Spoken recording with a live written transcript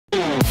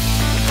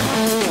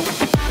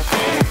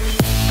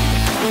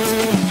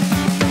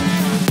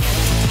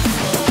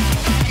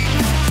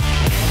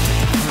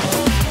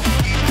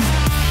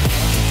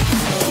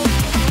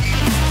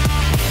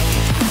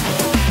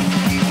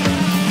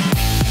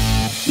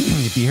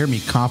if you hear me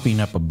coughing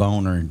up a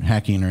bone or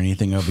hacking or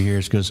anything over here,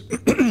 it's because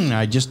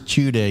I just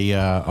chewed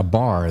a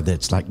bar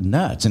that's like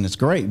nuts, and it's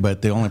great.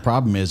 But the only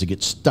problem is it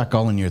gets stuck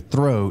all in your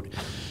throat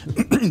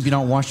if you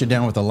don't wash it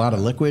down with a lot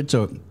of liquid.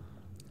 So, at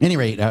any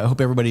rate, I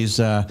hope everybody's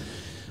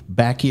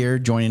back here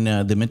joining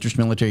the Mentors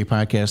Military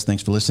Podcast.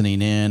 Thanks for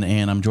listening in,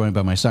 and I'm joined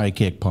by my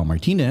sidekick, Paul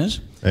Martinez.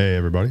 Hey,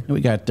 everybody.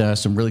 We got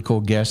some really cool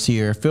guests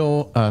here.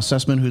 Phil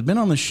Sussman, who's been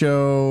on the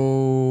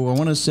show, I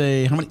want to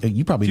say, how many?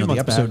 You probably know the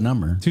episode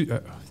number.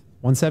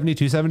 170,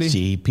 270?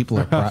 See, people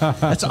are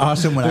that's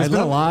awesome. When There's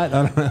been a lot.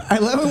 I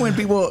love it when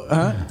people,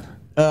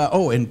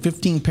 and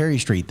 15 Perry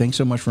Street. Thanks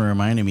so much for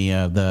reminding me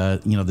of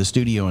the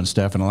studio and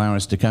stuff and allowing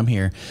us to come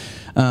here.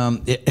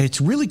 It's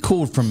really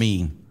cool for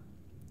me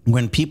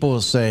when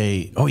people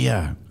say, "Oh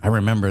yeah, I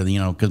remember,"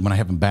 because when I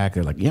have them back,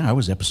 they're like, "Yeah, I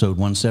was episode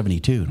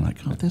 172." I'm like,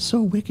 "Oh, that's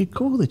so wicked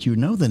cool that you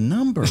know the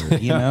number,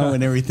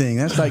 and everything."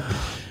 That's like,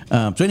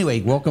 so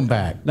anyway, welcome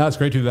back. No, it's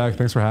great to be back.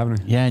 Thanks for having me.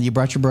 Yeah, and you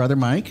brought your brother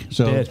Mike.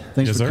 So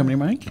thanks for coming,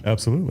 Mike.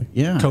 Absolutely.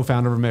 Yeah,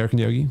 co-founder of American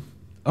Yogi.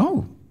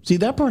 Oh, see,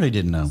 that part I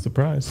didn't know.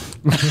 Surprise.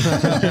 Guy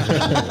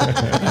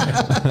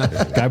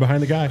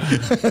behind the guy.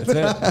 That's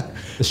it.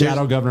 The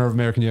shadow governor of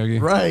American Yogi.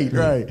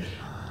 Right.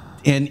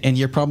 And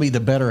you're probably the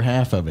better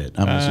half of it,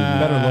 I'm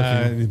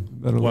assuming.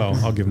 Better looking.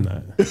 Well, I'll give him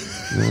that.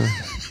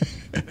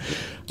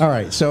 All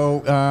right.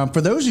 So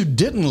for those who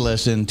didn't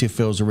listen to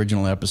Phil's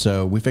original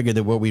episode, we figured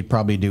that what we'd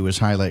probably do is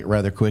highlight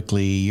rather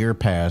quickly your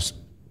past,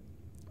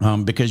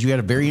 because you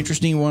had a very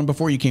interesting one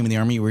before you came in the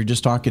Army. We were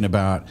just talking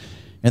about,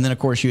 and then of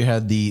course you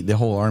had the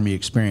whole Army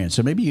experience.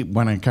 So maybe you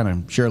want to kind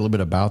of share a little bit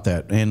about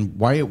that and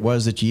why it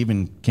was that you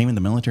even came in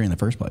the military in the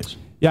first place.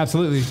 Yeah,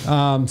 absolutely.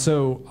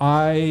 So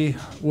I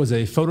was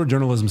a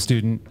photojournalism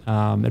student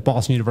at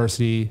Boston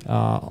University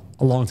a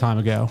long time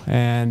ago,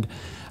 and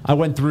I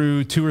went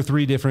through 2 or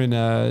 3 different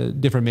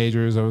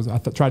majors. I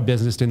tried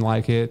business, didn't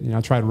like it.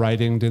 I tried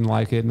writing, didn't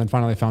like it, and then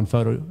finally I found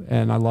photo,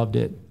 and I loved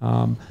it.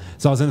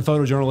 So I was in the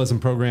photojournalism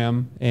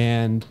program,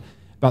 and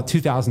about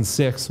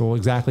 2006, well,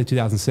 exactly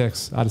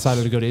 2006, I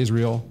decided to go to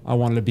Israel. I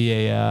wanted to be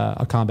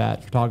a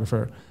combat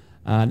photographer.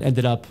 And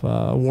ended up,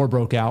 a war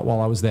broke out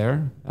while I was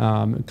there.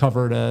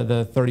 Covered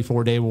the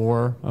 34-day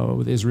war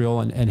with Israel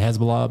and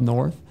Hezbollah up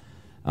north.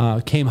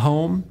 Came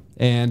home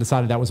and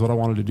decided that was what I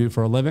wanted to do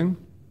for a living.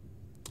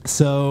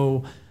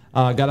 So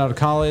got out of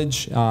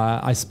college.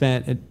 I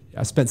spent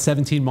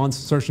 17 months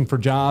searching for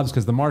jobs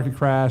because the market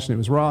crashed and it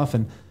was rough.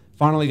 And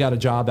finally got a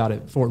job out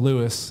at Fort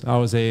Lewis. I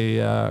was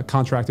a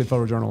contracted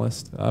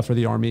photojournalist for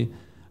the Army.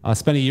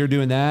 Spent a year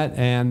doing that,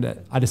 and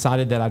I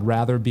decided that I'd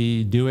rather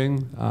be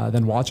doing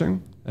than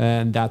watching.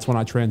 And that's when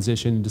I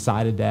transitioned and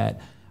decided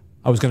that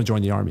I was going to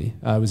join the Army.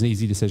 It was an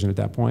easy decision at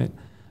that point.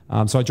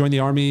 So I joined the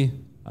Army,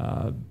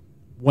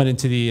 went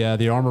into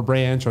the armor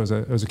branch. I was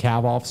a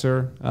cav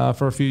officer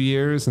for a few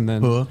years, and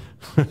then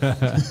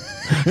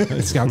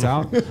scouts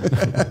out,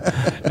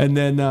 and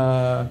then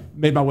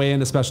made my way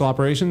into special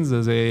operations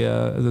as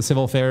a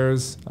civil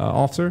affairs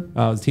officer.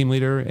 I was team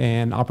leader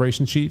and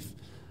operations chief.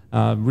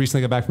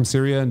 Recently got back from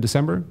Syria in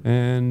December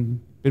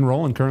and been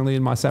rolling currently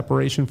in my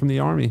separation from the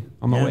Army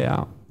on my way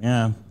out.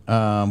 Yeah.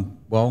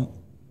 Well,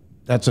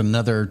 that's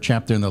another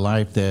chapter in the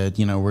life that,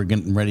 we're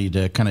getting ready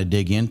to kind of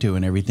dig into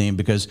and everything,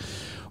 because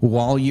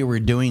while you were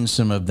doing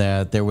some of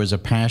that, there was a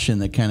passion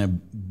that kind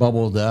of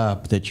bubbled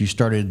up that you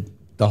started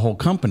the whole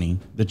company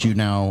that you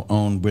now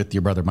own with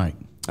your brother, Mike.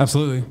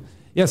 Absolutely.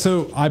 Yeah,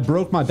 so I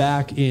broke my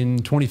back in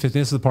 2015.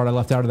 This is the part I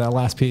left out of that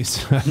last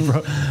piece.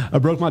 I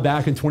broke my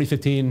back in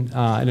 2015 in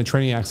a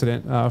training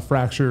accident.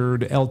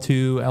 Fractured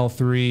L2,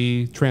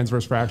 L3,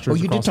 transverse fractures.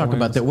 Oh, you did talk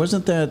about that.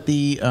 Wasn't that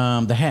the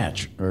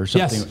hatch or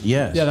something?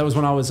 Yes. Yeah, that was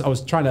when I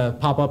was trying to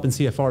pop up and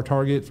see a far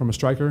target from a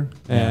striker,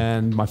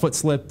 and my foot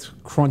slipped,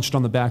 crunched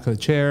on the back of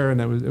the chair, and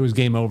it was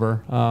game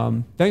over.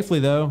 Thankfully,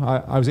 though,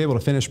 I was able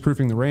to finish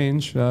proofing the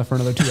range for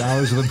another 2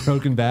 hours with a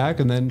broken back,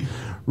 and then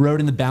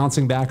rode in the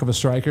bouncing back of a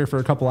striker for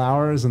a couple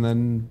hours, and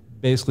then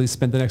basically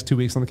spent the next 2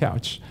 weeks on the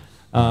couch.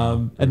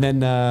 And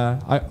then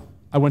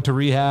I went to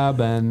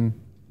rehab, and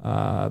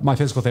my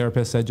physical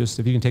therapist said, just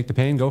if you can take the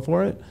pain, go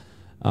for it.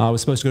 I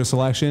was supposed to go to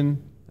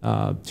selection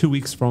 2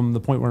 weeks from the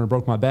point where I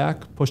broke my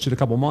back, pushed it a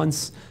couple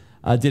months,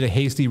 did a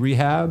hasty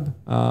rehab,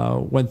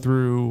 went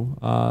through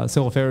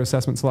civil affairs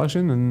assessment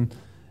selection,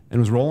 and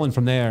was rolling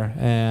from there.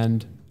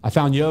 And I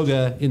found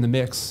yoga in the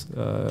mix.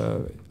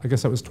 I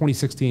guess that was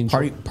 2016.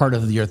 Part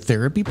of your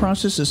therapy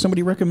process? Is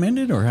somebody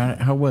recommended, or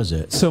how was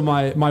it? So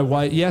my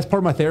wife, yes, part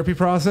of my therapy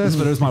process,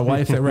 but it was my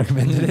wife that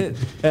recommended it,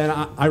 and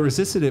I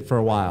resisted it for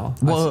a while.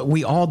 Well,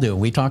 we all do.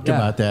 We talked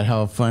about that.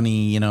 How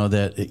funny,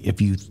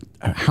 that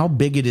how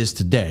big it is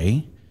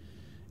today.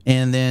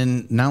 And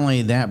then not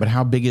only that, but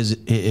how big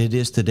it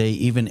is today,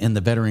 even in the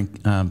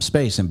veteran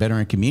space and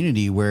veteran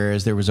community,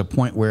 whereas there was a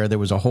point where there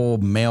was a whole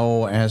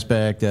male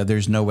aspect.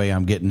 There's no way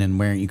I'm getting in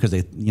wearing, because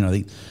they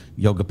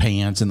yoga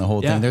pants and the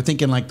whole thing. They're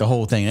thinking like the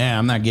whole thing.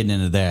 I'm not getting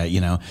into that,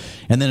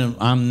 And then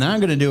I'm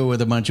not going to do it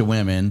with a bunch of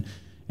women.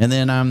 And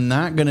then I'm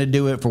not going to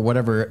do it for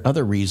whatever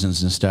other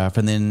reasons and stuff.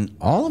 And then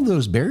all of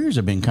those barriers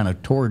have been kind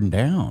of torn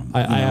down.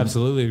 I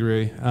absolutely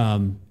agree.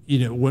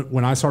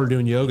 when I started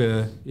doing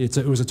yoga, it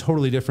was a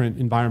totally different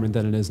environment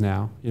than it is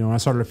now. When I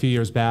started a few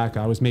years back,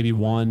 I was maybe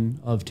one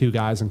of 2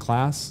 guys in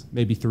class,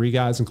 maybe 3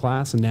 guys in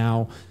class. And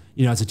now,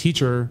 as a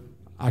teacher,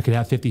 I could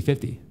have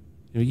 50-50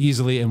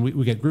 easily. And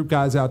we get group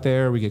guys out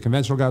there. We get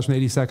conventional guys from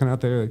the 82nd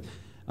out there.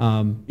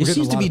 It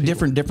seems to be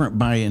different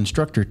by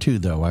instructor too,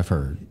 though, I've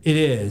heard. It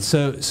is.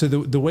 So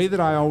the way that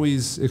I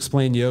always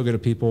explain yoga to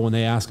people when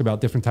they ask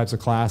about different types of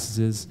classes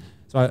is,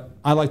 so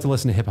I like to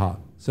listen to hip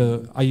hop.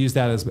 So I use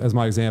that as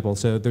my example.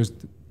 So there's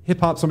hip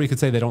hop. Somebody could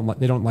say they don't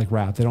like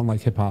rap. They don't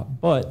like hip hop,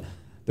 but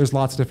there's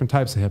lots of different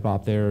types of hip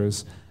hop.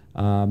 There's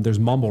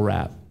mumble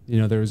rap.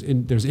 There's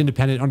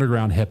independent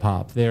underground hip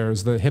hop.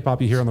 There's the hip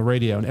hop you hear on the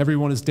radio, and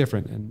everyone is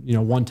different.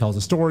 And one tells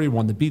a story,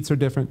 one the beats are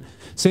different.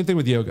 Same thing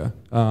with yoga.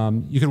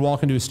 You could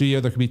walk into a studio.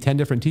 There could be 10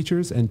 different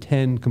teachers and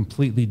 10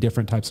 completely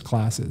different types of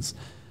classes.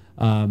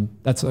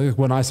 That's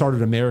when I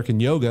started American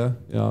Yoga,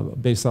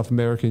 based off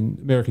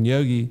American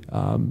Yogi.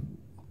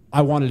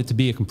 I wanted it to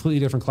be a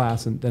completely different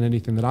class than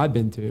anything that I'd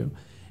been to.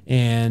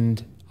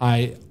 And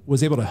I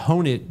was able to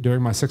hone it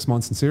during my 6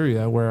 months in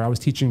Syria, where I was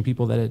teaching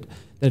people that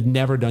had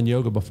never done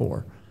yoga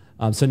before.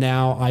 So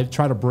now I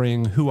try to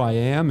bring who I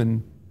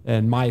am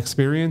and my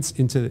experience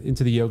into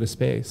the yoga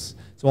space.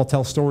 So I'll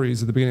tell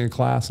stories at the beginning of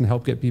class and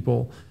help get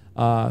people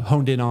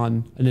honed in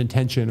on an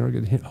intention, or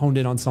get honed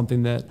in on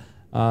something that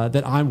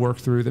I work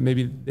through that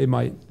maybe they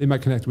might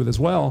connect with as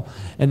well.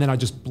 And then I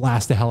just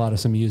blast the hell out of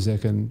some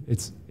music, and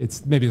it's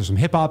maybe there's some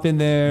hip hop in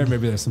there,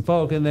 maybe there's some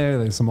folk in there,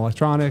 there's some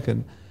electronic,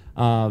 and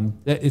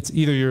it's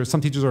either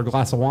some teachers are a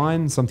glass of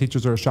wine, some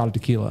teachers are a shot of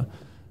tequila.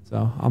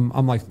 So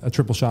I'm like a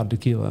triple shot of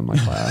tequila in my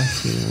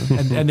class,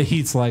 and the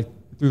heat's like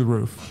through the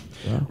roof.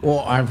 So. Well,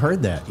 I've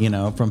heard that,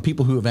 from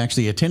people who have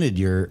actually attended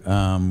your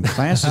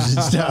classes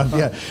and stuff.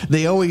 Yeah,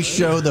 they always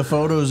show the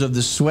photos of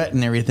the sweat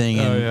and everything,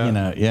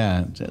 and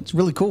it's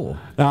really cool.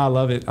 I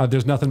love it.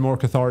 There's nothing more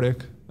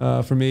cathartic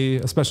for me,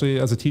 especially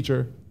as a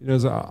teacher.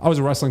 I was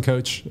a wrestling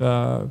coach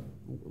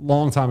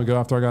long time ago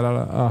after I got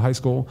out of high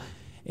school,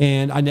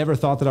 and I never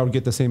thought that I would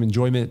get the same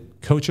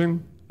enjoyment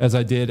coaching as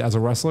I did as a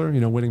wrestler,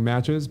 winning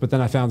matches. But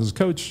then I found as a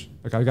coach,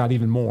 I got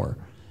even more.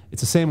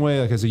 It's the same way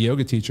as a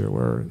yoga teacher,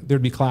 where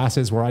there'd be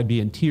classes where I'd be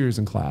in tears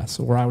in class,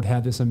 or I would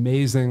have this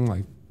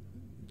amazing,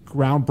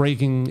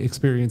 groundbreaking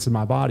experience in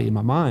my body, in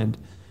my mind.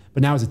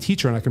 But now as a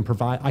teacher, and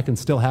I can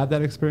still have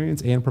that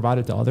experience and provide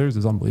it to others,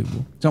 is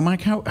unbelievable. So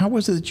Mike, how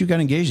was it that you got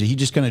engaged? Did he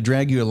just kind of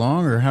drag you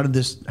along, or how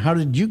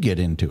did you get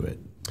into it?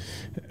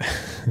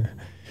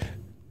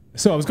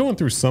 So I was going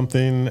through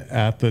something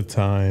at the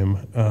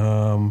time,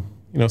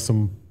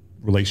 some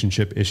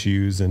relationship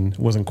issues, and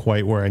wasn't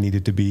quite where I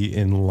needed to be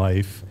in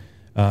life.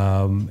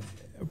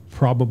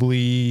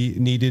 Probably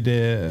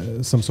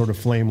needed some sort of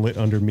flame lit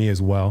under me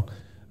as well.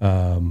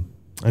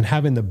 And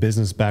having the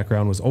business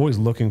background, was always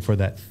looking for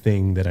that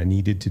thing that I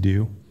needed to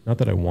do. Not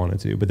that I wanted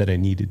to, but that I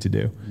needed to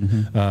do.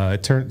 Mm-hmm.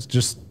 It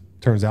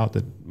turns out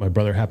that my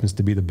brother happens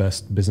to be the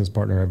best business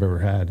partner I've ever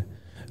had.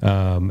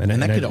 And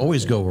that could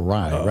always go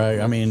awry, right?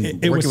 I mean,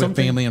 working with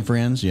family and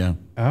friends, yeah.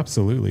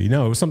 Absolutely. It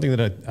was something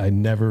that I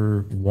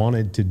never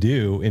wanted to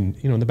do. And,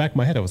 in the back of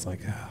my head, I was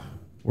like,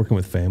 working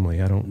with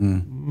family, I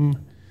don't.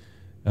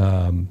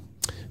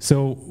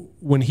 So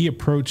when he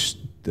approached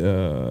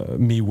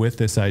me with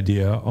this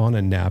idea on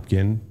a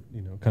napkin,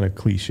 kind of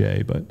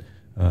cliche, but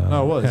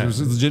no, it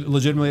was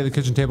legitimately at the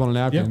kitchen table on a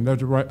napkin. Yep.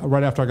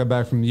 Right after I got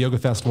back from the yoga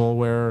festival,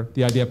 where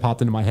the idea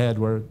popped into my head,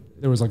 where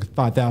there was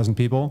 5,000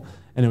 people,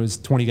 and it was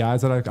 20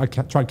 guys that I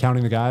tried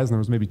counting the guys, and there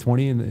was maybe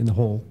 20 in the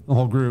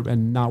whole group,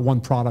 and not one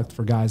product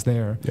for guys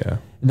there. Yeah.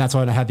 And that's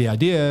when I had the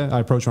idea. I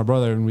approached my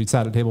brother, and we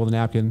sat at a table with a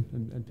napkin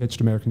and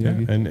pitched American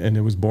Yogi. And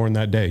it was born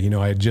that day.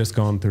 I had just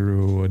gone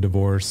through a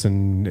divorce,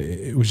 and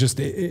it was just,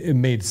 it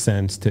made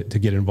sense to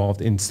get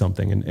involved in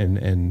something,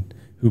 and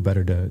who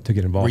better to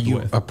get involved with.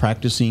 Were you a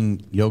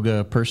practicing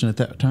yoga person at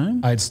that time?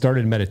 I had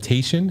started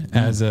meditation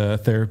as a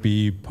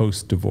therapy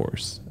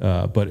post-divorce,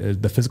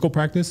 but the physical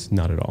practice,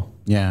 not at all.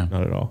 Yeah.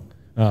 Not at all.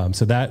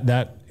 So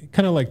that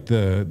kind of like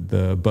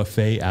the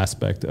buffet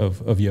aspect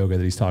of yoga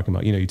that he's talking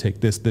about. You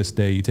take this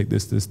day, you take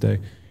this day.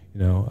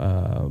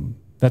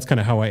 That's kind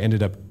of how I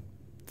ended up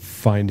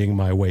finding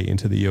my way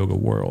into the yoga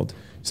world.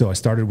 So I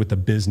started with the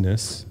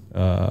business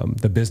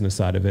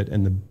side of it,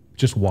 and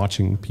just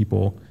watching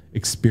people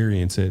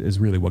experience it is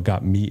really what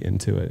got me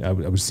into it. I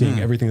was seeing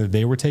everything that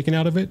they were taking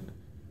out of it,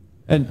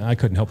 and I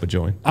couldn't help but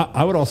join.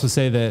 I would also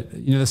say that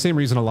the same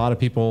reason a lot of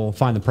people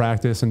find the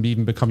practice and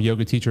even become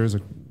yoga teachers,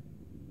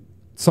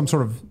 some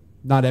sort of,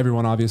 not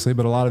everyone obviously,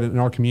 but a lot of it in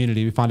our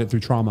community, we find it through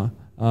trauma.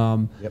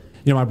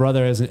 My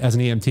brother as an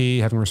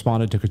EMT, having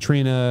responded to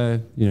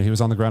Katrina, he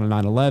was on the ground in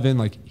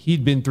 9/11.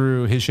 He'd been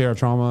through his share of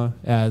trauma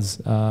as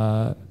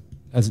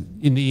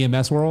in the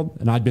EMS world,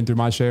 and I'd been through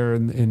my share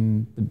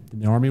in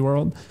the Army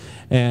world,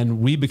 and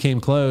we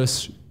became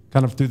close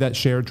kind of through that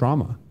shared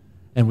trauma,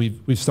 and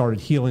we've started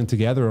healing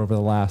together over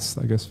the last,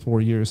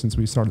 4 years since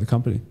we started the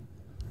company.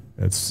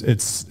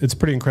 It's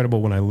pretty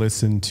incredible when I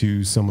listen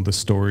to some of the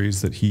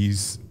stories that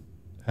he's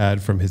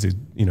had from his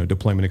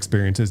deployment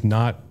experiences,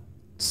 not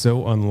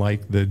so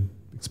unlike the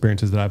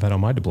experiences that I've had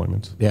on my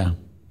deployments. Yeah,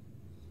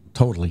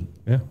 totally.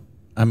 Yeah.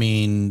 I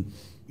mean,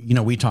 you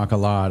know, we talk a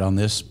lot on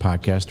this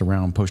podcast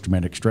around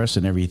post-traumatic stress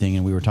and everything,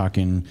 and we were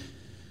talking,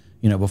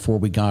 you know, before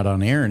we got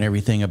on air and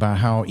everything about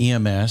how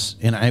EMS,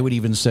 and I would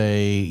even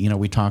say, you know,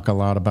 we talk a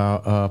lot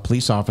about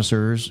police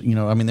officers. You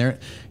know, I mean, a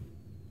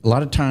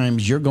lot of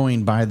times you're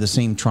going by the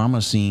same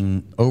trauma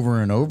scene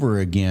over and over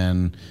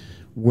again,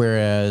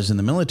 whereas in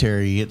the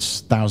military,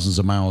 it's thousands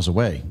of miles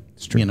away.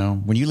 It's true. You know,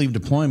 when you leave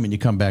deployment, you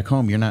come back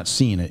home, you're not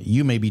seeing it.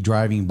 You may be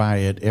driving by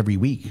it every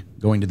week,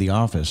 going to the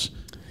office.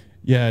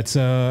 Yeah, it's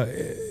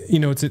you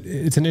know,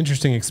 it's an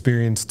interesting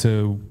experience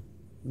to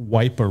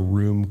wipe a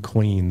room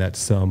clean that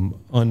some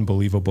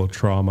unbelievable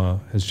trauma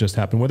has just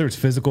happened, whether it's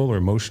physical or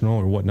emotional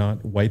or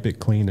whatnot. Wipe it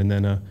clean, and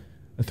then a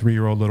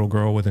 3-year-old little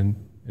girl with an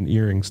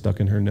earring stuck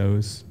in her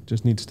nose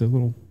just needs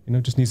to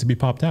just needs to be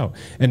popped out.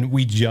 And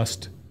we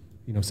just,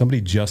 you know,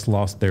 somebody just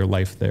lost their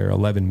life there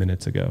 11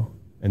 minutes ago.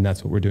 And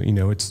that's what we're doing. You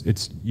know,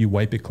 it's you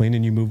wipe it clean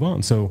and you move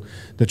on. So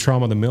the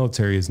trauma of the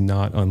military is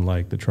not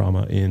unlike the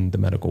trauma in the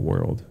medical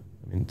world.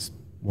 I mean, it's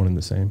one and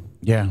the same.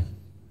 Yeah.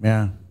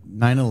 Yeah.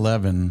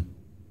 9/11,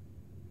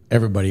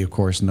 everybody, of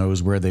course,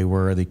 knows where they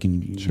were. They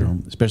can, you know,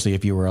 especially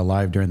if you were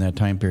alive during that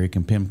time period,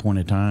 can pinpoint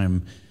a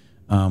time.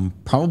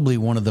 Probably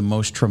one of the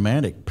most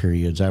traumatic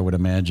periods, I would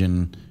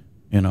imagine,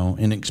 you know,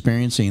 in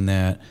experiencing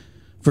that.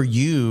 For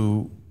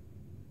you,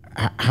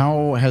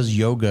 how has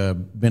yoga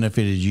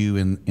benefited you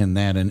in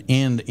that and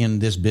in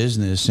this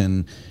business?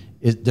 And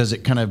does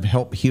it kind of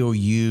help heal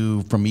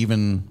you from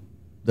even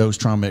those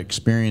trauma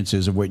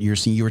experiences of what you're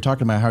seeing? You were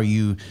talking about how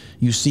you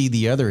see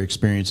the other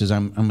experiences.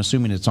 I'm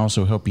assuming it's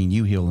also helping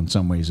you heal in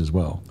some ways as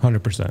well.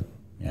 100%.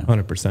 Yeah.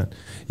 100%.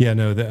 Yeah,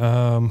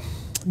 no,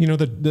 you know,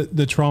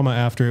 the trauma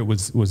after it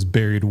was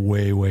buried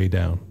way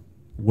down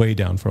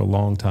for a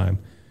long time.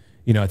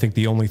 You know, I think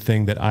the only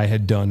thing that I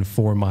had done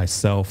for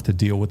myself to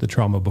deal with the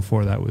trauma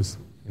before that was,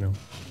 you know,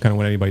 kind of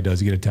what anybody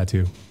does, you get a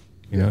tattoo,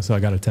 you know, so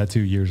I got a tattoo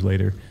years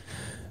later,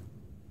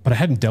 but I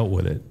hadn't dealt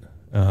with it.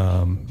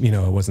 You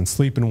know, I wasn't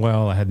sleeping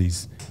well. I had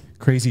these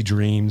crazy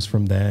dreams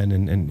from then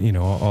and you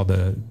know, all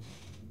the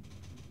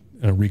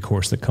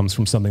recourse that comes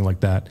from something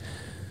like that.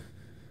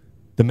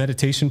 The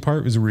meditation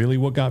part was really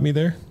what got me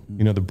there.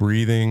 You know, the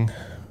breathing,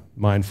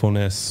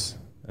 mindfulness,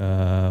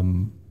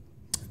 journaling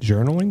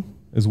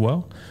as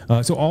well.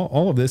 So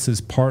all of this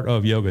is part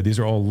of yoga. These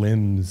are all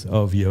limbs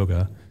of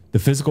yoga. The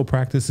physical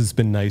practice has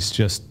been nice.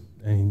 Just,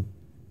 I mean,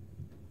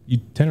 you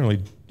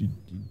generally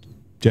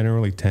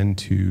tend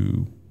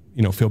to,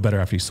 you know, feel better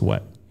after you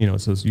sweat. You know,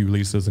 so you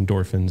release those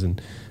endorphins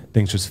and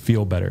things just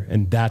feel better.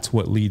 And that's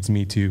what leads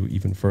me to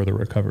even further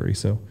recovery.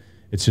 So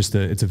it's just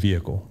it's a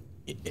vehicle.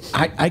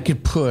 I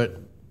could put,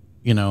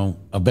 you know,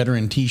 a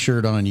veteran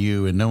T-shirt on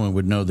you and no one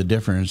would know the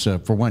difference.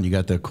 For one, you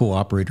got the cool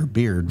operator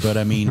beard, but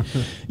I mean,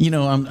 you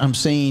know, I'm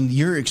saying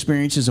your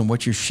experiences and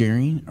what you're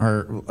sharing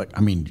are,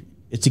 I mean,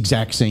 it's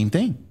exact same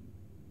thing.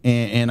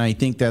 And I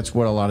think that's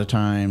what a lot of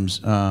times,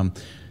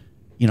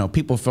 you know,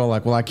 people feel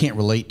like, well, I can't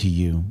relate to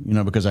you, you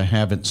know, because I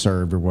haven't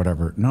served or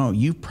whatever. No,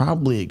 you've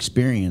probably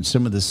experienced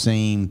some of the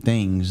same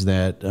things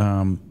that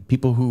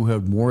people who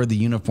have wore the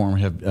uniform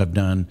have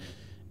done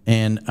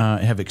and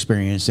have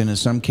experienced, and in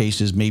some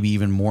cases maybe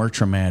even more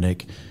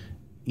traumatic,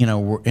 you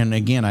know. And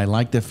again, I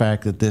like the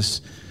fact that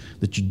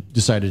that you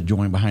decided to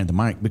join Behind the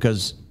Mic,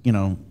 because, you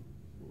know,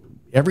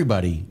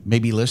 everybody may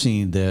be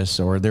listening to this,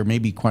 or there may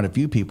be quite a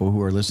few people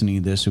who are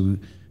listening to this who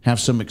have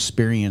some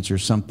experience or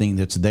something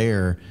that's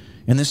there,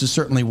 and this is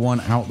certainly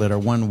one outlet or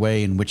one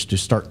way in which to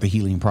start the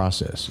healing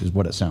process, is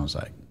what it sounds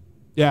like.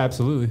 Yeah,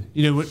 absolutely.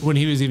 You know, when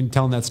he was even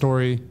telling that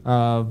story,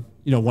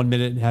 you know, 1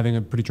 minute having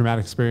a pretty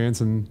traumatic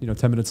experience, and, you know,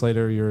 10 minutes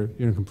later you're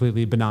in a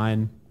completely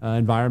benign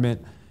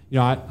environment. You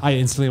know, I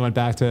instantly went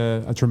back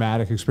to a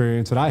traumatic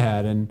experience that I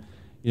had, and,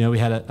 you know, we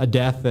had a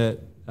death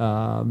that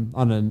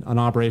on an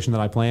operation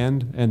that I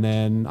planned, and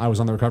then I was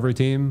on the recovery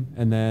team,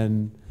 and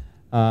then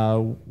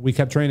we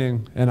kept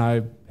training, and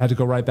I had to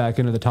go right back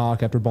into the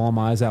talk after bawling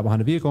my eyes out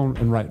behind a vehicle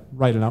and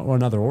write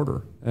another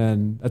order.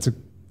 And I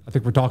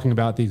think we're talking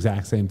about the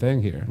exact same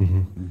thing here. Mm-hmm.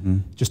 Mm-hmm.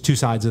 Just two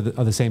sides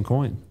of the same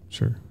coin.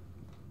 Sure.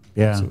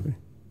 Yeah. Absolutely.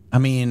 I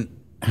mean,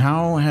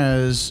 how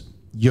has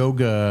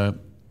yoga,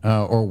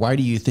 or why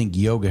do you think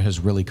yoga has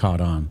really caught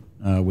on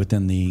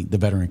within the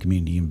veteran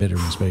community and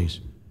veteran space?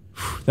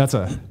 That's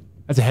a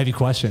heavy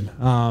question.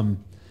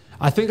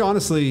 I think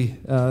honestly,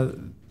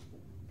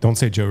 don't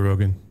say Joe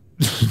Rogan.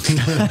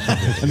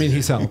 I mean,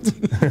 he's helped.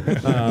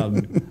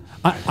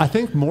 I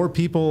think more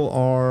people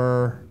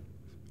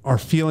are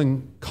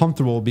feeling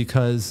comfortable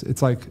because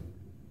it's like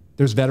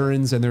there's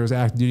veterans and there's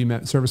active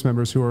duty service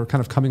members who are kind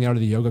of coming out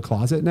of the yoga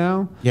closet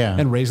now, yeah,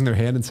 and raising their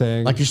hand and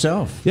saying, like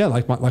yourself, yeah,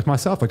 like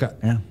myself,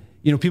 yeah.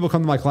 You know, people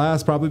come to my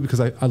class probably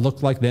because I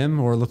look like them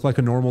or look like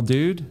a normal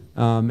dude,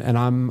 and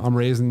I'm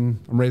raising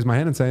my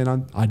hand and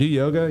saying I do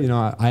yoga. You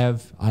know, I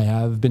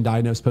have been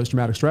diagnosed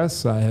post-traumatic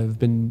stress. I have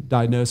been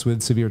diagnosed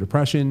with severe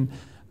depression,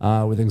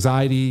 with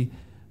anxiety,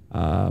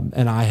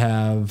 and I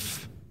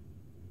have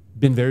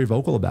been very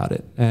vocal about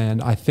it.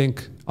 And I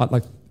think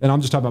and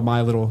I'm just talking about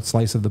my little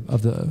slice of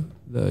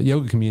the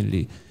yoga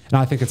community. And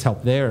I think it's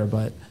helped there.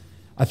 But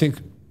I think,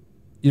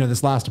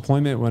 this last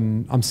deployment,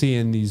 when I'm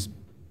seeing these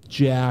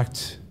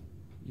jacked,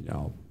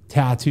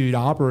 tattooed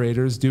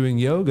operators doing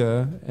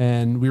yoga,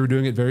 and we were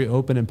doing it very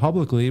open and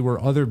publicly, where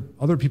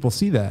other people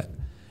see that,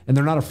 and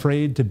they're not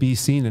afraid to be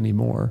seen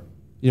anymore,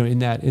 in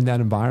that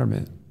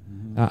environment.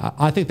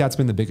 I think that's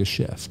been the biggest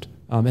shift,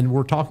 and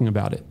we're talking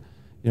about it.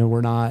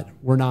 We're not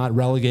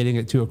relegating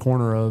it to a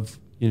corner of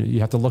you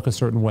have to look a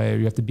certain way, or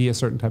you have to be a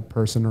certain type of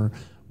person, or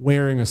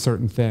wearing a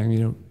certain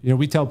thing.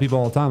 We tell people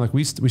all the time, like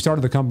we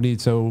started the company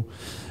so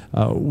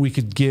we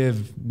could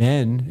give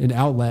men an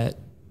outlet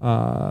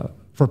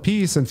for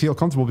peace and feel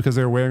comfortable because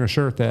they're wearing a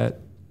shirt that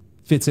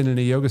fits in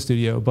a yoga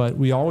studio. But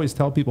we always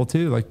tell people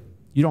too, like,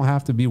 you don't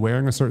have to be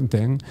wearing a certain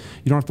thing.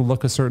 You don't have to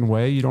look a certain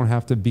way. You don't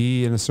have to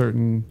be in a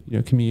certain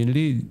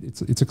community.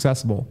 It's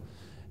accessible.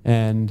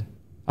 And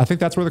I think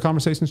that's where the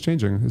conversation is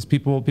changing, is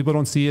people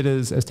don't see it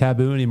as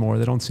taboo anymore.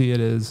 They don't see it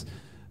as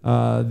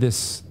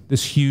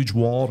this huge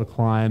wall to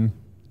climb,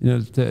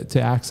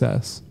 to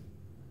access.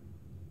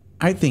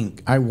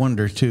 I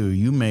wonder too,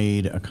 you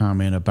made a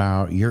comment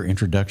about your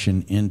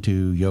introduction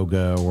into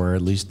yoga, or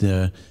at least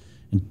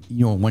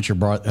once your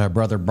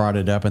brother brought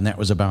it up, and that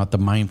was about the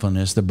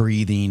mindfulness, the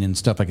breathing and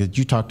stuff like that.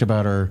 You talked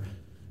about our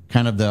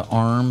kind of the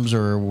arms,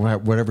 or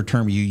whatever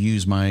term you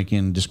use, Mike,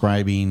 in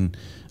describing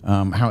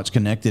how it's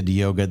connected to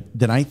yoga,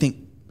 that I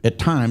think at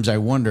times I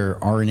wonder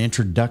are an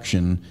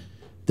introduction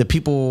that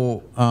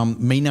people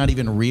may not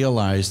even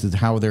realize that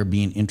how they're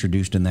being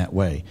introduced in that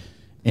way.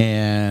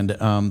 And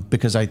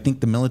because I think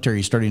the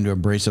military is starting to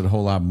embrace it a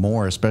whole lot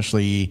more,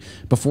 especially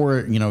before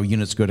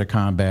units go to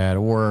combat,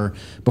 or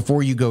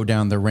before you go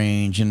down the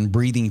range, and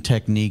breathing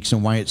techniques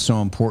and why it's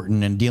so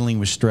important, and dealing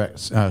with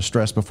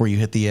stress before you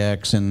hit the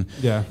X, and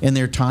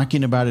they're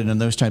talking about it in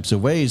those types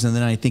of ways. And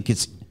then I think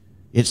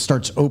it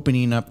starts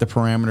opening up the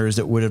parameters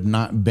that would have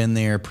not been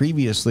there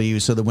previously,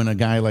 so that when a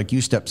guy like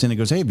you steps in and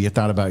goes, "Hey, have you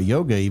thought about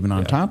yoga?" Even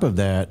on top of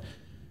that.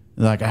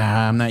 Like,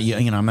 I'm not,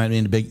 I'm not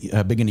into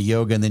big into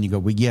yoga, and then you go,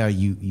 well, yeah,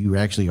 you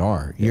actually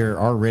are. You're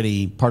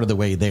already part of the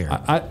way there.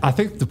 I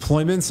think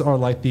deployments are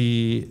like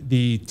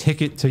the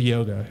ticket to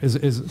yoga.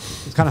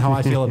 Is kind of how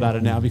I feel about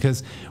it now,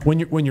 because when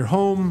you're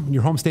home,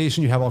 your home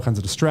station, you have all kinds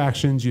of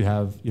distractions. You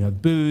have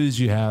booze,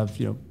 you have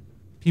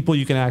people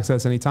you can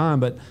access anytime.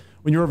 But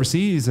when you're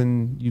overseas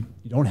and you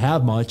don't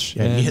have much,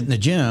 and you hit in the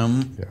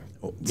gym. Yeah.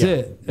 That's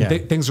it. Yeah.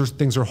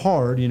 Things are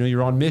hard.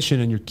 You're on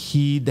mission and you're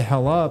keyed the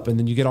hell up, and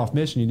then you get off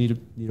mission. You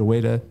need a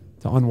way to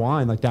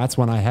unwind. Like, that's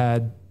when I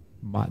had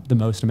the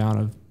most amount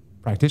of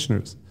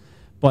practitioners.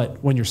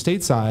 But when you're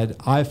stateside,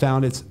 I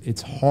found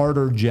it's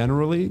harder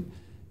generally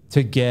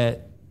to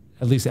get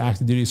at least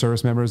active duty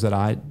service members that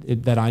I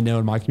know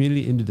in my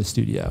community into the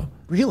studio.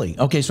 Really?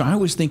 Okay, so I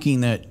was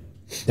thinking that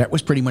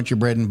was pretty much your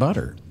bread and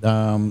butter.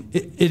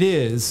 It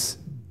is.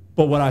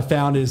 But what I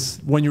found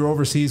is when you're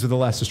overseas with a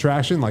less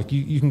distraction, like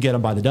you can get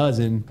them by the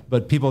dozen,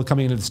 but people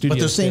coming into the studio.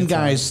 But the same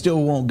guys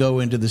still won't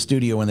go into the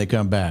studio when they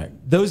come back.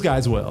 Those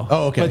guys will.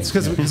 Oh, okay. But it's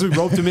because we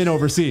roped them in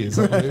overseas.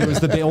 It was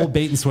the old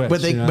bait and switch.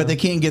 But they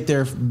can't get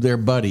their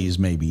buddies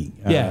maybe.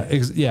 Yeah.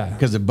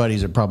 Because the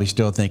buddies are probably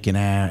still thinking,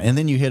 and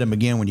then you hit them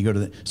again when you go to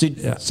the. So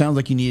it sounds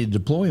like you need to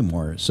deploy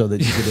more so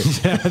that you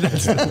could. Yeah,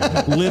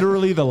 that's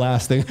literally the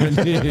last thing I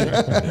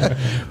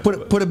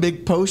need. Put a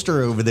big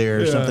poster over there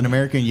or something,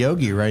 American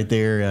Yogi right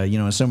there.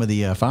 Some of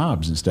the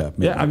fobs and stuff.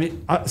 Maybe. Yeah, I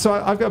mean,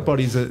 I've got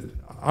buddies that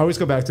I always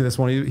go back to this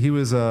one. He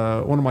was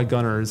one of my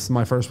gunners,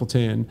 my first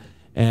platoon,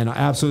 and I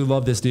absolutely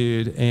love this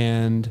dude.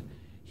 And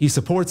he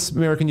supports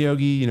American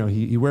Yogi.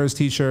 He wears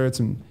T-shirts,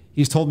 and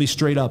he's told me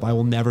straight up, I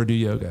will never do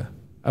yoga.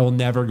 I will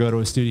never go to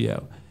a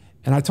studio.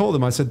 And I told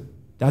him, I said,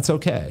 that's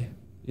okay.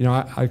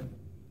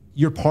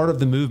 You're part of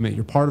the movement.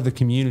 You're part of the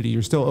community.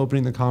 You're still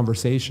opening the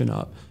conversation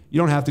up. You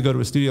don't have to go to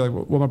a studio.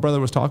 Like what my brother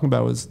was talking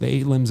about was the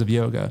 8 limbs of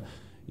yoga.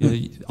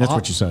 That's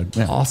what you said.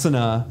 Yeah.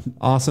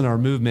 Asana, our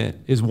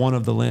movement, is one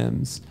of the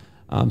limbs.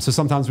 So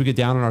sometimes we get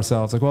down on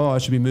ourselves, like, well, I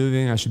should be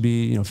moving, I should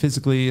be,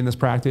 physically in this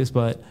practice,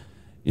 but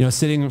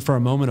sitting for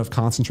a moment of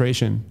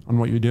concentration on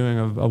what you're doing,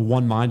 of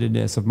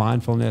one-mindedness, of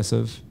mindfulness,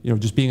 of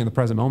just being in the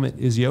present moment,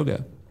 is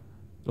yoga.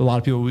 A lot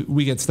of people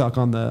we get stuck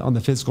on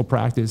the physical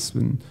practice,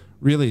 and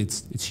really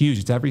it's huge.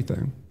 It's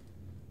everything.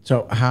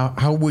 So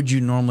how would you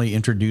normally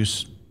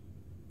introduce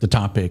the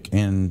topic?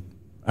 And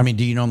I mean,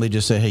 do you normally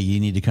just say, hey, you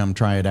need to come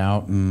try it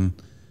out and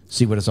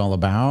see what it's all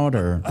about?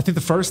 Or I think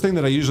the first thing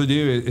that I usually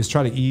do is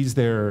try to ease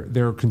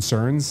their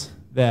concerns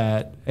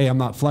that, hey, I'm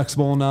not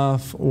flexible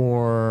enough,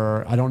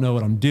 or I don't know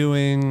what I'm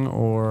doing,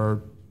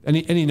 or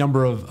any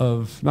number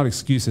of not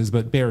excuses,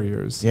 but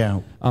barriers.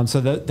 Yeah. So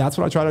that's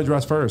what I try to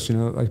address first.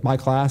 Like my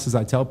classes,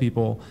 I tell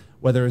people,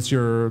 whether it's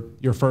your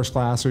first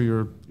class or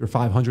your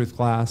 500th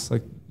class,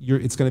 like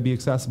it's going to be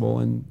accessible,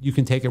 and you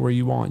can take it where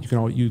you want.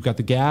 You've got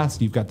the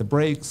gas, you've got the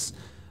brakes.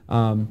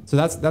 So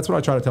that's what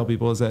I try to tell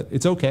people, is that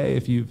it's okay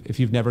if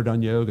you've never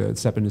done yoga,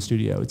 step in the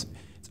studio. It's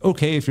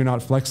okay if you're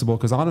not flexible,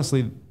 because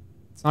honestly,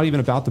 it's not even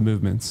about the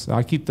movements.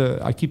 I keep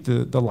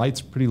the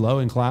lights pretty low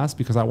in class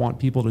because I want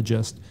people to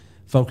just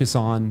focus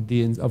on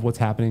of what's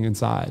happening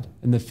inside.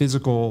 And the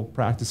physical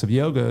practice of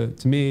yoga,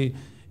 to me,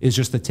 is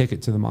just the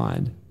ticket to the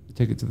mind, the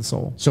ticket to the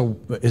soul. So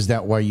is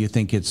that why you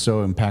think it's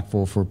so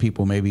impactful for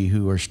people maybe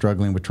who are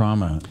struggling with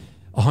trauma?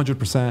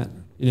 100%.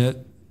 You know,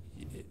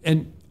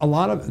 and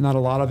not a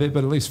lot of it,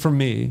 but at least for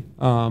me,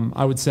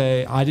 I would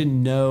say I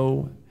didn't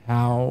know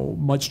how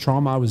much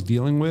trauma I was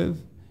dealing with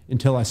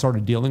until I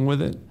started dealing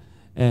with it.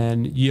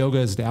 And yoga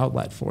is the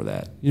outlet for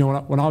that. You know,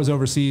 when I was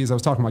overseas, I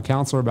was talking to my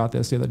counselor about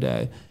this the other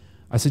day.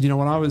 I said, you know,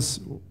 when I was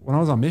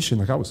on mission,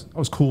 like I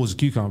was cool as a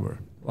cucumber.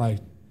 Like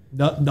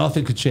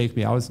nothing could shake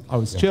me. I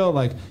was chill.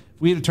 Like if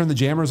we had to turn the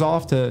jammers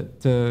off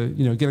to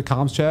you know, get a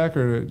comms check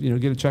or, you know,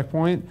 get a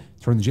checkpoint,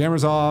 turn the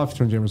jammers off,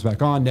 turn the jammers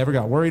back on. Never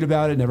got worried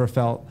about it. Never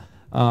felt.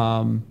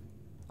 I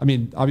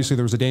mean, obviously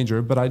there was a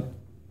danger, but I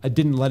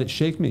didn't let it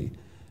shake me.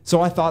 So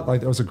I thought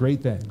like that was a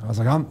great thing. I was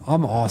like,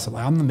 I'm awesome.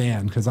 Like, I'm the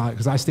man because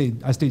I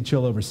stayed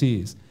chill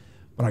overseas.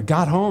 But I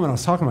got home and I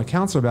was talking to my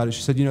counselor about it.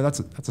 She said, you know, that's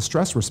a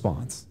stress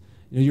response.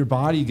 You know, your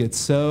body gets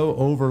so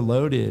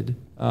overloaded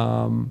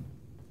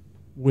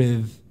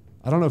with,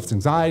 I don't know if it's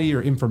anxiety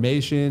or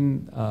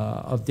information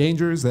of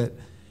dangers, that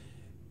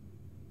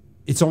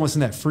it's almost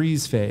in that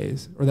freeze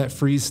phase or that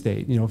freeze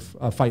state, you know,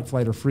 fight,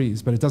 flight, or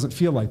freeze. But it doesn't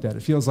feel like that.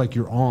 It feels like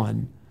you're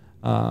on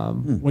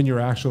when you're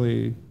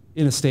actually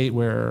in a state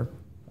where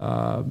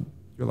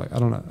you're like, I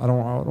don't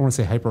want to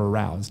say hyper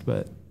aroused,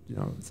 but you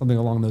know, something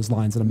along those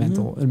lines in a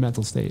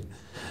mental state.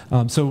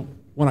 So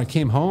when I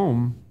came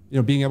home, you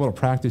know, being able to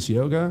practice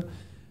yoga,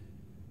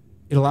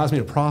 it allows me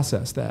to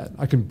process that.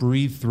 I can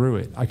breathe through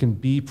it. I can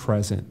be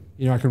present.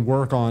 You know, I can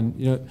work on,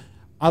 you know,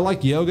 I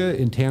like yoga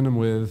in tandem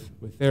with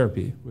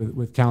therapy,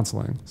 with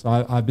counseling. So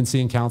I've been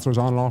seeing counselors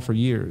on and off for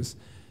years.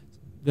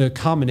 The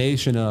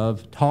combination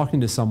of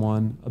talking to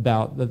someone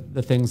about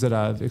the things that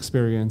I've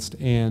experienced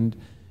and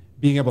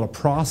being able to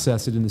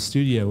process it in the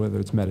studio, whether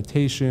it's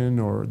meditation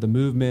or the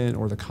movement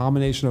or the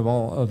combination of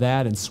all of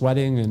that and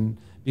sweating and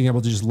being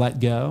able to just let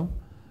go,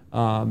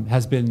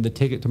 has been the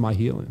ticket to my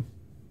healing.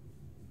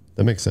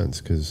 That makes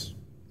sense because,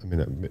 I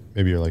mean,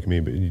 maybe you're like me,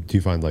 but do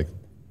you find like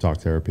talk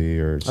therapy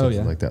or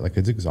something like that? Like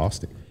it's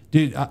exhausting.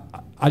 Dude,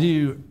 I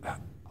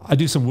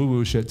do some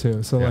woo-woo shit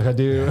too. So like I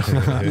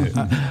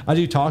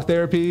do talk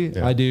therapy.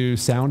 I do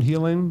sound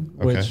healing,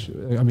 which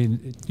I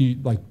mean, you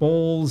like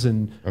bowls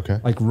and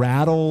like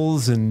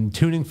rattles and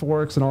tuning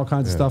forks and all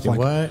kinds of stuff. Like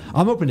what?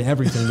 I'm open to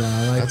everything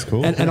now. Like, that's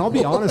cool. And I'll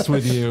be honest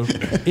with you,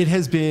 it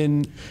has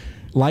been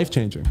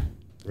life-changing.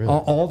 Really?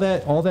 All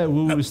that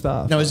woo-woo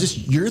stuff. Now, is this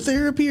your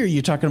therapy or are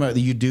you talking about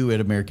that you do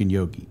at American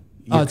Yogi?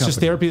 It's just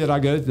therapy that I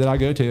go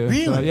to.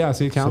 Really? So, yeah,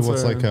 see a counselor.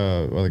 So what's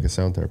like a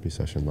sound therapy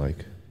session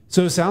like?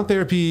 So sound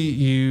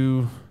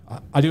therapy,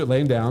 I do it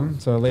laying down.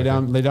 So I lay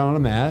down on a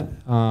mat.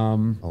 I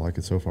like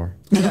it so far.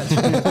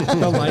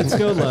 The lights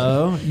go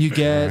low.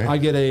 I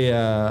get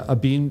a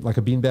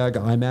beanbag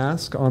eye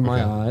mask on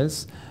my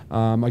eyes.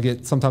 I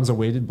get sometimes a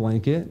weighted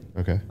blanket.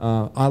 Okay.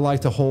 I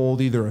like to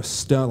hold either a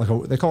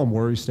stone, they call them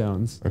worry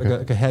stones,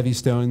 like a heavy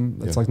stone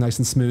that's like nice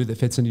and smooth that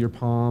fits into your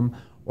palm,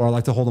 or I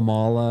like to hold a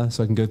mala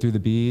so I can go through the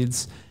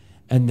beads.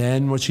 And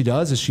then what she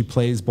does is she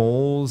plays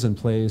bowls and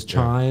plays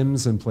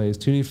chimes and plays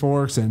tuning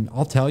forks. And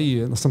I'll tell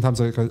you,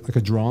 sometimes like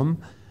a drum.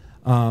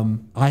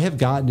 I have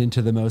gotten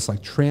into the most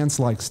like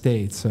trance-like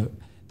states. So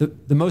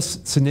the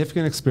most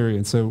significant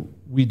experience. So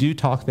we do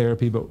talk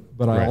therapy,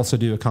 but I also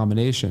do a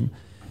combination.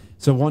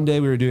 So one day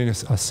we were doing a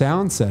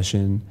sound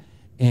session,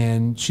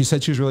 and she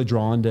said she was really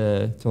drawn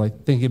to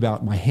like thinking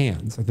about my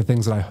hands, like the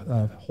things that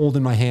I hold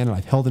in my hand and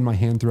I've held in my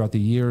hand throughout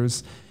the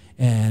years.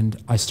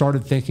 And I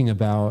started thinking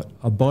about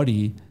a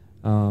buddy.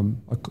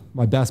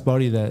 My best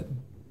buddy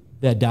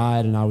that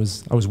died, and I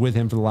was with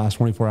him for the last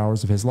 24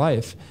 hours of his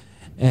life,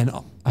 and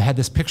I had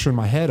this picture in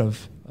my head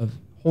of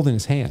holding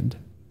his hand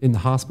in the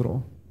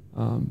hospital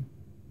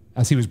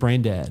as he was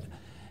brain dead,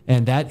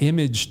 and that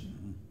image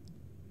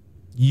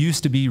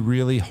used to be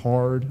really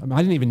hard. I mean, I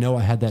didn't even know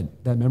I had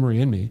that memory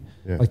in me.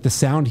 Yeah. Like the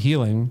sound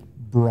healing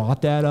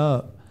brought that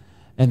up,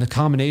 and the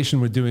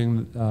combination with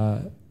doing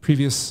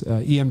previous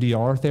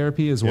EMDR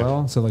therapy as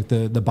well. So like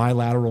the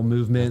bilateral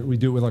movement, we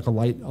do it with like a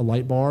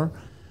light bar.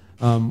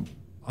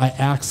 I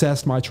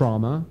accessed my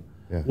trauma,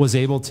 was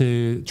able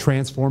to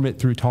transform it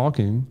through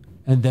talking.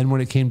 And then when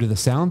it came to the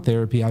sound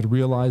therapy, I'd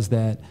realized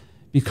that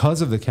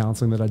because of the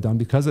counseling that I'd done,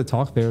 because of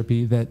talk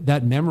therapy,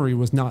 that memory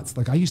was not,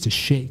 like I used to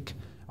shake.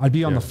 I'd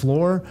be on the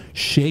floor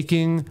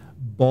shaking,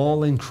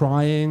 bawling,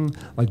 crying,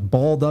 like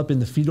balled up in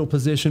the fetal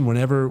position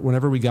whenever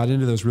we got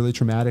into those really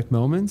traumatic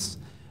moments.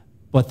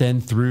 But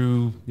then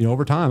through,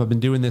 over time, I've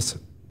been doing this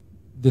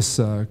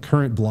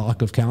current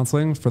block of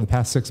counseling for the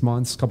past 6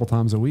 months, a couple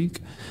times a week,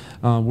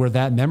 where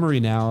that memory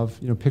now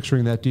of,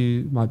 picturing that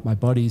dude, my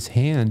buddy's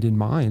hand in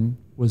mine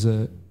was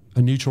a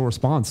neutral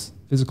response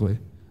physically,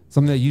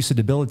 something that used to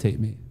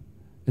debilitate me.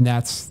 And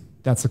that's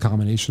the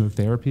combination of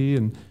therapy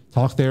and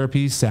talk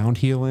therapy, sound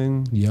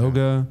healing,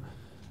 yoga.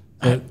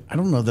 I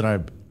don't know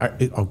that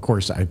of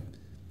course, I've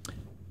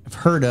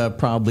heard of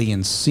probably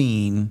and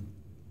seen,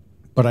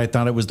 but I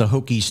thought it was the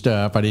hokey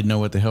stuff. I didn't know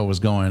what the hell was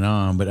going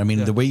on. But I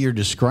mean, the way you're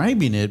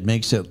describing it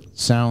makes it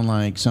sound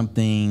like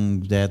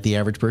something that the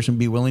average person would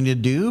be willing to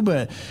do.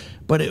 But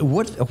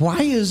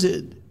why is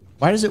it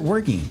Why is it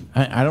working?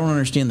 I don't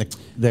understand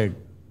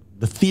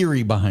the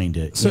theory behind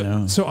it.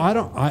 So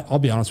I'll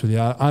be honest with you.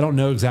 I don't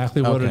know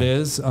exactly what it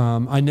is.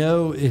 I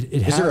know it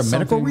has. Is there a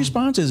medical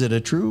response? Is it a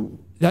true?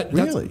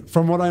 Really?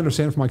 From what I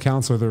understand from my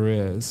counselor, there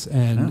is,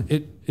 and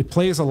it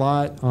plays a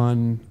lot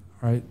on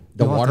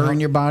the water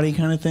in your body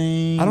kind of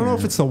thing. I don't know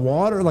if it's the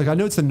water. Like I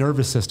know it's the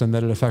nervous system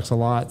that it affects a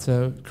lot.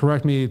 So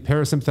correct me.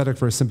 Parasympathetic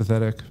versus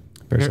sympathetic.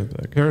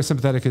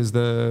 Parasympathetic is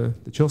the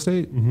chill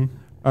state. Mm-hmm.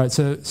 All right.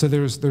 So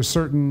there's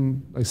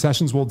certain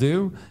sessions we'll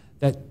do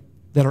that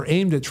are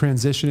aimed at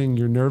transitioning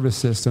your nervous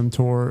system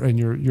and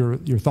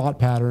your thought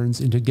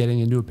patterns into getting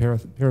into a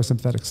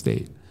parasympathetic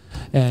state.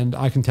 And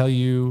I can tell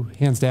you,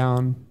 hands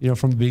down,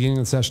 from the beginning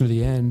of the session to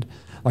the end,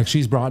 like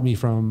she's brought me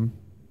from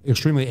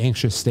extremely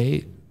anxious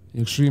state,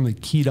 extremely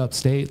keyed up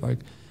state, like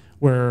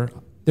where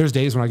there's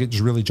days when I get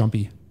just really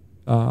jumpy,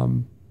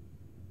 and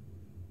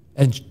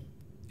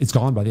it's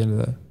gone by the end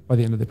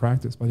of the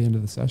practice, by the end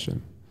of the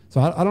session. So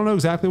I don't know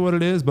exactly what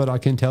it is, but I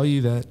can tell you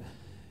that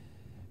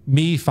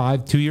me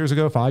 5 years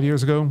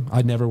ago,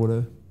 I never would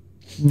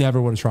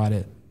have tried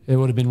it. It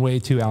would have been way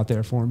too out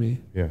there for me.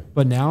 Yeah.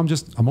 But now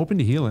I'm open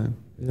to healing.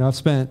 I've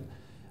spent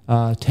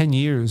 10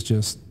 years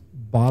just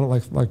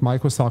like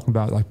Mike was talking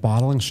about, like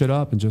bottling shit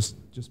up and just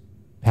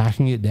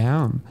packing it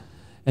down,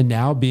 and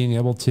now being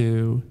able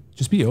to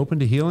just be open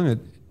to healing it,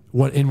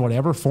 in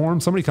whatever form.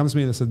 Somebody comes to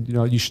me and said,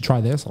 you should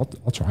try this.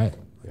 I'll try it.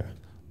 Yeah.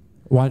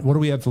 What do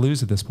we have to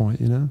lose at this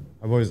point?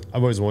 I've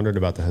always wondered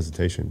about the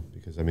hesitation,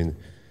 because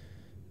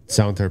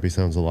sound therapy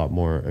sounds a lot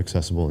more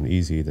accessible and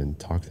easy than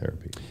talk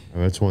therapy.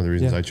 That's one of the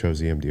reasons I chose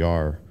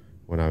EMDR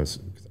when I was.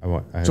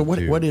 So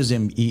what is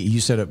you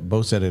said it?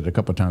 Both said it a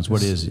couple of times.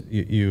 What is it?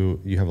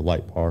 You have a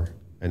light bar,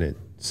 and it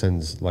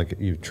sends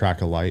you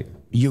track a light.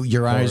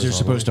 Your eyes are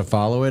supposed to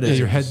follow it. Yeah,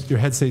 your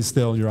head stays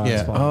still, your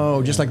eyes follow.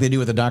 Oh, just like they do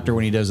with the doctor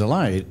when he does the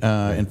light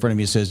in front of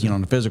you, says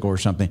on the physical or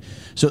something.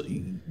 So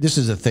this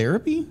is a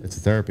therapy. It's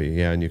a therapy,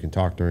 yeah, and you can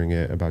talk during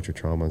it about your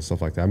trauma and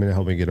stuff like that. It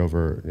helped me get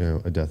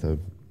over a death of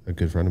a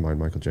good friend of mine,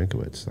 Michael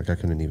Jankowicz. Like I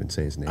couldn't even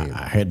say his name.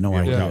 I had no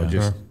idea. No,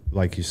 just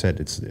like you said,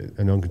 it's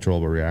an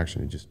uncontrollable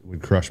reaction. It just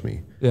would crush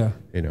me. Yeah.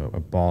 A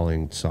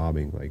bawling,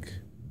 sobbing, like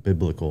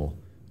biblical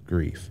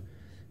grief.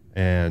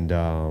 And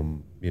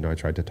I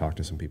tried to talk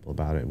to some people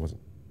about it.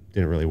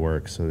 Didn't really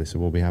work. So they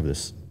said, well, we have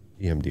this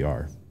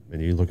EMDR,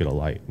 and you look at a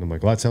light. And I'm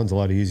like, well, that sounds a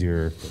lot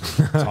easier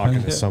than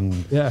talking to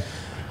some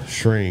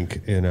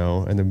shrink,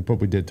 but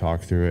we did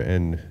talk through it,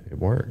 and it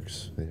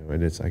works.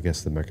 And it's, I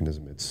guess the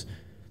mechanism, it's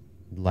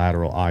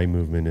lateral eye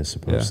movement is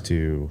supposed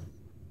to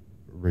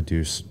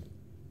reduce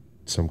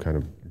some kind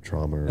of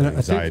trauma or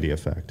anxiety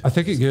effect. I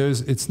think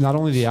it's not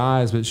only the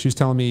eyes, but she was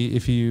telling me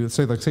if you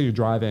say you're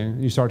driving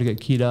and you start to get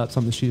keyed up,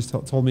 something she's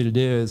told me to do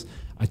is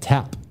I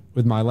tap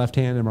with my left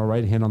hand and my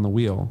right hand on the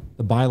wheel,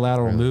 the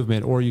bilateral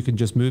movement, or you can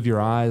just move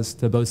your eyes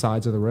to both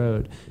sides of the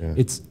road. Yeah.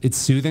 It's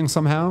soothing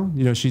somehow.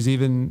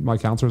 My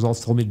counselor's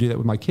also told me to do that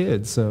with my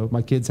kids. So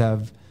my kids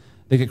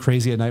they get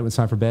crazy at night when it's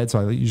time for bed.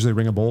 So I usually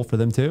ring a bowl for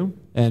them too.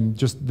 And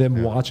just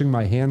them watching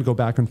my hand go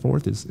back and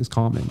forth is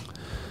calming.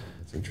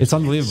 It's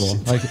unbelievable.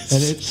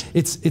 And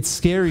it's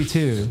scary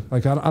too.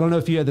 Like, I don't know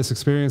if you had this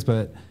experience,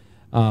 but,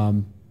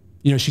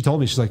 she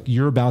told me, she's like,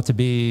 you're about to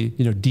be,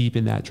 deep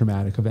in that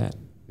traumatic event.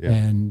 Yeah.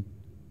 And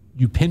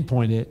you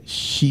pinpoint it.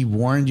 She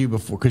warned you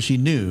before because she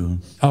knew.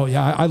 Oh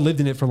yeah. I lived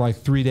in it for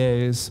 3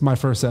 days, my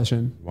first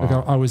session. Wow.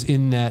 Like I was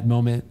in that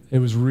moment. It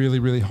was really,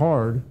 really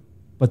hard.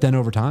 But then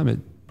over time,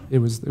 it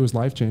was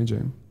life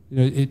changing.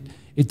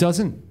 It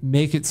doesn't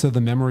make it so the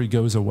memory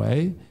goes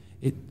away.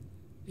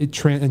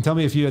 And tell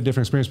me if you had a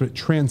different experience, but it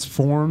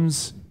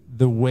transforms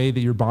the way that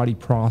your body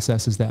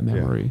processes that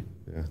memory.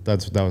 Yeah.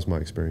 That was my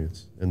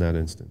experience in that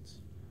instance.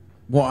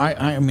 Well,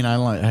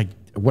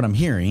 what I'm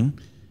hearing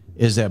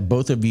is that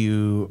both of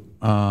you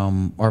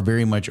are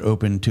very much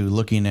open to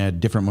looking at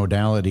different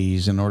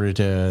modalities in order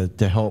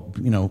to help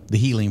the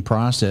healing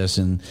process,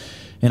 and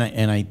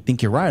I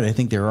think you're right. I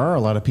think there are a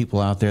lot of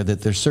people out there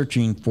that they're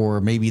searching for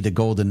maybe the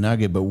golden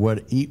nugget, but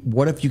what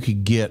if you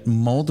could get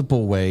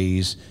multiple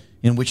ways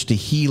in which to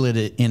heal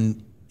it,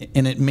 and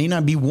it may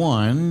not be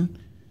one,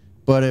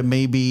 but it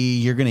may be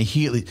you're going to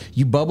heal it.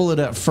 You bubble it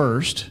up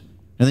first,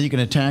 and then you can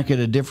attack it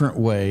a different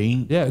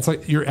way. Yeah, it's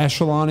like you're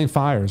echeloning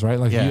fires, right?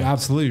 Like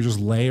you're just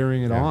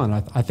layering it on.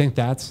 I think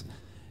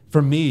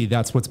for me,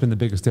 that's what's been the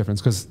biggest difference.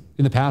 Because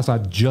in the past,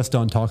 I've just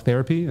done talk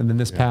therapy, and then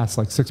this past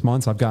 6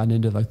 months, I've gotten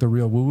into the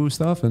real woo-woo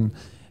stuff, and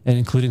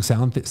including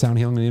sound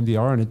healing and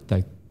EMDR,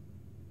 and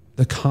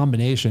the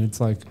combination.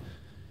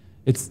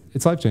 It's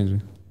it's life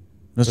changing.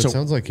 It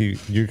sounds like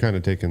you're kind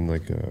of taking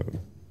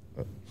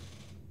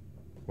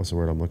what's the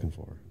word I'm looking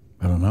for?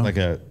 I don't know. Like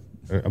a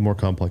more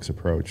complex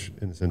approach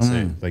in the sense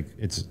that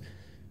it's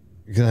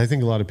because I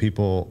think a lot of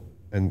people,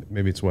 and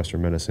maybe it's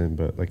Western medicine,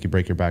 but you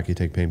break your back, you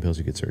take pain pills,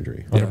 you get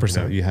surgery.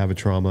 100%. You have a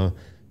trauma,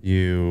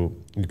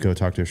 you go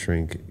talk to a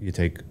shrink, you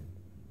take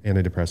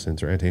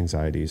antidepressants or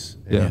anti-anxieties.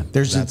 Yeah,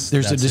 there's a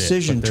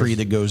decision tree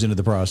that goes into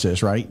the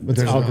process, right? But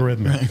there's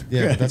algorithmic.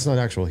 But that's not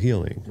actual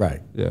healing,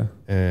 right? Yeah,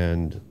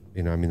 and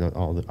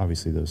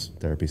obviously those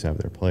therapies have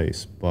their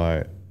place,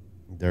 but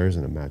There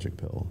isn't a magic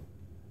pill.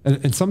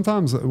 And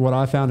sometimes what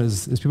I found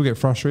is people get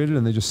frustrated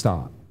and they just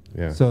stop.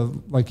 Yeah.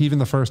 So like even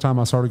the first time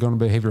I started going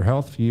to behavioral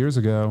health a few years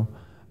ago,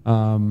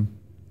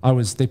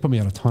 they put me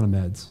on a ton of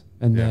meds,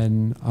 and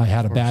then I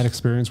had a bad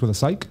experience with a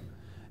psych,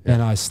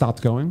 and I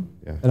stopped going,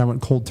 and I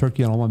went cold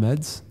turkey on all my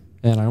meds,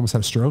 and I almost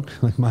had a stroke.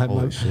 Like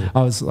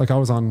I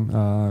was on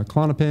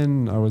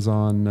Klonopin, I was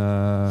on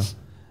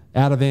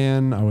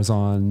Ativan, I was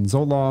on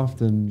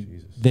Zoloft,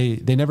 and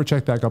they never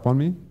checked back up on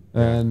me,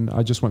 and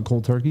I just went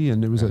cold turkey,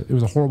 and it was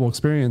a horrible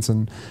experience,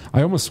 and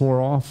I almost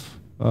swore off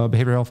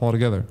behavioral health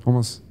altogether. I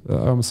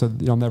almost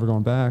said, I'm never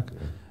going back.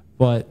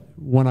 But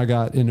when I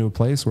got into a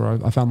place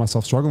where I found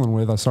myself struggling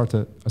with, I start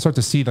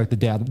to see like the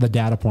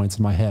data points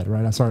in my head,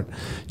 right? I start,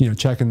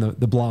 checking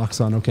the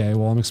blocks on, okay,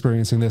 well, I'm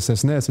experiencing this,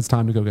 and this. It's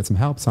time to go get some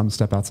help. It's time to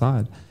step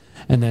outside.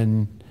 And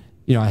then,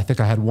 I think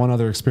I had one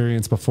other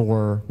experience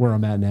before where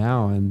I'm at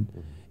now. And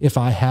if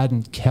I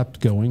hadn't kept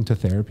going to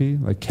therapy,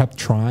 like kept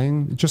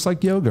trying, just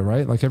like yoga,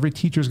 right? Like every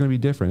teacher is going to be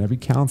different. Every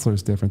counselor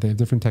is different. They have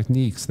different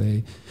techniques.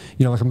 Like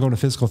I'm going to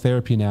physical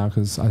therapy now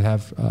because I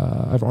have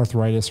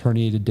arthritis,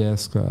 herniated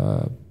disc,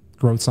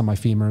 growths on my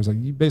femurs,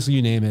 like basically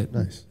you name it.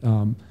 Nice.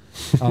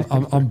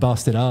 I'm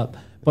busted up.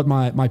 But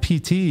my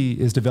PT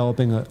is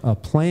developing a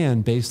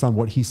plan based on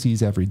what he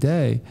sees every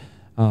day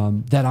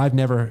that I've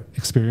never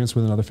experienced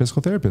with another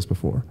physical therapist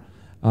before.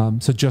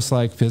 So just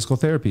like physical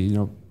therapy,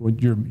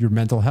 your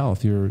mental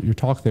health, your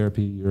talk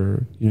therapy,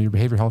 your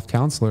behavioral health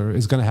counselor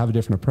is going to have a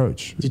different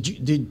approach.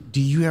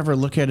 Do you ever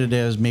look at it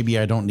as maybe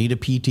I don't need a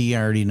PT?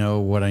 I already know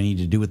what I need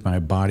to do with my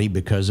body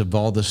because of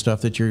all the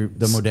stuff that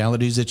the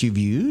modalities that you've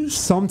used?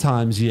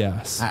 Sometimes,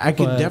 yes. I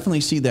could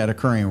definitely see that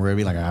occurring where it'd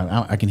be like,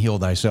 I can heal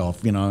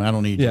thyself. I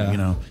don't need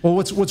you. Well,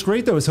 what's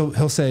great though is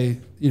he'll say,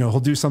 he'll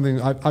do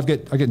something. I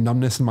get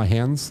numbness in my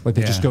hands, like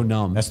they just go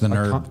numb. That's the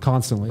nerve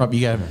constantly. Probably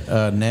you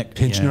got neck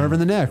pinch nerve in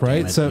the neck,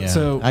 right?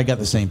 So I got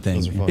the same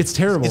thing. It's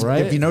terrible,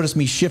 right? If you notice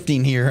me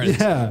shifting here,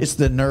 it's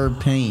the nerve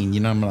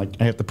pain. I'm like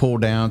I have to pull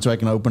down so I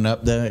can open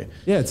up the.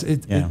 Yeah,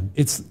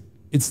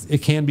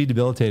 it can be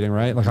debilitating,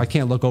 right? Like I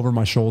can't look over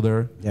my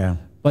shoulder. Yeah.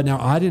 But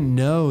now I didn't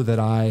know that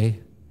I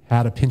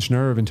had a pinched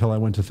nerve until I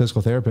went to a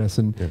physical therapist,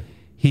 and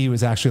he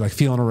was actually like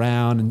feeling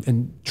around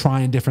and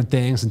trying different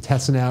things and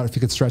testing out if he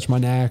could stretch my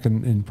neck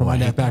and put my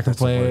neck back in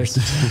place.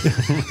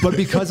 But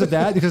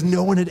because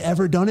no one had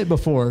ever done it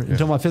before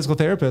until my physical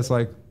therapist,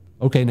 like,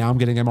 okay, now I'm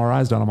getting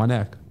MRIs done on my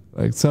neck.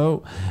 Like,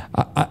 so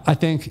I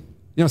think,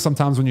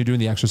 sometimes when you're doing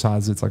the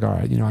exercise, it's like, all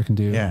right, I can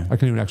do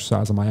an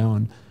exercise on my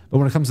own. But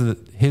when it comes to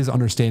his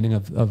understanding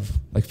of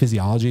like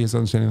physiology, his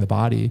understanding of the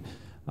body,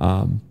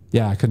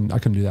 I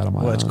couldn't do that on my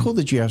own. Well, it's cool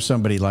that you have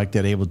somebody like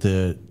that able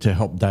to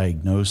help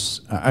diagnose.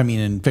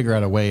 And figure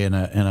out a way and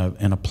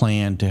a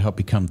plan to help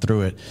you come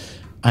through it.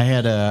 I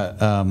had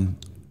a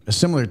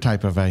similar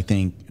type of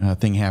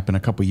thing happen a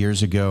couple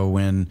years ago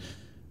when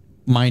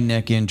my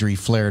neck injury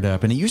flared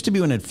up, and it used to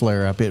be when it'd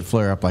flare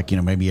up like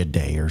maybe a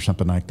day or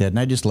something like that, and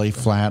I just lay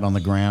flat on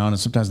the ground, and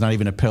sometimes not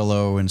even a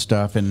pillow and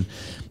stuff, and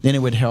then it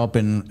would help,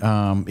 and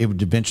it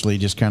would eventually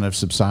just kind of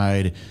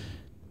subside.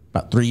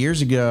 About 3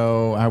 years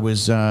ago, I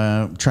was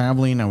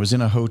traveling. I was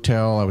in a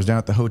hotel. I was down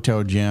at the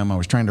hotel gym. I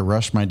was trying to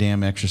rush my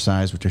damn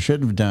exercise, which I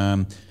shouldn't have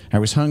done. I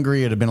was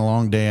hungry. It had been a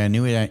long day. I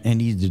knew I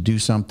needed to do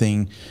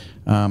something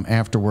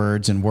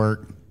afterwards and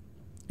work.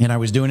 And I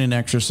was doing an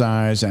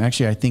exercise.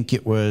 Actually, I think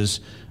it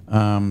was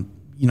something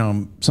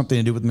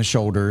to do with my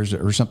shoulders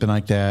or something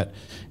like that.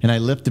 And I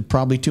lifted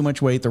probably too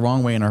much weight the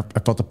wrong way, and I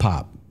felt a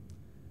pop.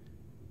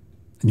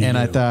 And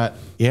I thought,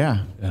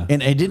 yeah.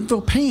 And I didn't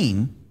feel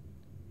pain,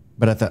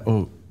 but I thought,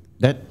 oh,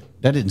 that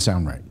didn't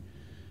sound right.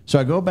 So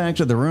I go back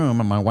to the room,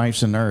 and my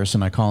wife's a nurse,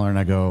 and I call her and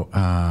I go,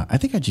 I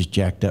think I just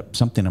jacked up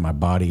something in my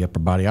upper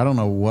body. I don't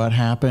know what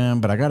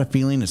happened, but I got a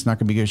feeling it's not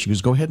going to be good. She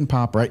goes, go ahead and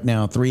pop right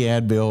now 3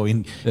 Advil,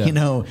 and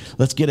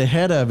let's get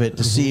ahead of it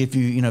to see if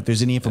if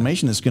there's any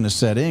inflammation that's going to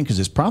set in, because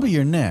it's probably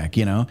your neck,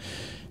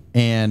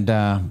 And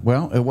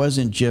it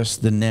wasn't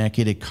just the neck;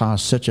 it had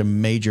caused such a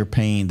major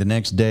pain. The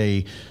next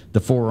day, the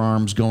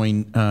forearms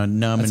going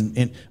numb,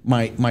 and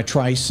my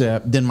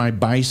tricep, then my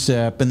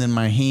bicep, and then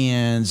my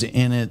hands,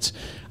 and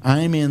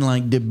I'm in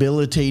like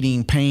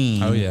debilitating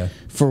pain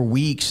for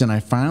weeks. And I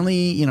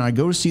finally, I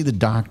go to see the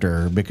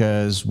doctor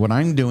because what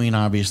I'm doing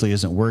obviously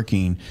isn't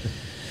working.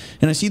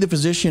 And I see the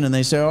physician, and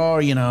they say, oh,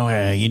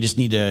 you just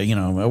need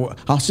to,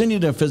 I'll send you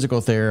to a physical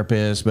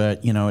therapist,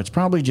 but, it's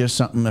probably just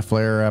something to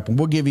flare up, and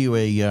we'll give you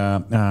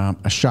a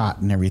shot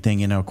and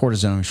everything, a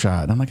cortisone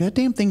shot. And I'm like, that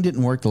damn thing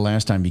didn't work the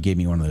last time you gave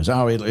me one of those.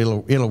 Oh,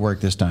 it'll work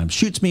this time.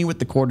 Shoots me with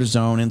the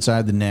cortisone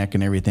inside the neck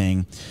and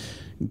everything.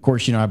 Of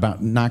course, I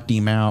about knocked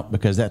him out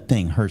because that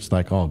thing hurts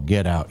like all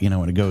get out,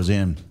 when it goes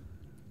in.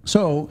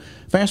 So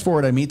fast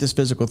forward, I meet this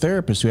physical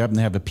therapist who happened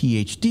to have a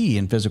PhD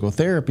in physical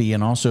therapy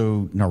and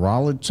also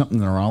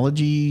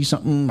neurology,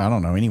 something. I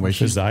don't know. Anyway,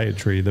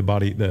 physiatry,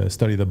 the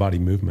study of the body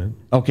movement.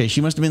 Okay,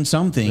 she must have been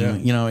something,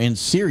 and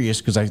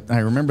serious, because I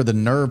remember the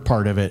nerve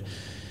part of it.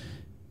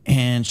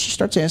 And she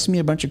starts asking me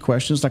a bunch of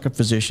questions like a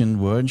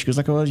physician would. And she goes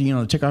like,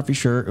 oh, take off your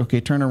shirt.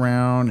 Okay, turn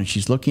around. And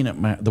she's looking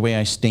at the way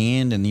I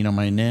stand and,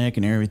 my neck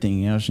and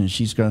everything else. And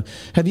she's going,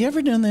 have you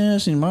ever done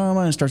this? And mama,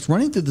 and starts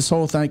running through this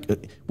whole thing.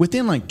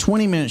 Within like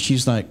 20 minutes,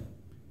 she's like,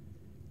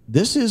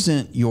 this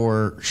isn't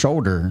your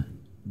shoulder.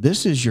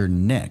 This is your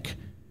neck.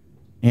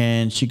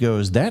 And she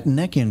goes, that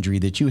neck injury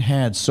that you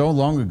had so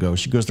long ago,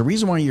 she goes, the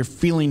reason why you're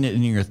feeling it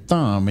in your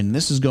thumb and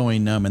this is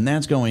going numb and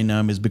that's going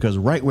numb is because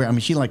right where,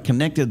 she like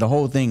connected the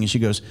whole thing. And she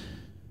goes,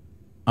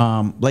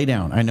 lay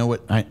down. I know we're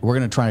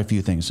going to try a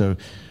few things. So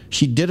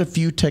she did a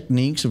few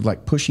techniques of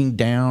like pushing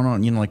down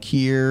on, like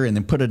here and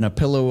then putting a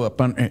pillow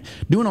up on,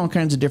 doing all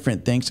kinds of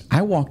different things.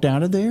 I walked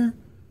out of there.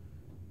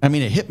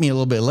 It hit me a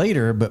little bit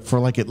later, but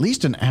for like at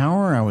least an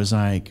hour, I was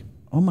like,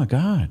 oh my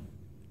God,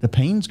 the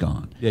pain's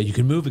gone. Yeah, you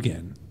can move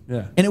again.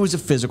 Yeah. And it was a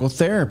physical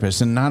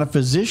therapist and not a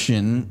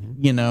physician,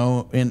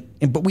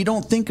 but we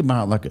don't think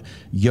about like a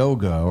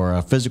yoga or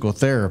a physical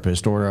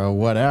therapist or a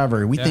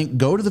whatever. We think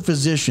go to the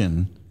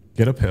physician,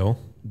 get a pill,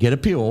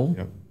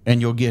 yep,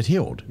 and you'll get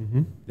healed.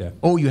 Mm-hmm. Yeah.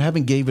 Oh, you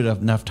haven't gave it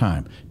enough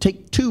time.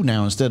 Take 2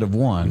 now instead of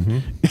 1.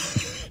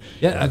 Mm-hmm.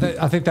 Yeah,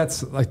 I think that's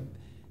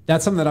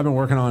something that I've been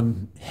working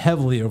on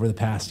heavily over the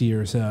past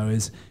year or so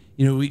is,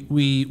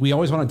 we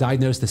always want to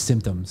diagnose the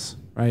symptoms.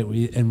 Right.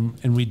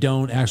 We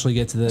don't actually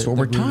get to the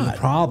root of the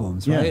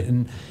problems. Right. Yeah.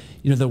 And,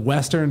 the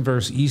Western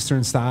versus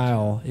Eastern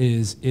style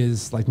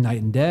is like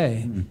night and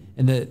day. Mm-hmm.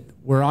 And that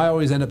where I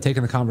always end up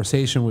taking the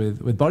conversation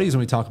with buddies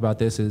when we talk about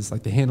this is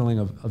like the handling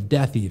of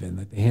death, even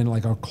like the handle,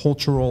 like our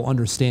cultural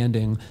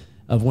understanding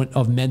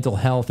of mental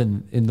health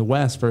in the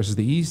West versus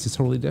the East is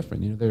totally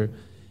different.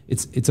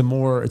 It's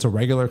a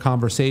regular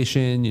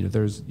conversation.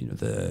 There's,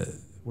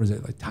 what is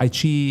it, like Tai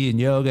Chi and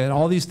yoga and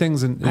all these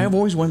things. And I've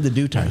always wanted to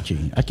do Tai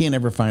Chi. I can't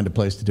ever find a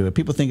place to do it.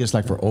 People think it's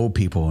like for old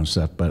people and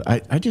stuff, but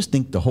I just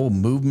think the whole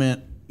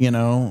movement,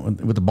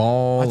 with the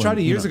ball. I tried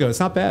it years ago. It's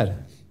not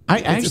bad.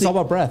 It's all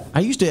about breath. I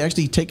used to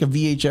actually take a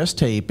VHS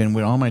tape and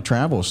with all my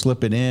travels,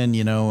 slip it in,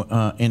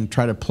 and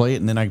try to play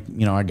it. And then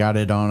I got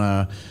it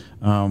on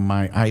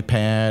my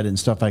iPad and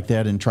stuff like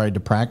that and tried to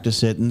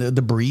practice it. And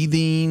the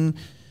breathing,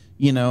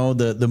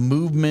 the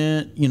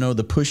movement,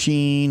 the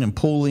pushing and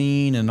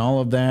pulling and all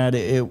of that,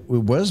 it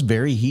was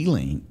very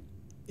healing.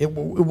 It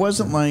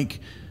wasn't like,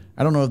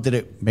 I don't know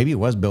that maybe it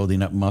was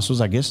building up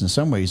muscles. I guess in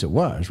some ways it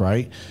was,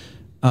 right?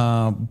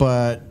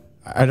 But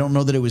I don't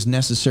know that it was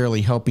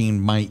necessarily helping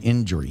my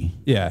injury.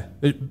 Yeah.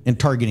 And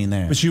targeting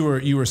that. But you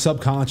were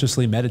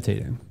subconsciously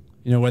meditating,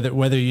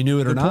 whether you knew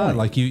it or not,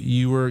 like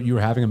you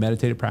were having a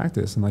meditative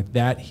practice and like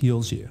that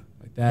heals you.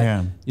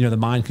 That, the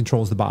mind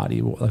controls the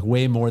body like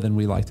way more than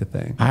we like to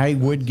think. I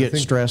would get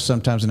stressed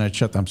sometimes and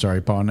I'm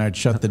sorry, Paul, and I'd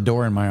shut the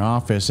door in my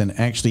office and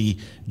actually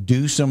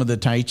do some of the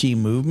Tai Chi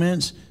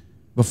movements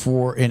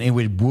before, and it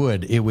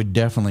would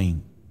definitely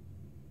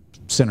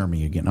center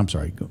me again. I'm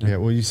sorry. Yeah,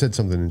 well, you said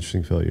something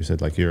interesting, Phil. You said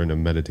like you're in a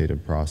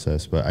meditative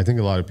process, but I think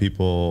a lot of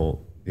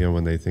people,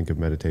 when they think of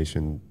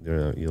meditation,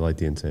 you light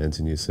the incense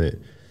and you sit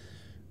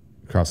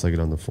cross-legged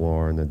on the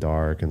floor in the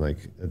dark, and like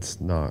it's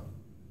not.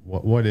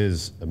 What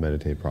is a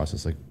meditative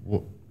process? Like,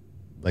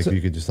 so,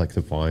 you could just like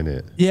define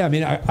it.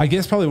 Yeah, I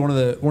guess probably one of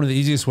the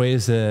easiest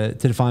ways to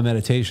define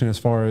meditation, as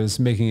far as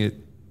making it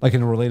like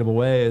in a relatable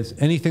way, is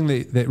anything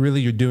that really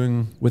you're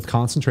doing with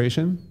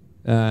concentration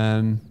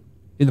and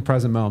in the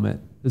present moment.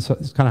 It's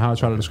kind of how I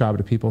try to describe it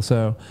to people.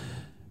 So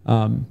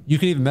you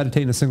can even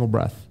meditate in a single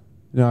breath.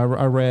 I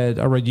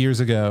read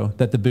years ago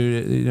that the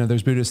Buddha,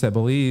 there's Buddhists that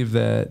believe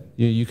that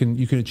you can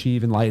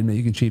achieve enlightenment,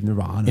 you can achieve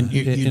nirvana. And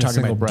you're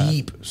talking about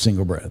deep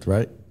single breath,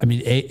 right?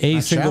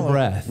 A single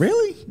breath.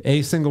 Really?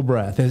 A single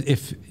breath.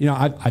 If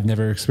I've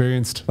never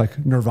experienced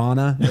like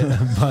nirvana,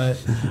 but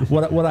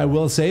what I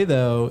will say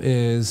though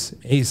is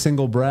a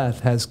single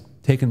breath has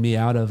taken me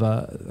out of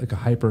a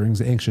hyper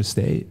anxious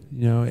state.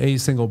 A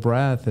single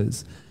breath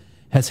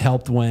has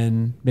helped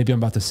when maybe I'm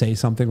about to say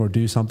something or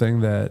do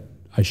something that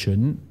I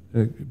shouldn't.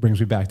 It brings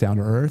me back down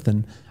to earth,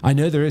 and I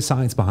know there is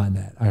science behind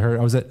that. I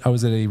was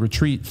at a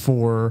retreat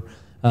for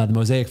the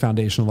Mosaic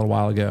Foundation a little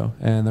while ago,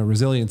 and the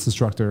resilience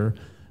instructor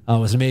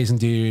was an amazing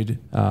dude.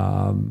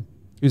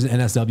 He was an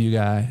NSW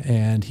guy,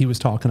 and he was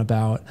talking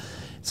about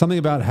something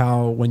about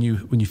how when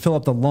you fill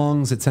up the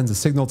lungs, it sends a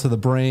signal to the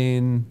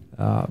brain.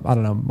 I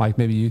don't know, Mike.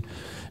 Maybe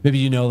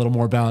you know a little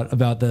more about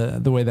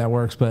the way that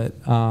works, but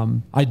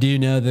I do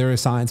know there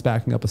is science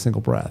backing up a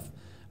single breath.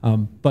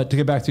 But to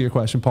get back to your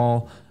question,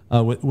 Paul.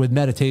 With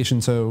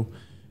meditation, so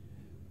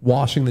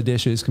washing the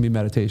dishes can be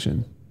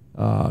meditation.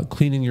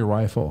 Cleaning your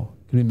rifle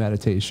can be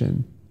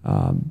meditation.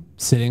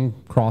 Sitting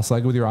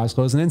cross-legged with your eyes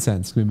closed and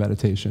incense can be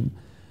meditation.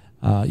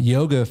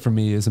 Yoga for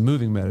me is a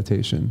moving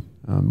meditation.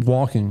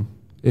 Walking,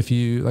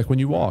 when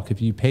you walk,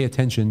 if you pay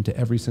attention to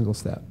every single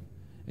step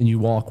and you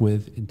walk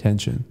with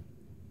intention,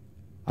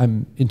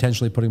 I'm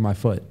intentionally putting my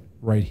foot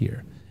right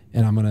here,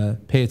 and I'm going to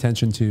pay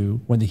attention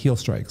to when the heel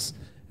strikes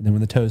and then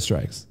when the toe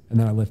strikes, and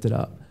then I lift it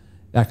up.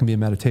 That can be a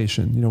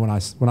meditation.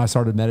 When I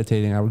started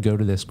meditating, I would go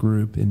to this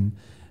group in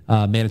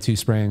Manitou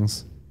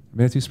Springs,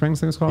 Manitou Springs,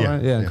 I think it's called,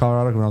 right? Yeah, in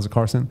Colorado when I was at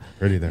Carson.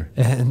 Pretty there.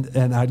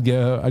 And I'd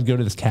go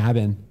to this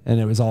cabin, and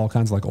it was all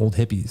kinds of like old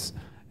hippies,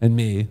 and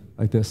me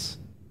like this,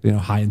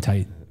 high and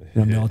tight,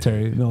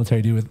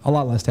 military dude with a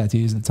lot less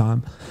tattoos at the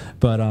time,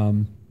 but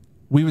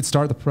we would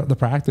start the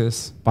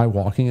practice by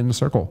walking in a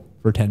circle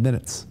for 10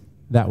 minutes.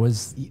 That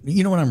was,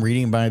 what I'm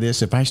reading by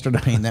this. If I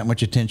started paying that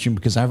much attention,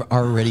 because I've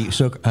already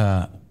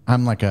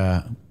I'm like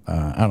a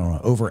I don't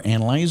know, over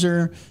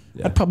analyzer.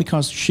 Yeah. I'd probably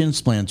cause shin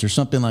splints or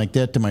something like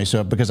that to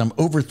myself because I'm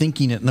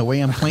overthinking it in the way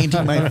I'm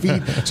planting my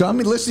feet. So I'm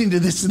listening to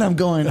this and I'm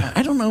going,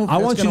 I don't know if I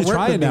want you to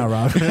try it now,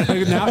 Rob.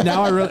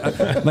 now I really,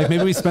 like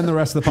maybe we spend the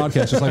rest of the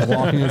podcast just like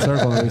walking in a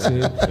circle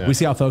and we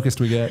see how focused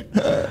we get.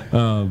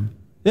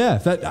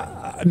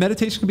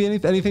 Meditation can be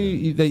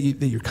anything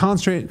that you're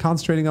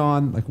concentrating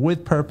on, like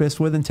with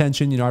purpose, with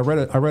intention. I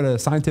read a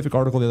scientific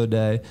article the other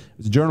day. It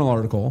was a journal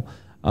article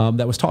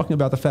that was talking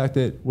about the fact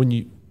that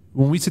when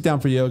we sit down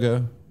for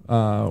yoga,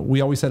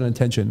 we always set an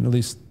intention, at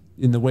least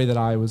in the way that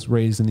I was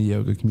raised in the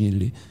yoga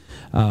community.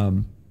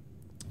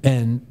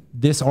 And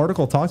this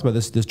article talked about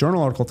this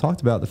journal article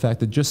talked about the fact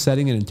that just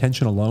setting an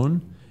intention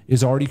alone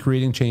is already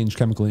creating change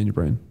chemically in your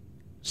brain,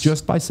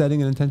 just by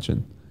setting an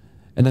intention.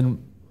 And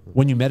then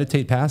when you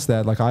meditate past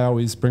that, like I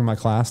always bring my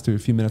class to a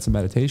few minutes of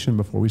meditation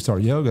before we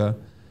start yoga,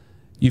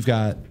 you've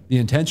got the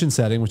intention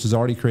setting, which is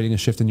already creating a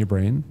shift in your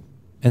brain.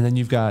 And then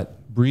you've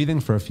got breathing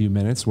for a few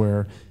minutes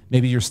where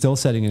maybe you're still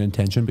setting an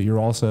intention, but you're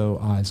also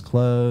eyes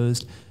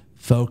closed,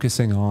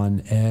 focusing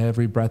on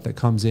every breath that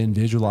comes in,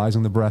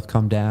 visualizing the breath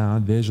come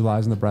down,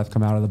 visualizing the breath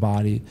come out of the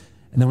body.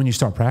 And then when you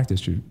start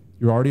practice,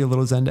 you're already a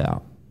little zenned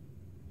out.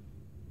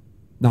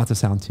 Not to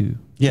sound too.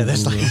 Yeah,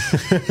 that's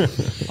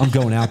like I'm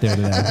going out there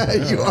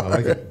today. You are. I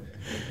like it.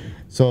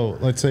 So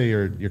let's say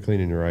you're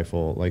cleaning your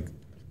rifle. Like,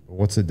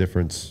 what's the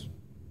difference?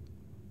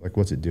 Like,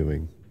 what's it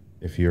doing?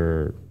 If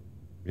you're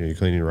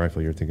cleaning your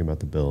rifle, you're thinking about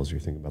the bills, you're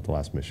thinking about the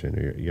last mission,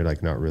 or you're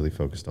like not really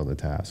focused on the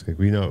task. Like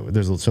we know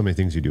there's so many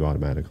things you do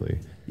automatically.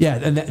 Yeah,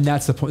 and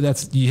that's the point.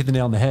 You hit the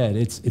nail on the head.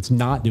 It's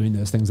not doing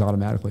those things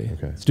automatically.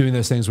 Okay. It's doing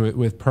those things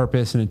with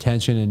purpose and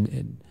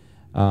intention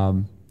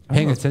and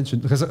paying attention,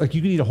 because like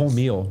you can eat a whole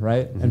meal,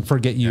 right, and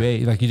forget you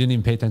ate. Like you didn't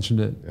even pay attention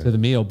to the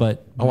meal.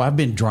 But I've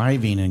been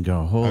driving and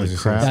go, holy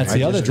crap! That's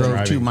the other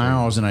drove 2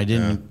 miles and I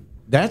didn't. Yeah.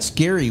 That's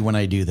scary when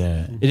I do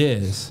that. It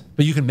is,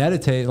 but you can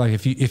meditate. Like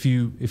if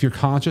you're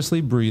consciously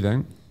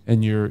breathing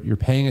and you're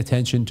paying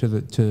attention to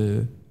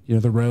the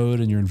road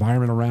and your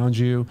environment around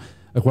you.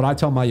 Like what I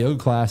tell my yoga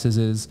classes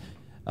is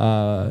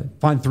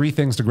find 3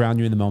 things to ground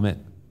you in the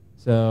moment.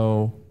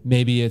 So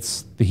maybe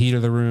it's the heat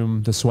of the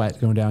room, the sweat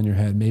going down your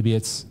head. Maybe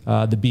it's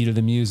the beat of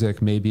the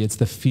music. Maybe it's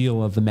the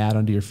feel of the mat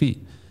under your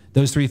feet.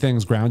 Those 3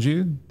 things ground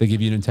you. They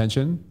give you an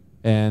intention,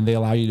 and they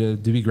allow you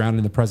to be grounded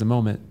in the present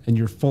moment, and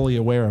you're fully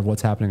aware of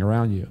what's happening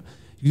around you.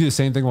 You can do the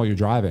same thing while you're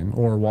driving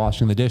or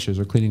washing the dishes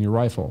or cleaning your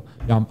rifle.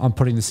 I'm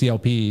putting the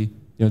CLP,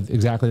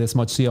 exactly this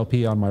much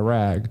CLP on my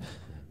rag,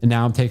 and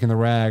now I'm taking the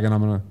rag and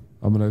I'm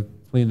gonna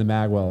clean the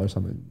mag well or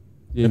something.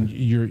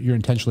 You're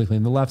intentionally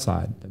cleaning the left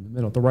side, then the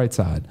middle, the right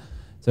side.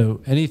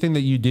 So anything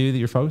that you do that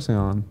you're focusing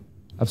on,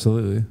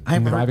 absolutely,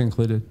 driving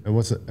included. And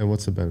what's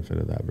the benefit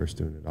of that versus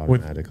doing it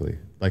automatically?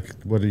 Like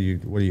what are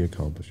you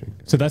accomplishing?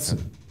 So that's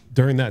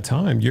during that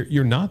time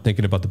you're not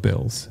thinking about the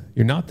bills.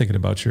 You're not thinking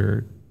about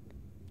your,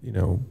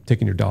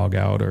 taking your dog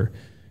out, or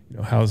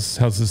how's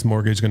this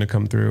mortgage going to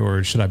come through,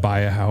 or should I buy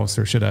a house,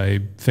 or should I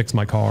fix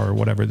my car, or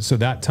whatever. So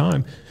that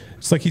time,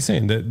 it's like he's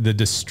saying, the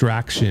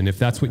distraction, if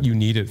that's what you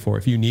need it for,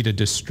 if you need a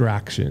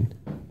distraction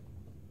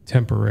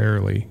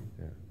temporarily,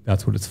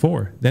 that's what it's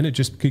for. Then it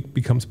just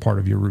becomes part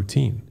of your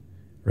routine,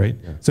 right?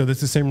 Yeah. So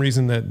that's the same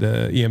reason that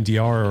the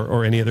EMDR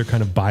or any other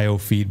kind of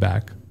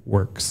biofeedback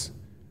works,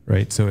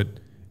 right? So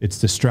it's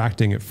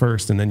distracting at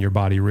first, and then your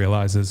body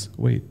realizes,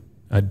 wait,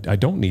 I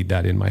don't need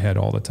that in my head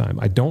all the time.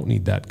 I don't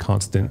need that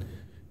constant,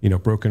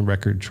 broken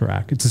record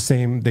track. It's the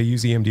same. They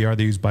use EMDR.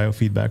 They use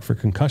biofeedback for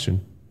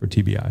concussion, for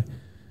TBI.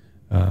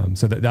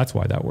 So that's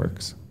why that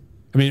works.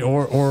 I mean,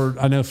 or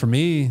I know for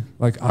me,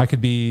 like I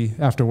could be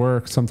after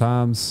work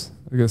sometimes.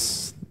 I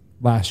guess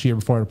last year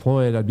before I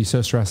deployed, I'd be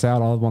so stressed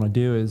out. All I'd want to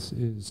do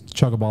is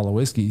chug a bottle of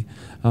whiskey.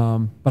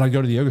 But I'd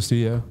go to the yoga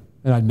studio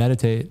and I'd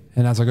meditate.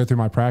 And as I go through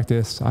my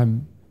practice,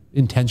 I'm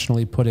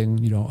intentionally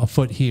putting, a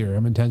foot here.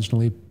 I'm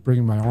intentionally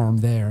bringing my arm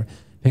there,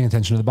 paying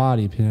attention to the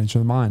body, paying attention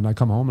to the mind. I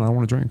come home and I don't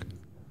want to drink.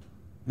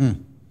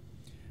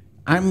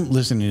 I'm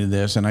listening to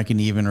this, and I can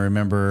even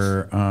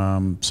remember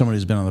somebody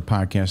who's been on the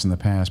podcast in the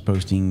past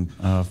posting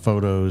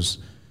photos,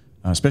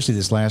 especially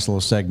this last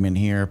little segment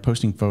here,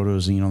 posting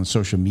photos, on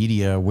social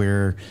media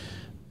where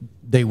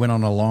they went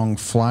on a long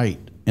flight,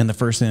 and the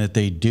first thing that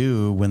they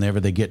do whenever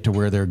they get to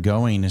where they're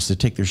going is to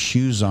take their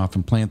shoes off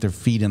and plant their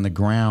feet in the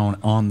ground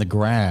on the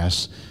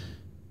grass,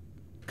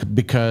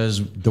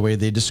 because the way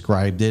they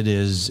described it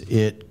is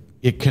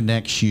it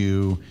connects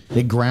you,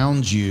 it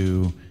grounds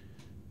you,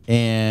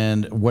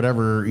 and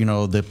whatever,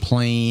 the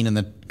plane and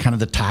the kind of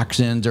the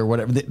toxins or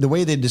whatever, the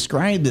way they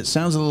described it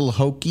sounds a little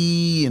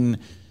hokey, and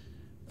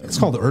It's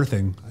called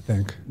earthing, I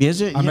think.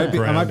 Is it? I might be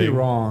Grounding.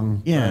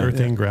 wrong. Yeah.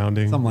 Earthing,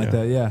 grounding. Something like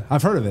that, yeah.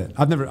 I've heard of it.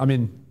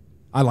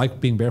 I like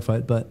being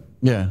barefoot, but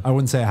Yeah. I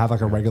wouldn't say I have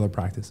like a regular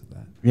practice of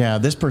that. Yeah,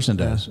 this person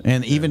does,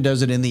 and even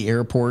does it in the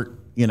airport,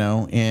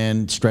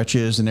 and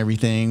stretches and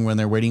everything when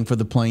they're waiting for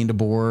the plane to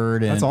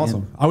board. And, That's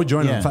awesome. I would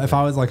join yeah.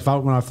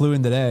 them. When I flew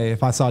in today,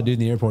 if I saw a dude in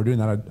the airport doing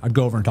that, I'd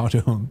go over and talk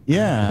to him.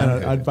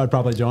 Yeah. And I'd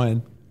probably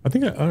join. I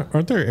think,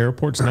 aren't there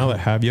airports now that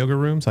have yoga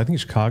rooms? I think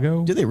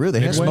Chicago. Do they really?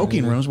 They have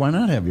smoking rooms. Why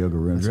not have yoga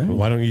rooms, right?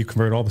 Why don't you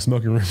convert all the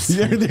smoking rooms?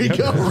 There you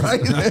go, right?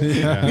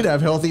 You'd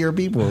have healthier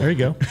people. There you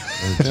go.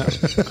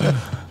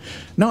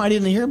 No, I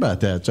didn't hear about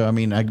that. So,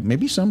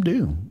 maybe some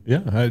do.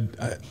 Yeah,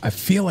 I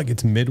feel like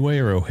it's Midway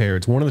or O'Hare.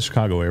 It's one of the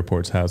Chicago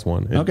airports has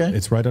one. Okay.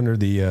 It's right under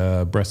the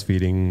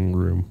breastfeeding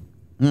room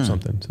or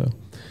something. So,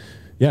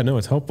 yeah, no,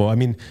 it's helpful. I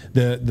mean,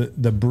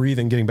 the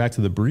breathing, getting back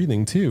to the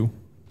breathing too,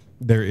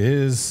 there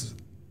is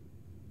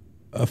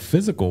a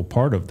physical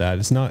part of that.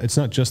 It's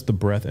not just the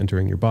breath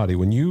entering your body.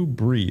 When you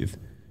breathe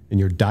and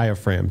your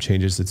diaphragm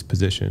changes its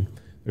position,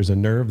 there's a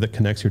nerve that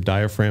connects your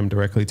diaphragm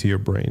directly to your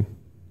brain.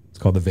 It's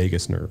called the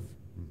vagus nerve.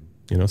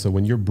 So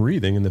when you're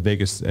breathing and the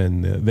vagus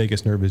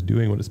nerve is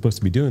doing what it's supposed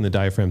to be doing, the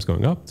diaphragm's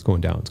going up, it's going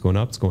down, it's going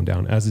up, it's going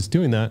down. As it's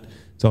doing that,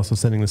 it's also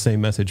sending the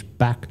same message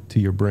back to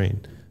your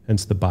brain,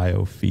 hence the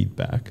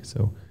biofeedback.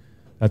 So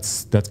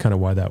that's kind of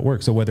why that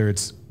works. So whether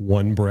it's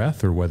one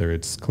breath or whether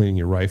it's cleaning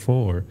your rifle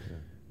or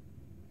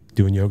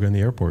doing yoga in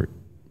the airport,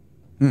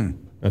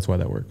 that's why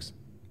that works.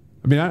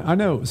 I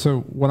know. So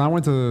when I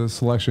went to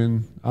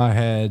selection,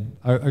 I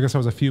guess I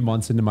was a few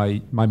months into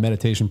my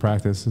meditation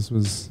practice.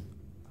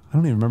 I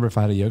don't even remember if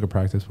I had a yoga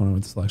practice when I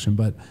went to selection,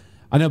 but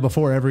I know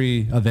before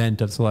every event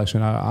of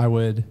selection, I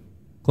would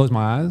close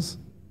my eyes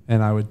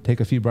and I would take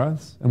a few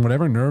breaths, and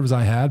whatever nerves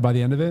I had by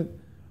the end of it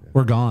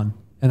were gone.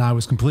 And I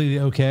was completely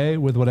okay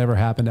with whatever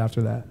happened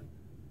after that.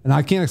 And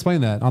I can't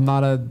explain that. I'm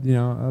not I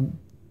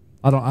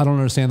don't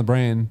understand the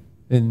brain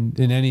in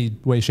any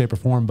way, shape or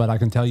form, but I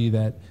can tell you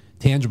that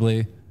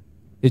tangibly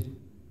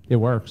it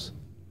works.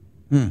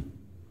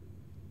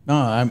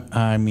 No,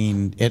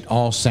 it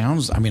all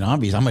sounds,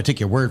 obvious. I'm going to take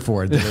your word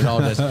for it that it all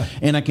does.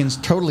 And I can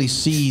totally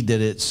see that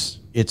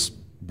it's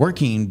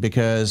working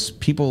because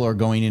people are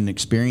going and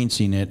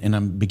experiencing it. And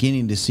I'm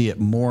beginning to see it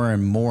more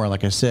and more,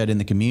 like I said, in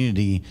the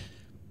community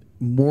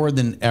more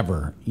than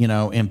ever,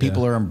 and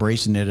people are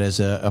embracing it as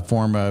a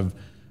form of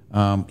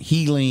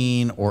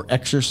healing or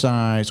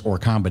exercise or a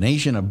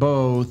combination of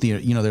both. They're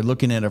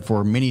looking at it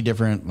for many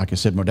different, like I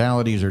said,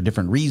 modalities or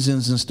different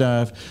reasons and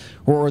stuff.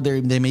 Or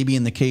they may be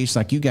in the case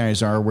like you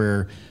guys are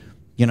where,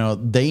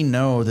 they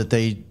know that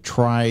they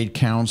tried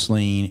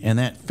counseling and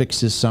that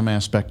fixes some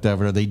aspect of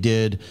it, or they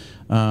did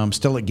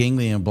stellate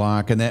ganglion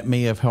block and that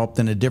may have helped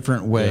in a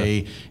different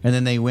way. Yeah. And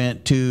then they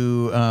went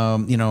to,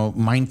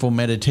 mindful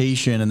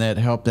meditation and that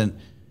helped. And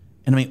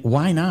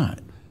why not?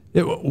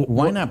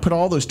 Why not put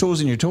all those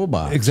tools in your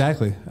toolbox?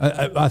 Exactly.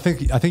 I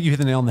think you hit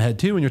the nail on the head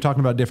too when you're talking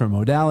about different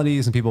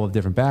modalities and people with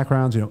different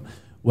backgrounds.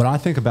 What I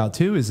think about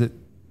too is that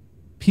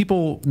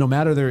people, no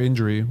matter their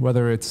injury,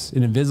 whether it's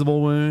an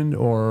invisible wound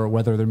or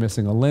whether they're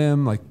missing a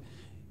limb, like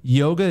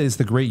yoga is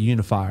the great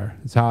unifier.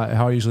 It's how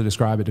I usually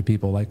describe it to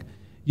people. Like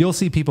you'll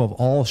see people of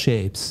all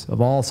shapes,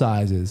 of all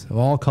sizes, of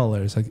all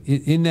colors, like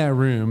in that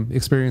room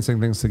experiencing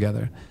things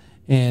together.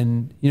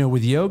 And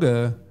with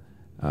yoga,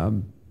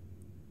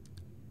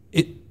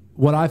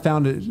 what I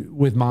found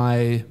with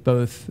my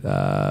both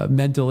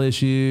mental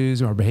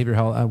issues or behavioral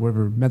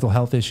health, mental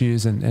health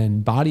issues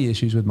and body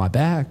issues with my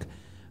back,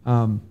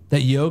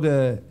 that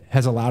yoga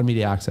has allowed me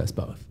to access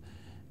both.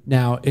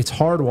 Now, it's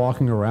hard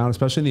walking around,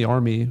 especially in the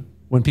Army,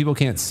 when people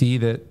can't see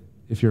that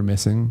if you're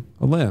missing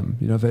a limb.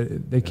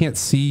 They can't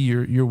see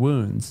your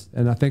wounds.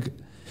 And I think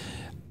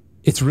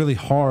it's really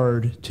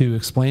hard to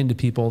explain to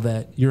people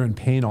that you're in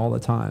pain all the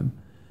time.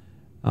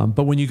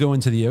 But when you go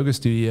into the yoga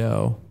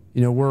studio,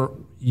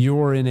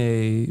 you're in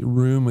a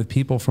room with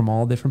people from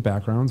all different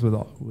backgrounds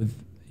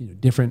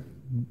with different,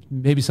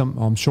 maybe some,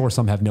 I'm sure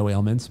some have no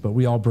ailments, but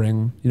we all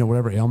bring,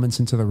 whatever ailments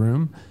into the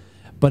room.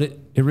 But it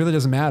really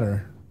doesn't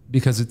matter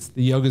because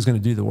the yoga is going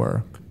to do the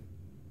work.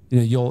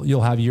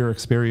 You'll have your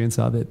experience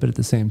of it, but at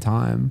the same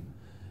time,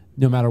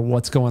 no matter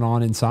what's going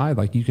on inside,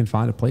 like you can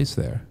find a place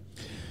there.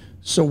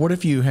 So what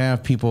if you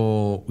have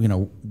people,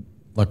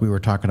 like we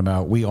were talking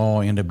about, we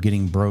all end up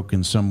getting broke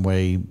in some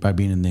way by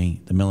being in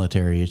the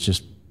military. It's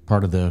just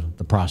part of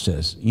the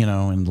process,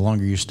 and the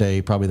longer you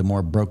stay, probably the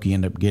more broke you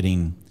end up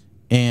getting.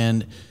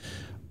 And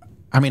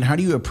how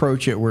do you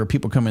approach it where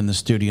people come in the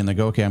studio and they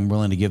go, okay, I'm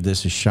willing to give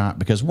this a shot?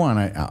 Because one,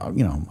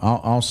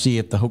 I'll see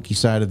if the hokey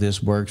side of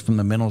this works from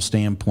the mental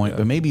standpoint,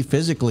 but maybe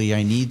physically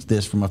I need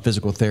this from a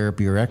physical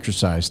therapy or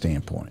exercise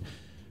standpoint.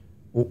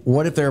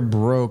 What if they're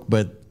broke,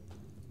 but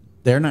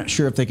they're not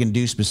sure if they can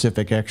do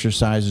specific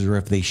exercises or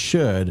if they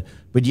should,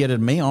 but yet it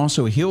may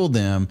also heal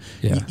them.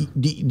 Yeah.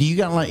 Do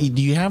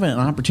you have an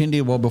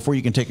opportunity? Well, before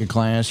you can take a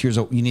class, you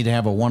need to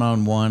have a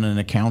one-on-one and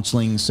a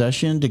counseling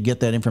session to get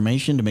that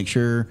information to make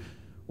sure,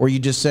 or you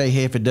just say,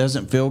 hey, if it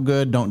doesn't feel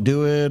good, don't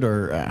do it,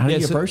 or how do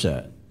you approach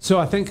that? So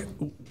I think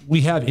we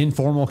have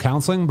informal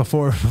counseling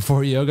before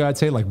yoga, I'd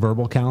say, like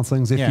verbal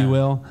counselings, if you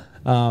will.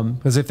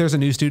 Because if there's a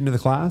new student in the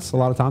class, a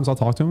lot of times I'll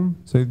talk to them,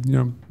 say,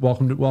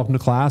 welcome to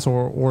class,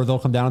 or they'll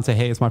come down and say,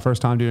 hey, it's my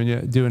first time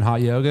doing hot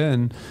yoga,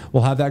 and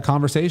we'll have that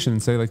conversation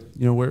and say, like,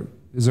 where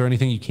is there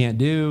anything you can't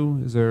do?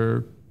 Is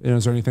there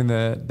anything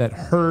that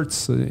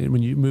hurts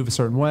when you move a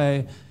certain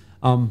way?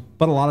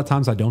 But a lot of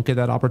times I don't get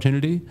that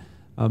opportunity.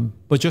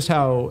 But just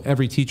how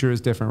every teacher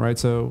is different, right?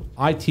 So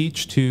I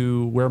teach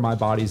to where my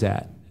body's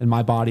at, and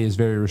my body is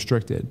very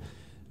restricted.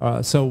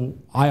 So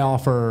I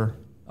offer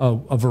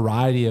a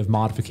variety of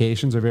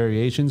modifications or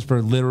variations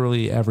for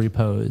literally every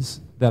pose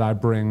that I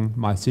bring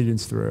my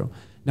students through.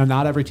 Now,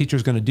 not every teacher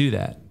is going to do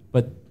that,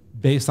 but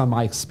based on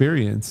my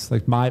experience,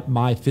 like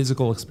my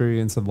physical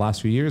experience of the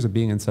last few years of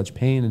being in such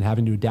pain and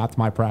having to adapt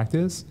my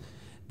practice,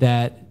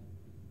 that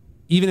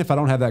even if I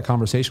don't have that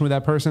conversation with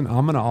that person,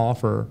 I'm going to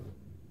offer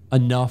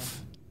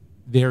enough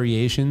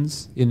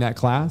variations in that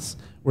class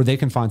where they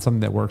can find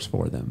something that works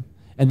for them.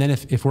 And then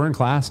if we're in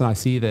class and I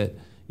see that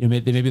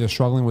maybe they're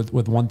struggling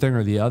with one thing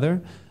or the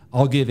other,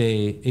 I'll give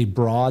a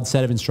broad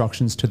set of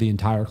instructions to the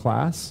entire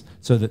class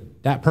so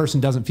that person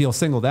doesn't feel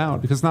singled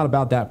out, because it's not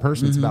about that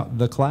person, it's about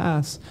the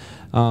class.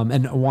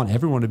 And I want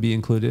everyone to be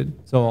included.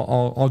 So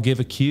I'll give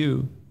a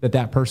cue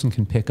that person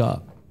can pick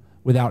up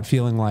without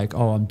feeling like,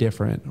 oh, I'm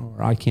different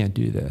or I can't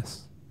do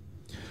this.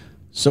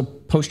 So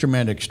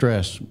post-traumatic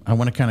stress, I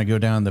want to kind of go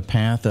down the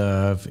path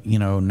of,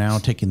 now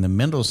taking the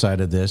mental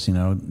side of this.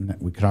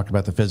 We talked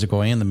about the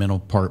physical and the mental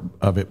part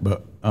of it,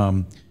 but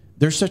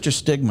there's such a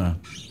stigma,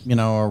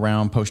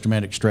 around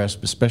post-traumatic stress,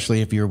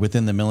 especially if you're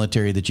within the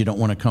military, that you don't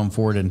want to come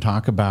forward and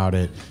talk about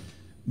it.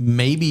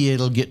 Maybe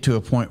it'll get to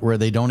a point where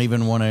they don't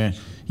even want to,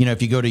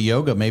 if you go to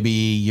yoga, maybe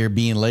you're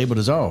being labeled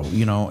as,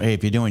 hey,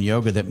 if you're doing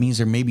yoga, that means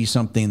there may be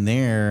something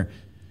there.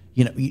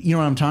 You know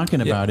what I'm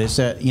talking about? It's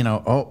that,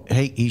 oh,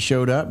 hey, he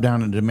showed up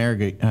down at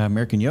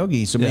American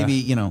Yogi, so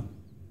maybe,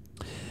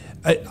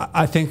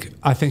 I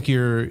think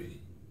you're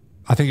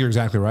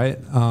exactly right.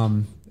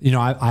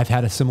 I've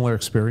had a similar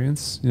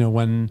experience.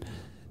 When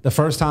the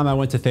first time I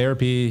went to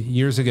therapy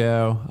years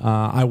ago,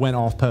 I went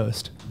off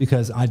post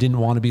because I didn't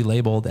want to be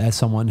labeled as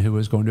someone who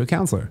was going to a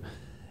counselor.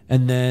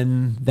 And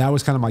then that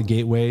was kind of my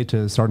gateway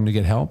to starting to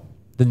get help.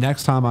 The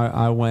next time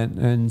I went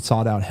and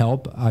sought out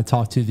help, I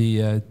talked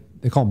to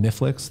they call them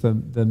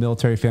MIFLICs, the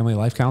military family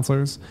life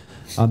counselors.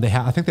 I think they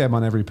have them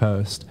on every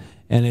post,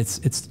 and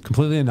it's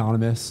completely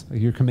anonymous. Like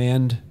your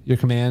command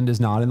is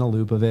not in the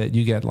loop of it.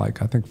 You get I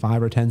think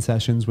 5 or 10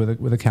 sessions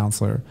with a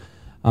counselor.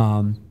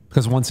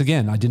 Because once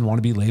again, I didn't want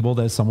to be labeled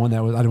as someone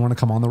I didn't want to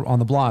come on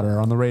the blotter,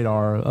 on the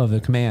radar of the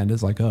command.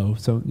 It's like, oh,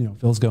 so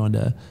Phil's going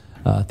to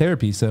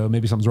therapy, so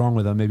maybe something's wrong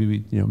with him.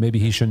 Maybe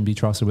he shouldn't be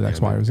trusted with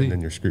X, Y, or Z. And then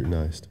you're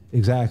scrutinized.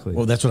 Exactly.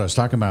 Well, that's what I was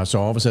talking about. So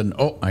all of a sudden,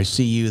 oh, I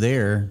see you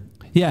there.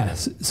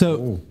 Yes.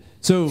 So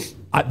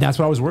that's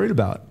what I was worried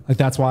about. Like,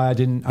 that's why I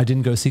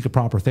didn't go seek a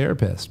proper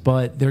therapist.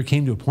 But there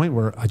came to a point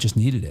where I just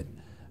needed it.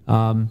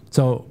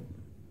 So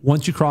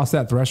once you cross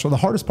that threshold, the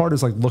hardest part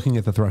is looking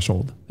at the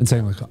threshold and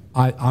saying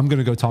I'm going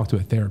to go talk to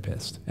a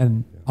therapist,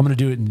 and I'm going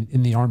to do it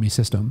in the Army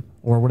system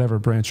or whatever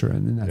branch you're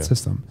in that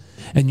system.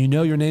 And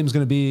your name's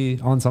going to be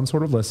on some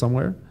sort of list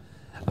somewhere.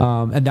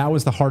 And that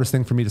was the hardest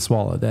thing for me to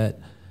swallow, that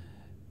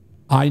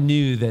I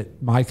knew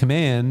that my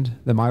command,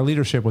 that my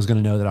leadership was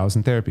going to know that I was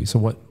in therapy. So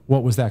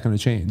what was that going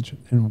to change?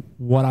 And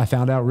what I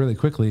found out really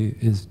quickly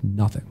is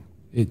nothing.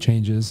 It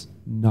changes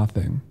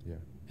nothing. Yeah.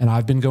 And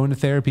I've been going to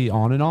therapy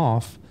on and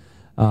off.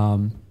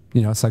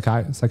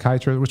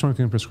 Psychiatrist, which one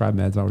can prescribe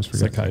meds? I always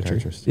forget.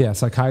 Psychiatrist. Yeah,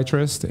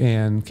 psychiatrist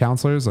and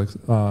counselors,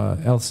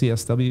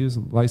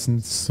 LCSWs,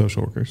 licensed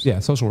social workers. Yeah,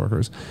 social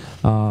workers,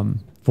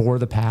 for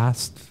the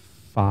past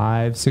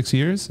 5-6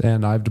 years,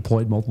 and I've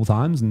deployed multiple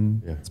times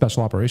in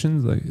special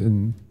operations,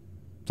 in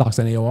SOX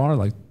and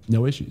AOR,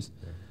 no issues.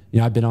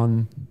 Yeah. I've been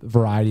on a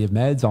variety of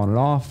meds on and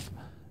off,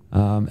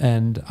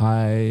 and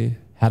I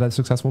had a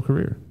successful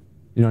career.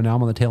 Now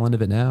I'm on the tail end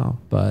of it now.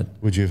 But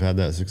would you have had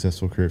that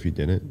successful career if you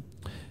didn't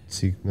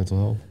seek mental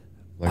health?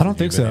 I don't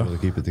think so. Able to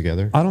keep it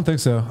together? I don't think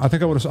so. I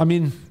think I would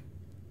have.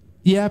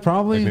 Yeah,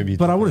 probably,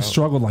 but I would have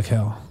struggled like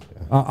hell.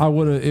 Yeah. I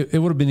would have. It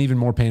would have been even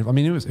more painful.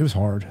 It was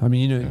hard.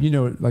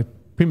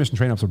 Pre-mission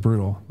train-ups are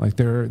brutal.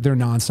 They're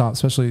nonstop,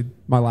 especially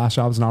my last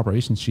job as an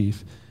operations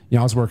chief.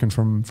 I was working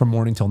from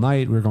morning till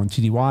night. We were going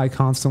TDY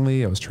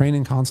constantly. I was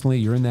training constantly.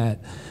 You're in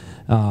that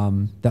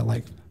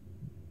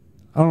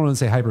I don't want to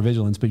say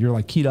hypervigilance, but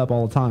you're keyed up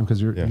all the time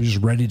because you're just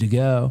ready to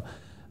go.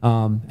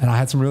 And I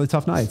had some really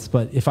tough nights,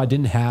 but if I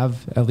didn't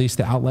have at least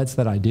the outlets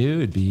that I do,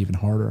 it'd be even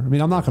harder. I'm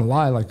not going to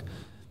lie. I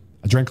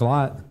drink a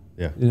lot.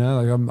 Yeah.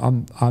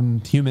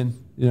 I'm human.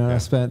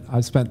 I've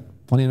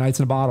spent plenty of nights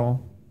in a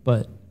bottle,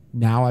 but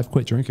now I've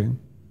quit drinking.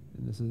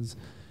 And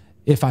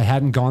if I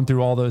hadn't gone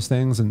through all those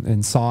things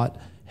and sought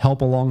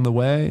help along the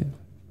way,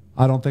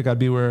 I don't think I'd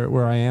be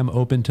where I am,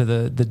 open to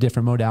the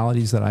different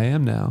modalities that I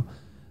am now.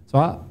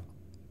 So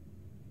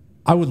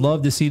I would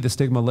love to see the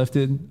stigma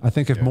lifted. I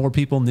think if more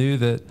people knew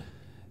that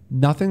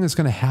nothing is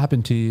going to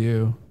happen to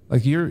you,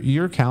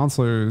 your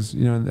counselors,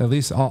 at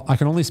least I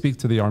can only speak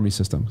to the Army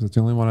system because it's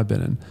the only one I've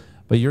been in.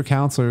 but your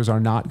counselors are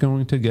not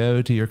going to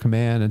go to your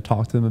command and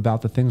talk to them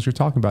about the things you're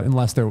talking about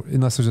unless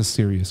there's a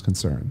serious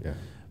concern. Yeah.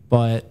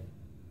 But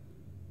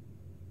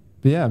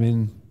yeah, I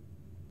mean,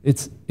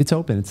 it's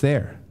open, it's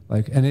there,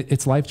 like, and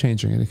it's life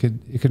changing, and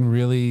it can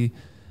really,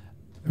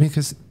 I mean,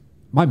 because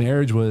my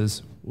marriage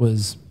was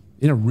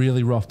in a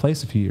really rough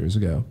place a few years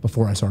ago,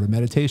 before I started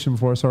meditation,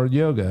 before I started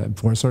yoga,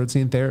 before I started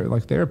seeing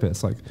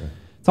therapists, like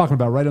talking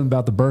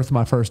about the birth of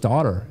my first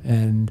daughter.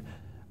 And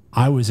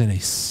I was in a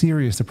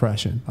serious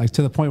depression, like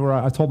to the point where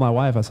I told my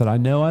wife, I said, I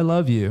know I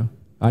love you.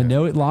 I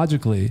know it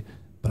logically,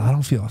 but I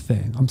don't feel a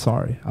thing. I'm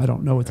sorry. I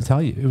don't know what to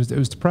tell you. It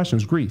was depression.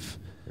 It was grief.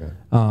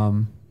 Yeah.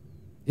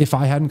 If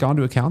I hadn't gone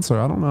to a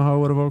counselor, I don't know how I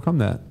would have overcome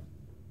that.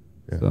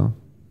 Yeah. So.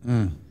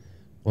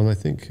 Well, I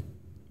think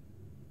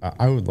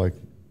I would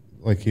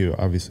like you,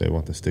 obviously I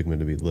want the stigma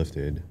to be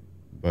lifted,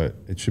 but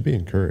it should be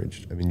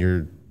encouraged. I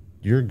mean,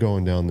 you're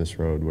going down this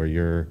road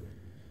where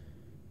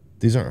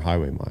these aren't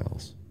highway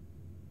miles.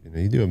 You know,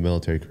 you do a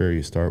military career,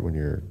 you start when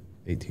you're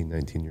 18,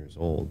 19 years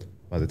old.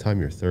 By the time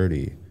you're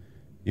 30,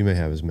 you may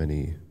have as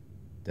many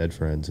dead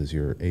friends as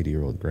your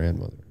 80-year-old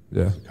grandmother.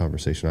 Yeah. That's a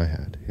conversation I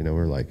had. You know,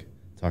 we're like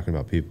talking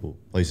about people,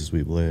 places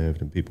we've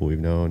lived and people we've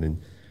known. And,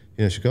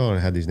 you know, she go, and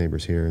I had these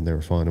neighbors here and they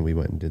were fun and we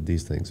went and did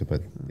these things,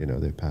 but, you know,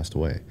 they've passed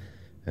away.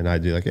 And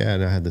I'd be like, yeah,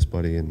 and I had this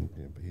buddy and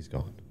but he's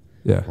gone.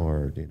 Yeah.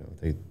 Or, you know,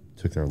 they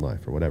took their own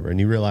life or whatever. And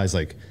you realize,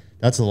 like,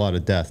 that's a lot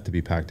of death to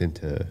be packed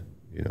into,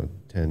 you know,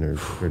 10 or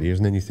 30 years.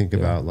 And then you think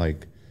about,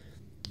 like,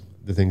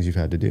 the things you've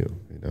had to do.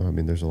 You know, I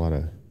mean, there's a lot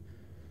of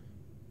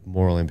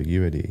moral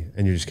ambiguity,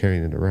 and you're just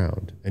carrying it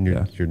around. And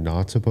you're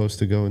not supposed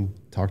to go and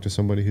talk to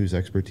somebody whose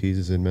expertise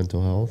is in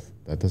mental health.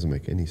 That doesn't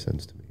make any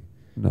sense to me.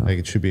 No. Like,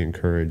 it should be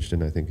encouraged,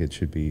 and I think it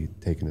should be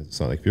taken as a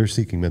sign. Like, if you're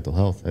seeking mental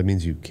health, that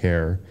means you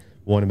care,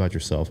 one, about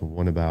yourself, and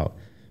one, about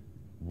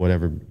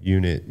whatever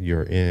unit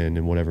you're in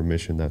and whatever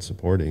mission that's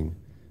supporting,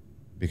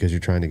 because you're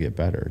trying to get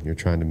better and you're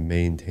trying to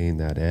maintain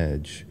that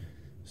edge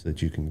so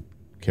that you can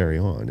carry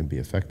on and be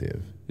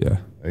effective. Yeah.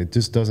 It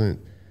just doesn't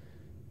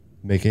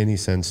make any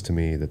sense to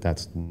me that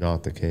that's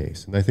not the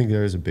case. And I think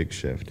there is a big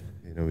shift.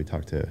 You know, we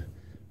talked to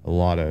a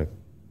lot of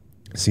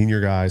senior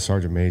guys,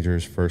 sergeant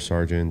majors, first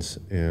sergeants.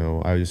 You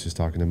know, I was just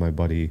talking to my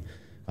buddy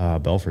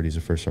Belford. He's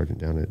a first sergeant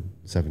down at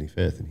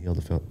 75th, and he held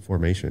a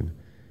formation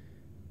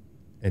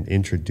and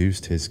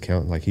introduced his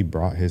he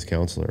brought his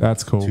counselor.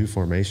 That's cool. To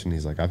formation.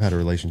 He's like, I've had a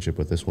relationship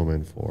with this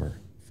woman for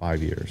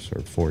 5 years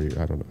or 4 years.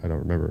 I don't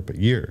remember, but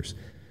years.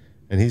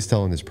 And he's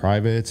telling his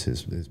privates,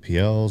 his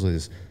PLs,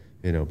 his,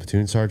 you know,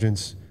 platoon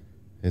sergeants.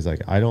 He's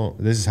like,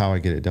 this is how I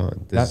get it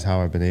done. This is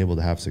how I've been able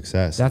to have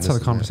success. That's how the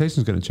conversation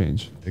is going to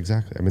change.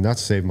 Exactly. I mean,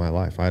 that's saved my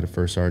life. I had a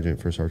first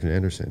sergeant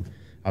Anderson.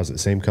 I was at the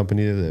same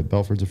company that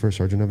Belford's a first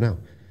sergeant of now.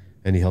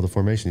 And he held a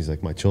formation. He's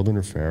like, my children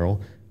are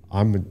feral.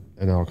 I'm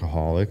an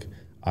alcoholic.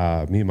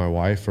 Me and my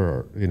wife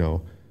are, you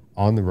know,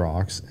 on the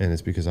rocks, and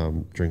it's because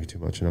I'm drinking too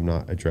much and I'm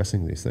not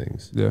addressing these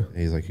things. Yeah. And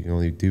he's like, you can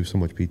only do so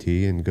much PT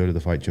and go to the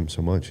fight gym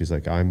so much. He's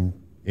like, I'm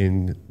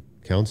in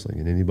counseling,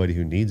 and anybody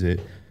who needs it,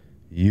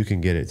 you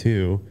can get it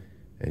too,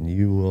 and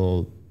you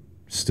will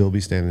still be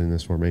standing in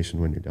this formation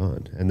when you're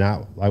done. And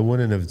that, I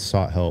wouldn't have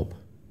sought help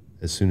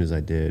as soon as I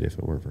did if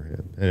it weren't for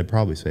him. And it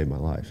probably saved my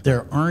life.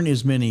 There aren't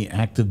as many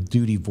active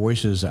duty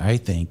voices, I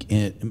think.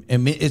 And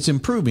it's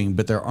improving,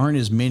 but there aren't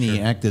as many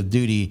active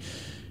duty.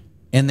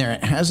 And there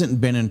hasn't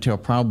been until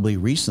probably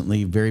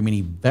recently very many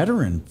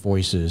veteran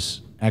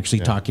voices actually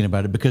talking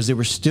about it, because there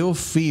was still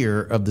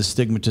fear of the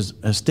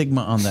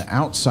stigma on the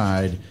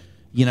outside,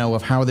 you know,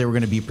 of how they were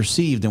going to be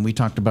perceived. And we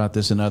talked about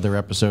this in other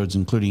episodes,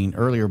 including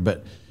earlier.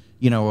 But,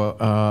 you know,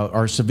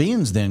 are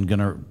civilians then going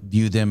to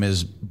view them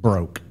as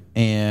broke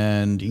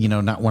and, you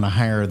know, not want to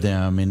hire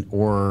them,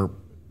 or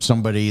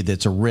somebody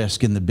that's a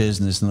risk in the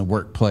business, in the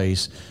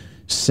workplace?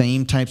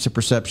 Same types of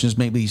perceptions,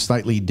 maybe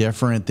slightly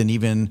different than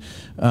even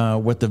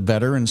what the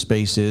veteran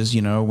space is,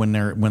 you know, when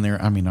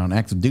they're I mean, on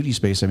active duty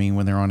space, I mean,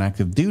 when they're on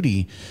active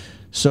duty.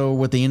 So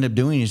what they end up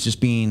doing is just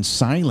being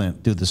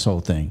silent through this whole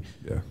thing.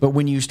 Yeah. But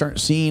when you start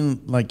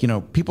seeing, like, you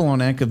know, people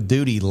on active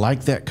duty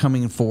like that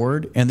coming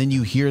forward, and then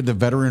you hear the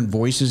veteran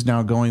voices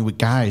now going,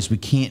 guys, we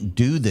can't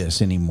do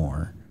this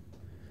anymore.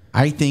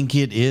 I think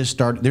it is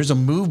there's a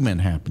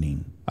movement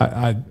happening.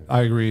 I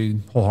agree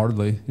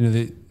wholeheartedly. You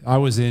know, I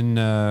was in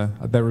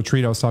that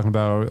retreat I was talking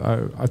about.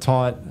 I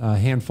taught a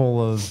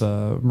handful of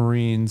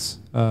Marines,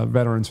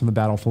 veterans from the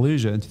Battle of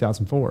Fallujah in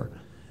 2004.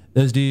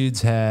 Those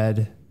dudes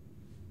had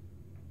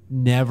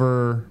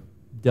never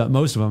done,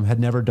 most of them had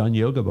never done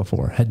yoga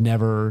before, had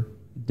never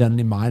done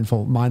any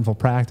mindful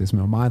practice, you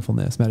know,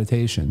 mindfulness,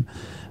 meditation.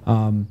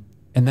 And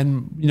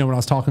then, you know, when I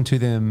was talking to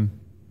them,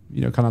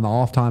 you know, kind of on the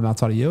off time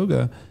outside of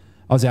yoga,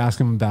 I was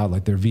asking them about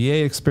like their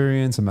VA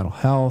experience and mental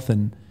health.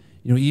 And,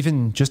 you know,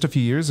 even just a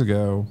few years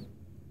ago,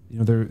 you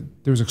know,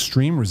 there was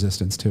extreme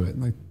resistance to it.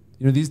 Like,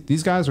 you know,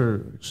 these guys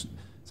are some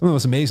of the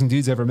most amazing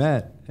dudes I ever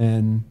met.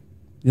 And,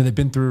 you know, they've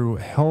been through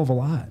a hell of a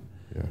lot.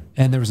 Yeah.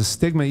 And there was a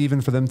stigma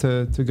even for them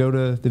to go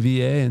to the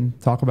VA and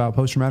talk about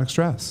post-traumatic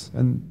stress.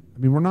 And I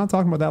mean, we're not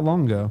talking about that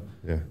long ago.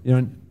 Yeah. You know,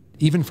 and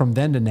even from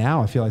then to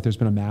now, I feel like there's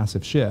been a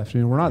massive shift.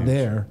 You know, we're not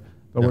there,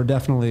 but we're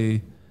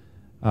definitely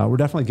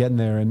getting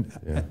there.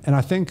 And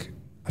I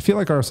feel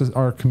like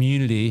our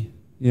community,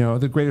 you know,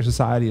 the greater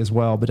society as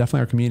well, but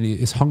definitely our community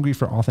is hungry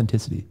for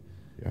authenticity.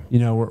 Yeah. You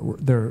know,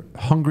 they're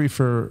hungry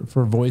for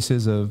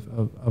voices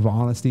of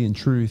honesty and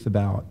truth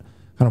about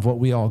kind of what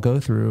we all go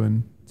through.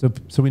 And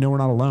so we know we're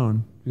not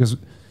alone, because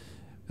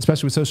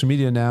especially with social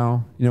media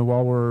now, you know,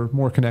 while we're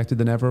more connected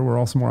than ever, we're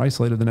also more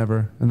isolated than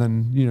ever. And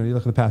then, you know, you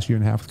look at the past year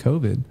and a half with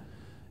COVID, you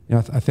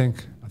know, I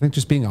think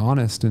just being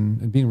honest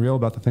and being real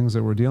about the things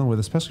that we're dealing with,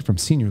 especially from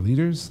senior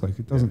leaders, like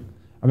it doesn't,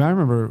 I mean, I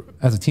remember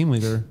as a team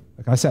leader,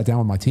 like I sat down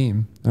with my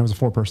team, and it was a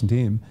 4-person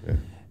team,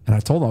 and I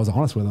told them, I was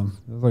honest with them.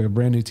 It was like a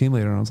brand new team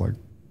leader, and I was like,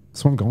 this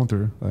is what I'm going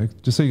through.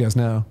 Like, just so you guys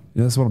know,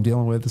 you know, this is what I'm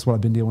dealing with. This is what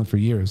I've been dealing with for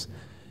years.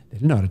 They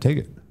didn't know how to take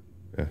it.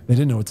 Yeah. They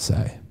didn't know what to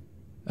say.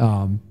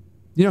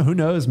 You know, who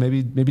knows?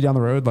 Maybe down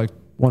the road, like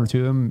one or two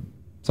of them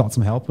sought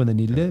some help when they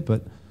needed it.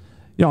 But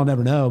you know, I'll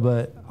never know.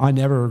 But I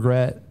never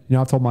regret. You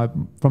know, I've told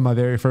from my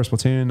very first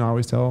platoon, I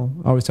always tell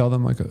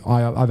them, like,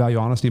 I value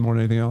honesty more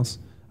than anything else.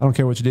 I don't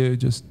care what you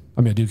do.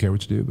 I do care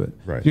what you do, but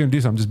if you're gonna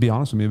do something, just be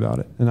honest with me about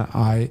it. And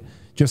I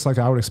just like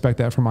I would expect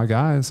that from my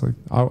guys. Like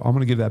I'm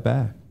gonna give that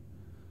back.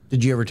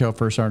 Did you ever tell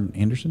First Sergeant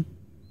Anderson?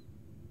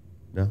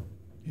 No.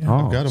 Yeah.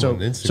 I've got him on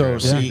Instagram. So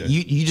see,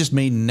 you just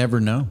may never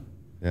know.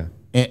 Yeah.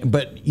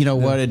 But you know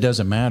what? It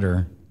doesn't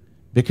matter,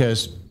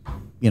 because,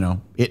 you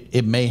know,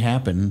 it may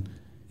happen.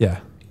 Yeah.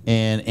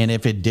 And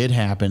if it did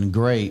happen,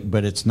 great.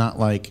 But it's not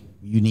like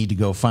you need to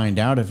go find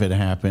out if it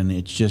happened.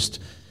 It's just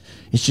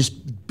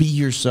be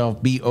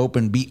yourself, be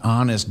open, be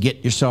honest,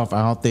 get yourself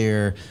out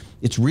there.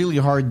 It's really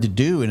hard to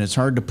do, and it's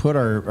hard to put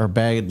our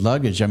bag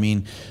luggage. I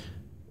mean,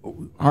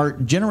 our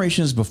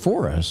generations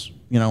before us,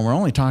 you know, we're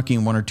only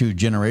talking 1 or 2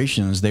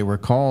 generations. They were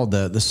called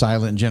the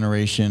silent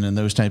generation and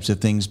those types of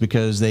things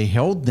because they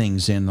held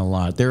things in a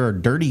lot. There are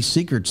dirty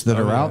secrets that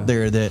are out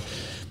there that,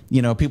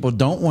 you know, people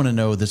don't want to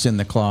know that's in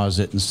the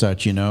closet and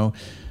such, you know.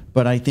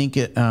 But I think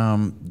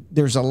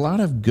there's a lot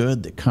of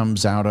good that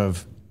comes out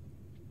of,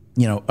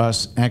 you know,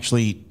 us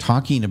actually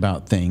talking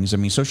about things. I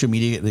mean, social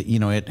media, you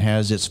know, it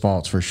has its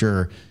faults for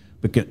sure,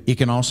 but it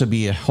can also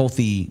be a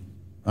healthy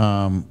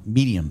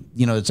medium,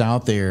 you know, that's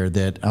out there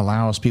that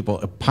allows people.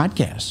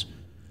 Podcasts,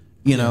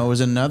 you know, is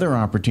another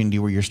opportunity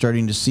where you're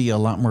starting to see a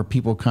lot more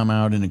people come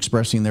out and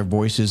expressing their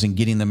voices and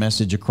getting the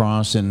message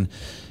across. And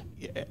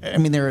I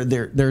mean,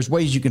 there's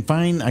ways you can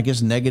find, I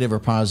guess, negative or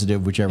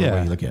positive, whichever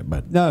way you look at it.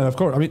 But no, of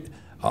course. I mean,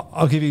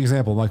 I'll give you an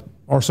example. Like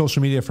our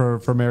social media for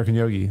American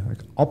Yogi, like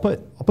I'll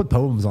put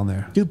poems on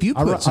there. Dude, you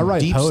put some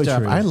deep poetry,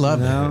 stuff. I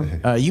love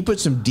it. You put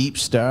some deep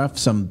stuff,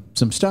 some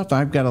stuff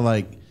I've got to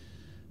like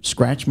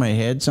scratch my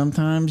head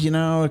sometimes, you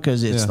know,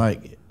 because it's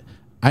like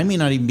I may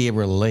not even be able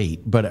to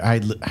relate, but I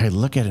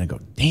look at it and go,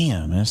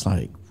 damn, it's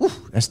like, whew,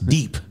 that's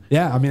deep.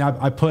 Yeah, I mean,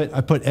 I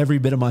put every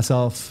bit of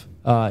myself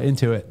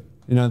into it.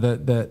 You know,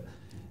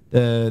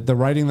 the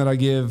writing that I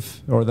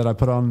give or that I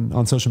put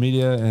on social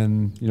media,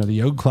 and you know, the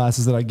yoga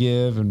classes that I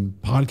give and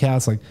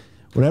podcasts, like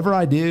whatever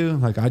I do,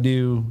 like I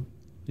do,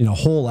 you know,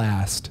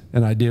 whole-assed,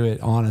 and I do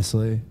it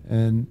honestly.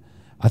 And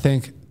I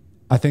think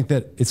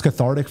that it's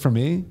cathartic for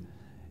me.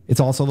 It's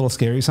also a little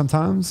scary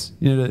sometimes,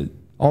 you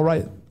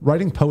know,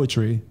 writing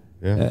poetry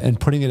and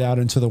putting it out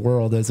into the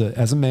world as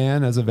a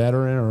man, as a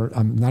veteran, or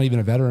I'm not even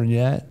a veteran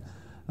yet,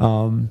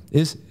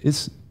 it's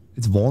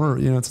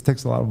vulnerable. You know, it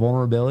takes a lot of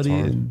vulnerability,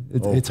 and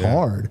it's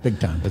hard. Big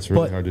time. That's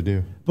really hard to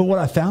do. But what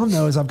I found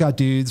though is I've got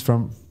dudes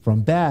from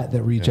BAT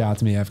that reach out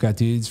to me. I've got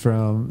dudes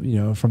from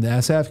the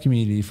SF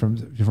community, from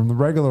the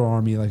regular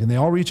Army, like, and they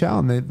all reach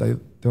out, and they're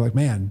like,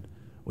 man,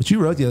 what you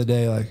wrote the other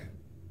day, like,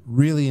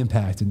 really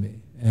impacted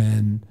me.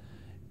 And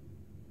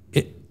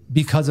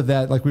because of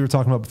that, like we were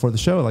talking about before the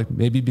show, like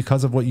maybe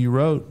because of what you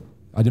wrote,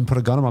 I didn't put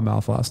a gun in my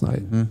mouth last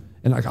night. Mm-hmm.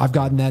 And like I've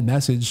gotten that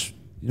message,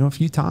 you know, a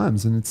few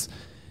times, and it's,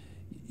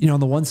 you know, on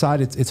the one side,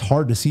 it's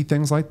hard to see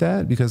things like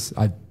that because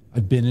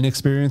I've been in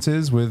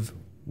experiences with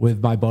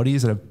my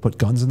buddies that have put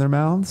guns in their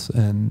mouths,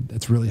 and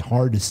it's really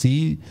hard to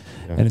see,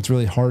 and it's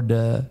really hard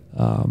to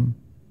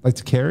like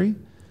to carry.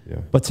 Yeah.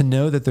 But to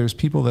know that there's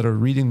people that are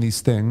reading these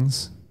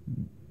things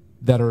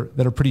that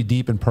are pretty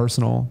deep and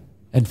personal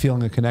and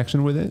feeling a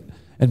connection with it,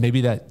 and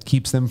maybe that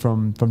keeps them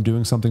from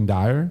doing something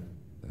dire.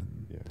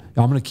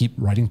 I'm going to keep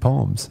writing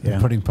poems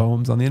and putting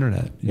poems on the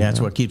internet. Yeah,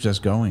 that's what keeps us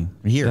going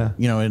here,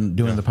 you know, and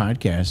doing the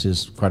podcast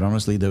is, quite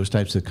honestly, those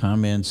types of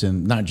comments,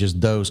 and not just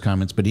those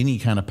comments, but any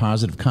kind of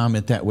positive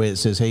comment that way. It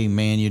says, hey,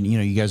 man, you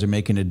know, you guys are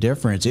making a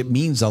difference. It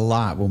means a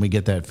lot when we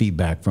get that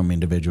feedback from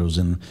individuals.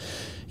 And,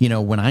 you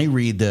know, when I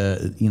read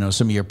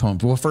some of your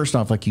poems, well, first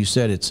off, like you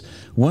said, it's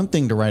one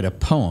thing to write a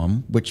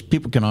poem, which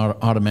people can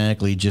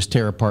automatically just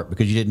tear apart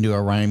because you didn't do a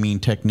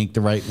rhyming technique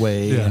the right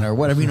way, or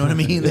whatever, you know what I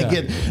mean?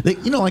 They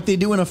you know, like they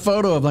do in a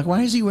photo of like,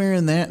 why is he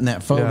wearing that in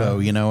that photo,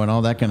 you know, and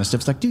all that kind of stuff.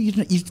 It's like,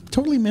 dude, you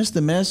totally missed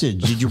the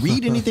message. Did you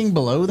read anything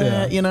below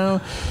that, you know?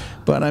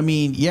 But I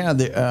mean,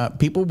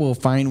 people will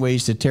find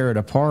ways to tear it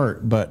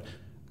apart, but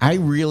I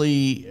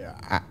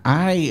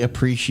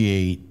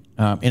appreciate,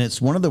 and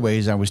it's one of the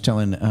ways I was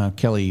telling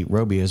Kelly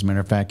Roby, as a matter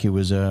of fact, who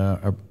was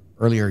a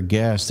earlier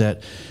guest,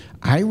 that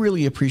I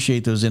really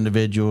appreciate those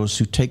individuals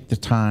who take the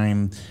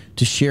time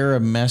to share a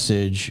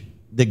message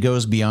that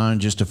goes beyond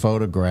just a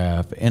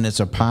photograph, and it's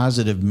a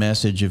positive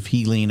message of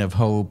healing, of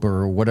hope,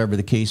 or whatever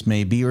the case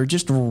may be, or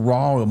just a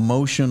raw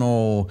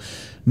emotional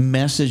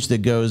message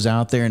that goes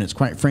out there. And it's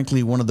quite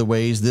frankly one of the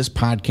ways this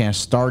podcast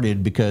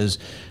started, because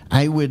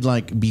I would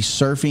like be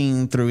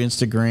surfing through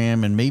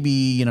Instagram, and maybe,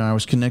 you know, I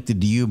was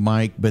connected to you,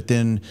 Mike, but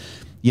then,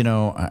 you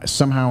know,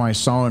 somehow I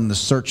saw in the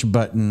search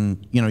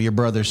button, you know, your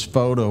brother's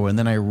photo, and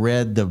then I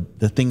read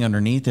the thing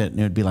underneath it,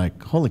 and it would be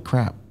like, holy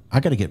crap, I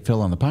got to get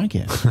Phil on the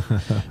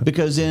podcast.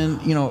 Because then,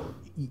 you know,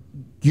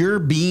 you're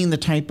being the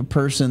type of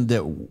person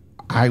that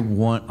I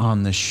want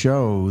on the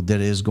show, that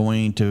is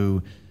going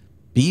to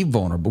be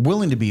vulnerable,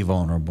 willing to be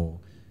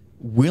vulnerable,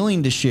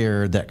 willing to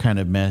share that kind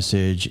of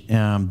message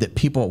that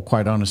people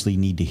quite honestly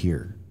need to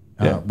hear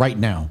right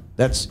now.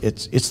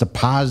 It's the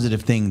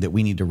positive thing that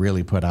we need to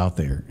really put out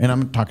there. And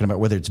I'm talking about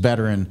whether it's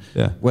veteran,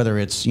 whether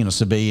it's, you know,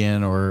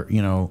 civilian, or,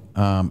 you know,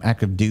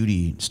 active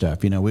duty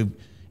stuff. You know,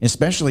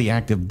 especially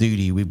active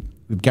duty, we've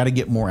got to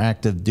get more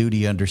active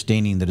duty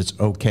understanding that it's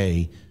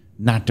okay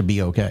not to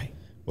be okay.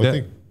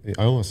 Well,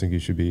 I almost think you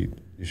should be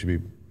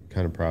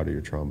kind of proud of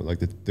your trauma. Like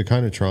the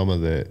kind of trauma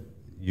that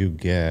you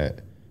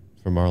get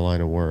from our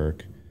line of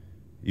work,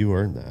 you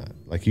earn that.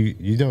 Like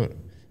you don't,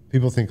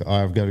 people think, oh,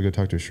 I've got to go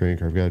talk to a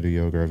shrink, or I've got to do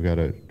yoga, or I've got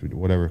to do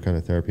whatever kind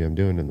of therapy I'm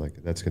doing, and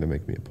like that's going to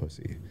make me a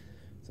pussy.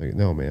 It's like,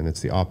 no, man,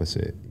 it's the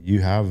opposite.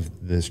 You have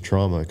this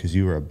trauma because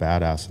you were a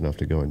badass enough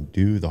to go and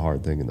do the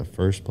hard thing in the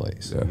first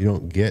place. You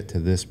don't get to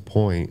this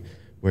point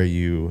where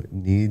you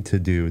need to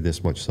do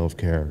this much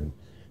self-care and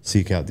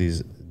seek out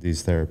these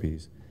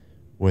therapies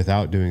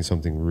without doing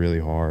something really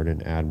hard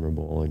and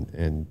admirable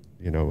and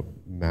you know,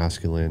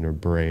 masculine or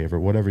brave or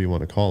whatever you want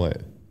to call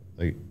it.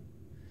 Like,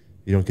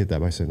 you don't get that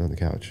by sitting on the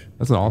couch.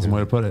 That's an awesome way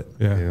to put it.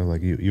 Yeah. You know,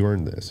 like you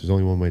earned this. There's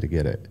only one way to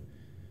get it.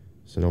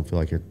 So don't feel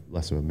like you're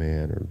less of a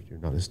man, or you're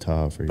not as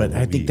tough. Or but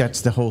I think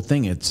that's the whole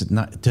thing. It's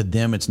not, to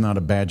them, it's not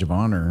a badge of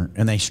honor,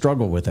 and they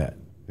struggle with that.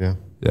 Yeah.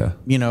 Yeah.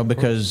 You know,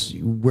 because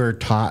we're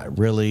taught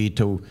really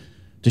to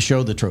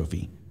show the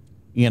trophy,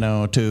 you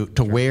know, to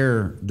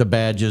wear the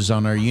badges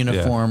on our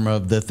uniform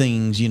of the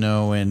things, you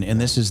know, and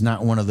this is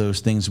not one of those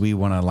things we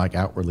want to like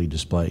outwardly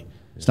display.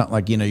 It's not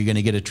like, you know, you're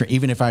going to get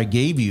even if I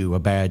gave you a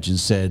badge and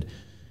said,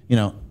 you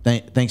know,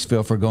 thanks,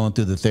 Phil, for going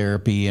through the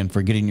therapy and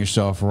for getting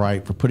yourself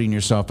right, for putting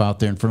yourself out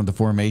there in front of the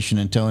formation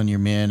and telling your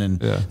men and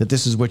that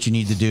this is what you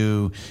need to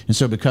do. And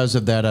so because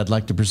of that, I'd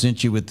like to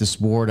present you with this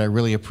award. I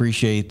really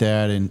appreciate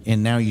that.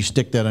 And now you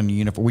stick that on your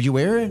uniform. Would you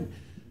wear it?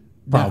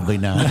 Probably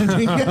not.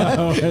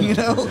 You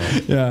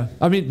know? Yeah.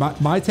 I mean,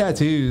 my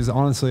tattoos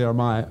honestly are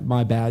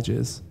my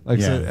badges. Like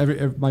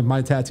so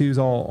my tattoos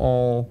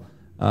all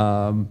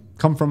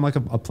come from like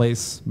a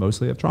place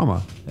mostly of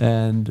trauma,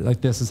 and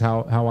like this is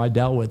how I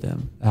dealt with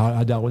them, how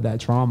I dealt with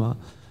that trauma.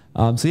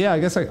 So yeah, I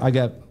guess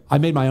I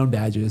made my own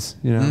badges,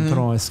 you know, put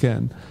on my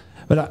skin.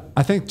 But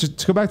I think, just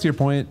to go back to your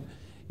point,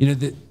 you know,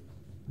 that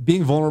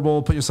being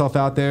vulnerable, put yourself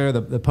out there,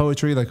 the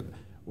poetry, like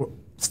we're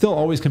still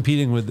always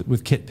competing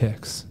with kit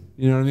pics.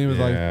 You know what I mean? With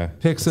like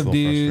pics of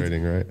dudes.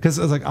 Right? Because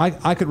I was like,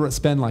 I could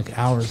spend like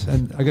hours,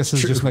 and I guess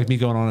this is just like me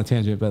going on a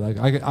tangent, but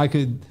like I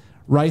could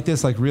write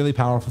this like really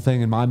powerful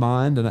thing in my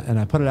mind, and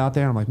I put it out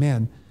there, and I'm like,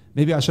 man,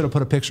 maybe I should have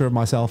put a picture of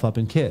myself up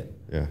in kit.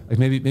 Yeah. Like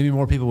maybe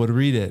more people would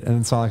read it.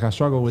 And so like I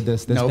struggle with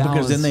this no,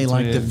 because then they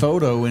like the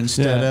photo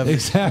instead of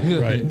exactly.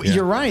 Right. Yeah.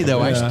 You're right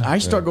though. I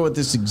struggle with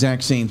this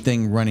exact same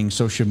thing running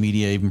social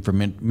media, even for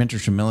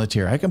mentors from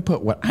military. I can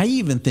put what I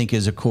even think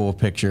is a cool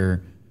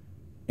picture,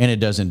 and it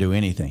doesn't do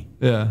anything.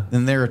 Yeah.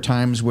 And there are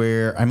times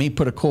where I may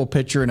put a cool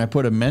picture and I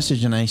put a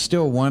message, and I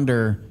still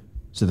wonder,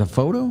 is it a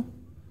photo?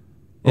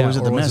 Or was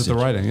it the message? Was it the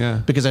writing?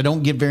 Yeah. Because I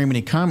don't get very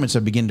many comments, I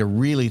begin to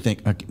really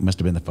think, okay, it must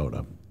have been the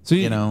photo. So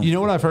you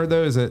know what I've heard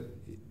though is that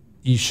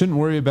you shouldn't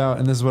worry about,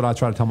 and this is what I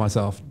try to tell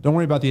myself, don't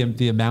worry about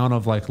the amount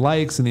of like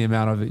likes and the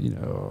amount of, you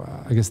know,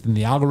 I guess in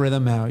the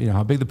algorithm,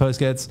 how big the post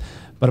gets,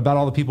 but about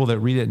all the people that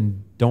read it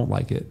and don't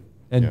like it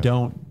and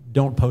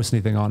don't post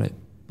anything on it,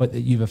 but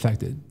that you've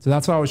affected. So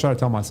that's what I always try to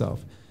tell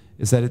myself,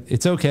 is that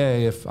it's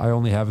okay if I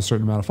only have a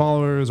certain amount of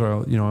followers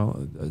or, you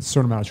know, a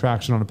certain amount of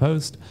traction on a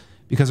post,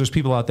 because there's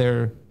people out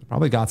there that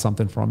probably got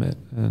something from it.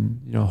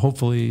 And, you know,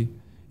 hopefully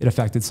it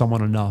affected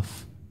someone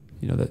enough,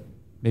 you know, that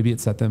maybe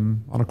it set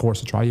them on a course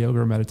to try yoga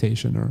or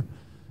meditation, or,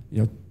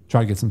 you know,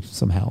 try to get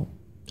some help.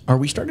 Are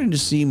we starting to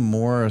see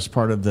more as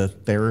part of the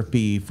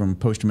therapy from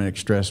post-traumatic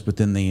stress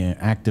within the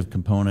active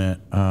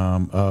component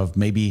of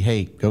maybe,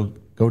 hey, go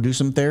do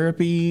some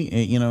therapy,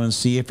 you know, and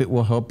see if it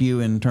will help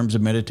you in terms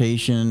of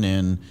meditation?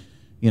 And,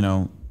 you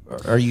know,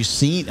 are you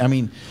seeing, I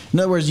mean, in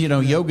other words, you know,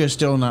 yoga is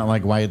still not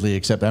like widely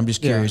accepted. I'm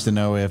just curious to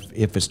know if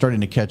it's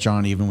starting to catch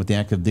on even with the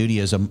active duty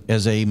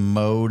as a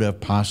mode of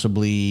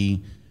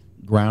possibly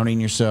grounding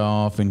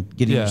yourself and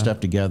getting your stuff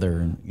together.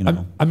 And, you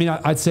know, I mean,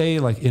 I'd say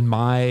like in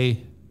my,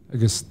 I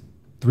guess,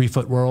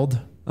 3-foot world,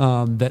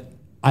 that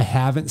I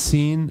haven't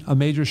seen a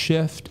major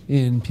shift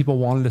in people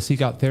wanting to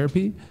seek out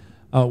therapy.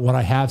 What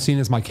I have seen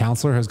is my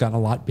counselor has gotten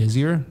a lot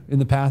busier in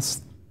the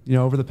past,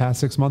 over the past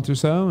 6 months or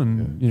so,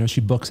 and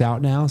she books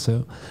out now.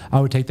 So I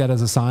would take that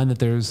as a sign that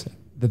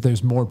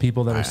there's more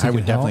people that are seeking I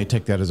would definitely help.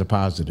 take that as a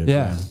positive.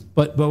 Yeah.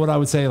 But what I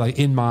would say, like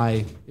in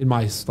my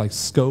like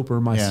scope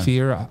or my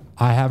sphere,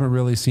 I haven't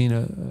really seen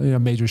a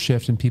major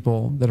shift in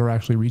people that are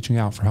actually reaching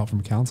out for help from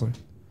a counselor.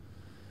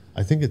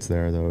 I think it's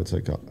there though. It's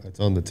like it's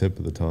on the tip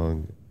of the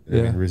tongue. I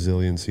mean,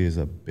 resiliency is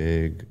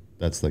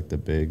that's like the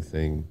big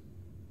thing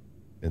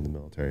in the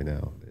military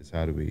now, is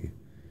how do we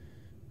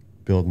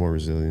build more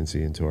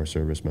resiliency into our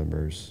service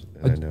members.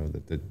 And I know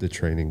that the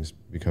training's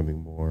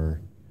becoming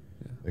more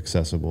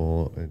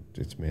accessible, and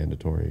it's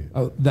mandatory.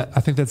 I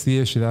think that's the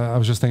issue. I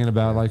was just thinking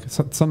about like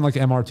something like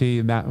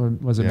MRT,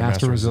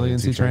 Master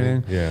Resiliency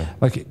Training? Yeah.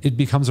 Like it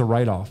becomes a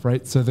write-off,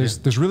 right? So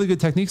there's really good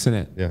techniques in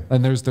it. Yeah.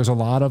 And there's a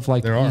lot of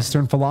like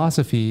Eastern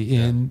philosophy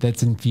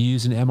that's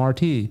infused in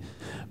MRT.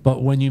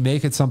 But when you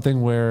make it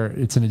something where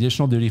it's an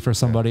additional duty for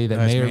somebody that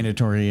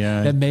mandatory,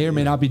 that may or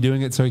may not be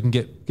doing it so he can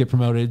get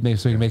promoted, maybe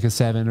so he can make a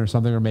 7 or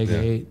something, or make an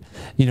 8,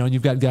 and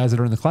you've got guys that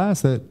are in the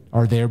class that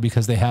are there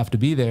because they have to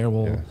be there.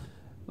 Well,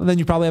 then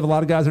you probably have a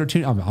lot of guys that are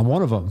tuned. I'm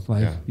one of them.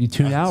 Like you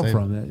tune out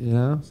from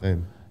it,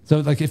 Same. So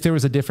like if there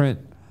was a different,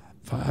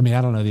 I mean,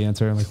 I don't know the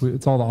answer. Like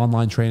it's all the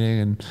online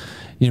training,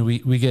 and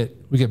we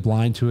get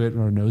blind to it,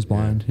 or nose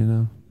blind.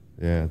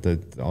 Yeah, the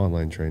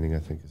online training I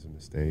think is a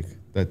mistake.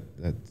 That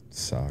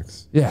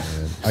sucks. Yeah,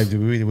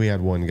 we had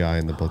one guy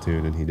in the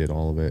platoon and he did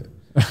all of it.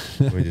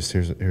 We just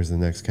here's the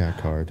next cat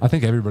card. I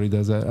think everybody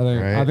does that.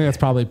 I think that's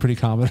probably pretty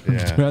common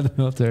throughout the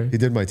military. He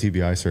did my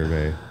TBI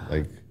survey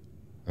like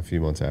a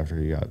few months after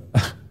he got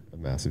a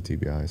massive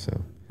TBI.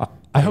 So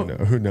I hope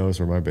who knows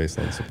where my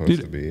baseline's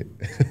supposed to be.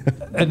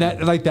 And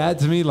that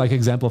to me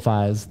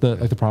exemplifies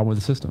the problem with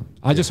the system.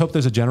 I just hope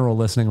there's a general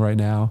listening right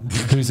now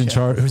who's in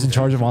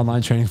charge of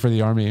online training for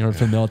the Army or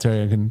for the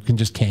military and can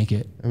just cank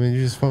it. I mean,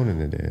 you're just phoning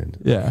it in.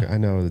 Yeah, I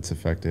know it's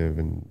effective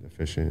and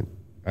efficient.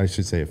 I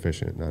should say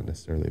efficient, not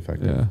necessarily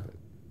effective. Yeah.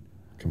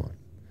 But come on.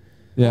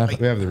 Yeah,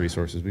 we have the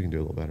resources. We can do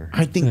a little better.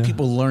 I think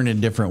people learn in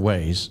different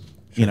ways.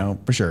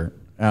 For sure.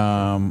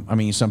 I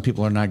mean, some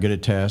people are not good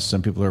at tests.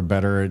 Some people are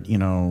better at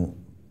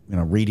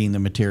reading the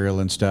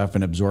material and stuff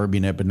and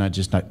absorbing it, but not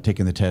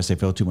taking the test. They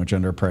feel too much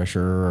under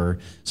pressure. Or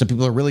some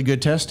people are really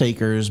good test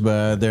takers,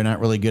 but they're not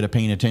really good at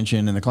paying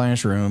attention in the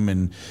classroom.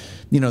 And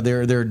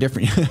there are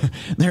different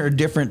there are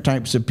different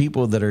types of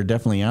people that are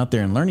definitely out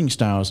there in learning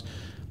styles.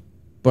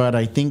 But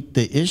I think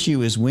the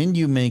issue is when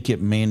you make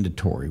it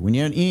mandatory.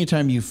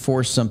 Anytime you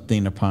force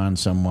something upon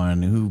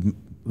someone who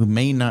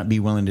may not be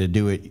willing to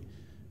do it,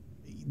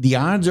 the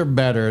odds are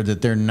better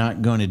that they're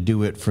not going to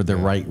do it for the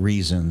right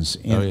reasons.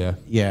 And,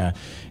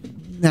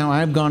 Now,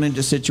 I've gone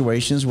into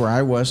situations where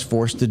I was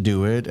forced to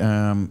do it.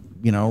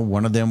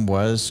 One of them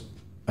was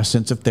a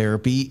sense of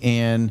therapy,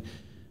 and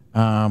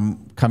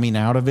coming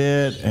out of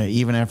it,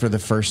 even after the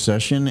first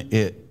session,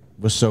 it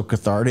was so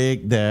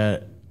cathartic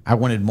that I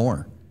wanted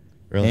more.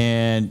 Really?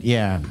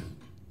 And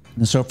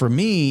so for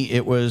me,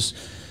 it was,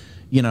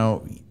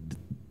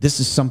 this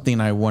is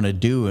something I want to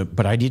do,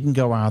 but I didn't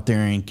go out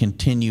there and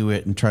continue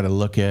it and try to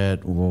look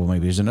at, well,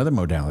 maybe there's another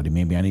modality.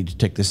 Maybe I need to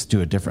take this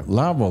to a different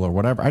level or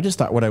whatever. I just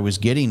thought what I was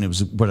getting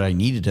was what I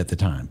needed at the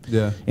time.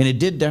 Yeah. And it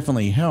did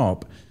definitely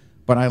help,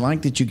 but I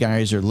like that you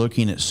guys are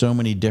looking at so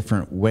many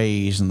different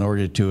ways in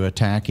order to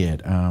attack it.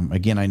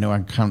 Again, I know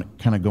I'm kind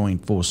of going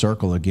full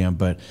circle again,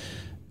 but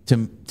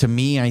to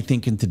me, I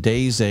think in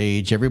today's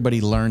age, everybody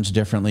learns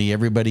differently.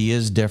 Everybody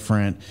is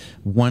different.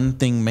 One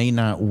thing may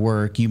not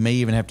work. You may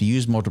even have to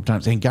use multiple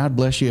times. And God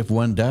bless you if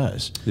one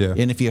does. Yeah.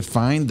 And if you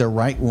find the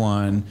right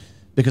one,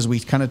 because we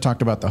kind of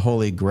talked about the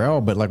Holy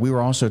Grail, but like we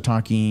were also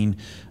talking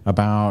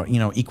about,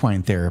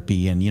 equine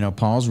therapy, and,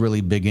 Paul's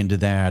really big into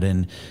that,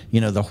 and,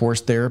 the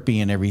horse therapy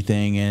and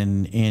everything.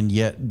 And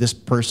yet this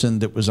person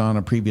that was on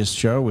a previous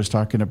show was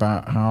talking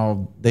about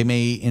how they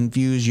may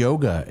infuse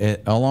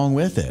yoga along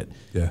with it.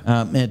 Yeah.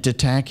 And to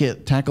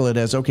tackle it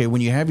as, okay,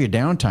 when you have your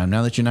downtime,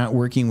 now that you're not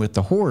working with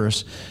the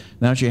horse,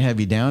 now that you have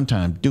your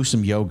downtime, do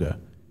some yoga,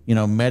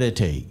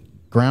 meditate,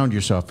 ground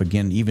yourself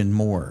again, even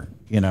more,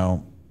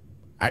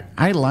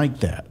 I like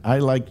that. I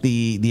like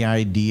the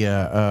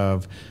idea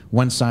of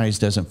one size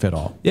doesn't fit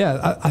all.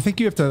 Yeah, I think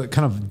you have to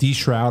kind of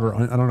de-shroud, or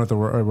I don't know if the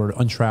word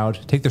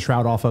unshroud, take the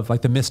shroud off of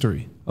like the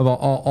mystery of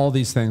all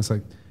these things.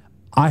 Like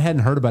I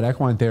hadn't heard about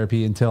equine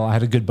therapy until I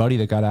had a good buddy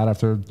that got out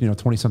after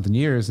 20-something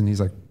years, and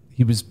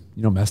he was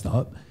messed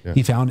up. Yeah.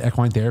 He found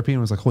equine therapy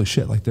and was like, holy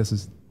shit, like this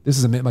is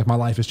like my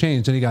life has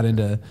changed. And he got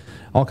into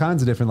all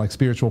kinds of different like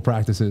spiritual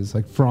practices,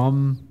 like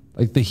from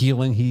like the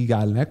healing he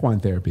got in equine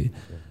therapy.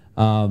 Yeah.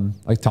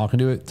 Like talking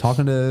to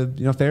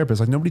therapists,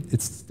 like nobody,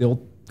 it's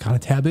still kind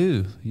of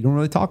taboo. You don't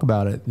really talk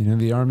about it.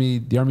 The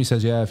army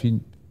says, if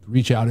you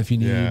reach out if you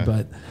need,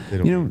 but they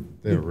don't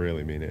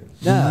really mean it.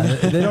 Yeah,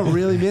 they don't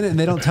really mean it, and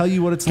they don't tell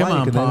you what it's like.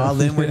 Come on, Paul.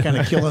 Then we're kind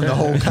of killing the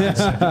whole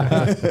concept.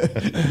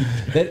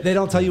 They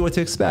don't tell you what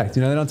to expect.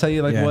 They don't tell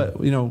you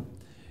what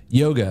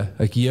yoga,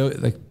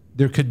 like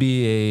there could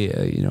be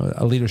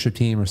a leadership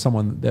team or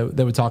someone that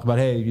would talk about,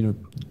 hey,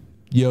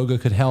 yoga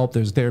could help.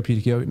 There's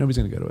therapeutic yoga. Nobody's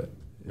going to go to it.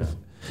 Yeah.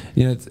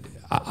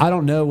 I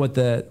don't know what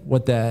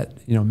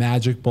that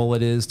magic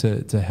bullet is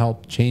to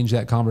help change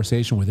that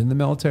conversation within the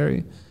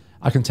military.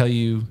 I can tell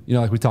you,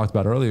 like we talked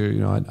about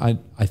earlier,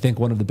 I think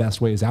one of the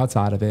best ways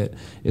outside of it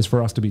is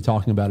for us to be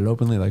talking about it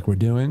openly, like we're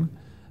doing.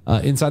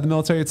 Inside the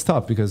military, it's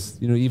tough because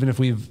even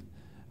if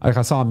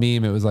I saw a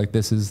meme, it was like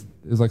it was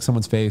like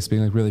someone's face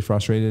being like really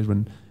frustrated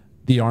when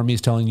the Army is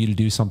telling you to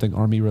do something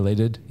Army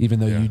related, even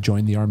though you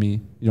joined the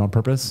Army, on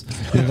purpose.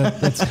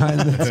 That's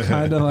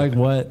kind of like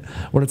what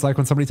it's like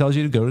when somebody tells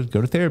you to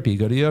go to therapy,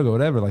 go to yoga,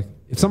 whatever. Like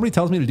if somebody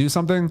tells me to do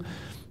something,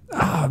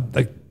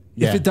 if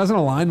it doesn't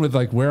align with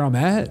like where I'm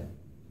at,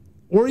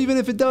 or even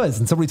if it does,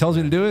 and somebody tells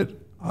me to do it,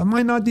 I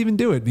might not even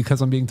do it because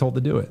I'm being told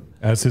to do it.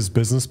 As his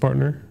business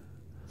partner,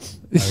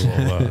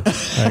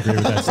 I agree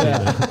with that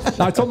statement.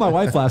 I told my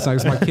wife last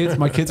night because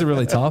my kids are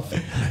really tough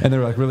and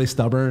they're like really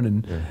stubborn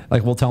and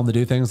like we'll tell them to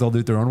do things, they'll do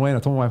it their own way. And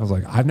I told my wife, I was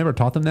like, I've never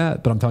taught them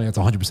that, but I'm telling you, it's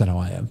 100% how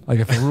I am. Like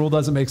if a rule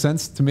doesn't make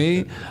sense to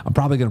me, I'm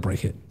probably going to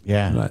break it.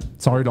 Yeah. But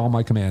sorry to all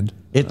my command.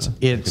 It's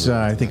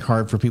I think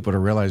hard for people to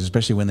realize,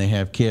 especially when they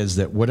have kids,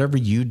 that whatever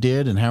you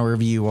did and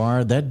however you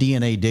are, that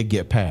DNA did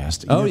get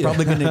passed. You're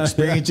probably going to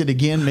experience it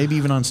again, maybe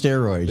even on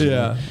steroids.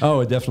 Yeah.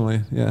 Oh,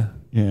 definitely. Yeah.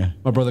 Yeah.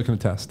 My brother can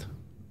attest.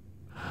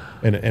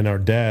 And our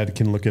dad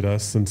can look at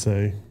us and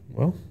say,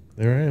 well,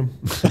 there I am.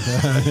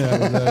 Yeah,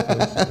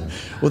 exactly.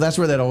 Well, that's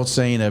where that old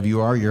saying of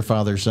you are your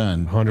father's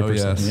son. 100%. Oh,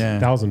 yes. Yeah.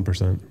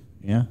 1000%.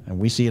 Yeah. And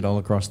we see it all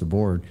across the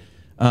board.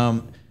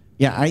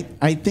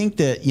 I think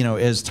that,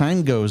 as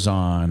time goes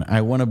on,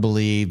 I want to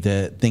believe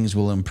that things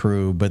will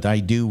improve, but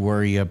I do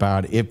worry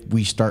about if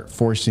we start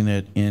forcing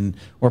it in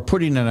or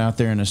putting it out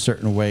there in a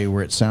certain way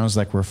where it sounds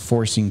like we're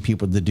forcing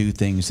people to do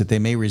things that they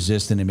may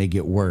resist and it may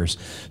get worse.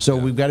 So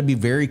we've got to be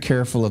very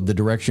careful of the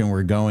direction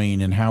we're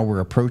going and how we're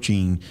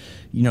approaching,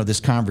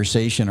 this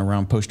conversation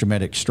around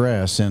post-traumatic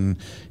stress and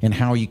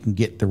how you can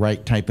get the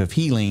right type of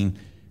healing.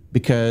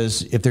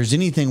 Because if there's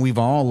anything we've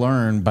all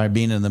learned by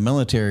being in the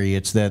military,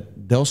 it's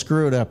that they'll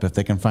screw it up if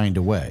they can find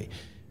a way.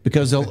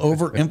 Because they'll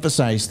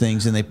overemphasize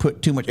things and they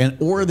put too much,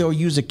 or they'll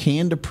use a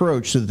canned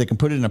approach so that they can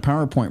put it in a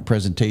PowerPoint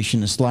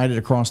presentation and slide it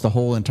across the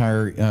whole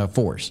entire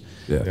force.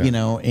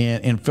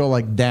 And feel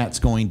like that's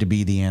going to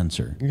be the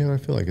answer. Yeah, I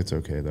feel like it's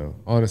okay though.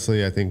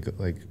 Honestly, I think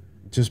like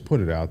just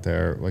put it out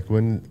there. Like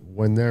when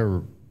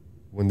the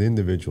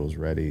individual's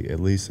ready, at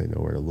least they know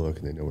where to look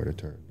and they know where to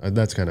turn.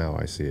 That's kind of how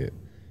I see it.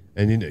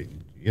 And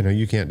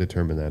you can't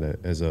determine that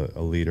as a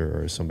leader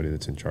or as somebody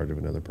that's in charge of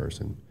another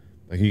person.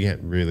 Like you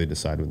can't really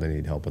decide when they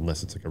need help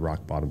unless it's like a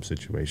rock bottom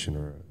situation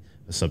or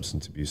a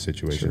substance abuse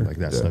situation. Sure. Like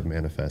that stuff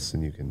manifests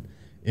and you can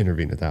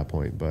intervene at that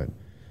point. But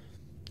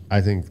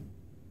I think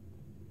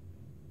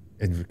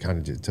it kind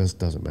of just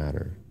doesn't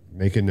matter.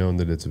 Make it known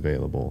that it's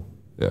available.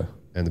 Yeah.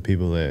 And the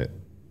people that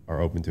are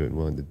open to it and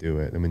willing to do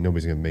it. I mean,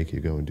 nobody's going to make you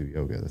go and do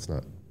yoga. That's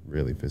not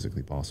really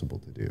physically possible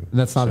to do. And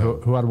that's not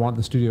who I'd want in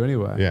the studio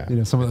anyway.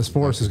 Yeah. Some of this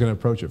force is going to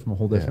approach it from a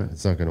whole different. Yeah,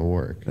 it's not going to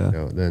work.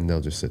 Yeah. Then they'll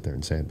just sit there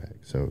and sandbag.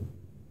 So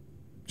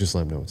just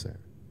let them know it's there.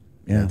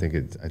 Yeah. And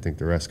I think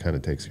the rest kind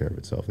of takes care of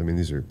itself. I mean,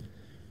 these are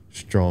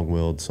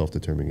strong-willed,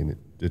 self-determining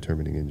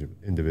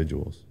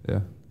individuals.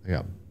 Yeah. I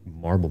got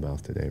marble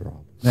mouth today,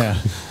 Rob. Yeah.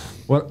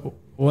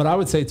 What I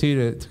would say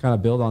too to kind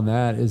of build on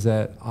that is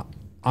that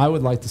I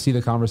would like to see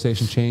the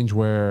conversation change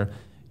where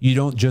you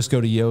don't just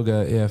go to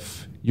yoga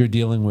if you're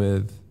dealing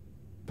with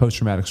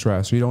post-traumatic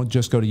stress, or you don't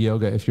just go to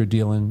yoga if you're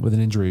dealing with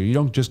an injury, or you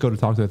don't just go to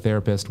talk to a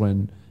therapist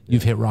when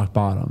you've hit rock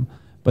bottom.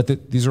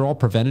 But these are all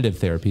preventative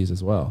therapies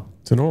as well.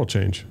 It's an oil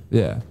change.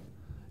 Yeah.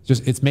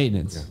 It's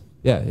maintenance.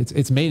 Yeah,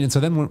 it's maintenance.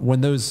 So then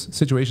when those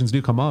situations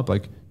do come up,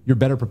 like you're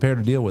better prepared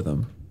to deal with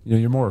them.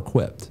 You're more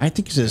equipped. I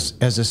think as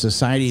a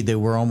society that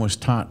we're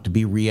almost taught to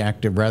be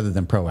reactive rather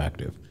than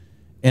proactive.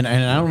 And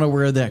I don't know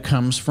where that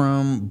comes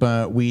from,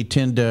 but we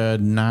tend to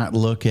not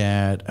look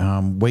at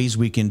ways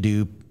we can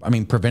do,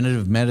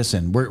 preventative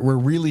medicine. We're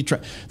really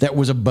trying. That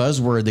was a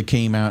buzzword that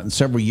came out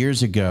several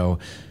years ago.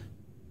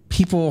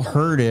 People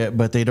heard it,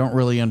 but they don't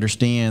really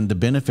understand the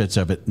benefits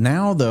of it.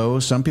 Now, though,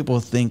 some people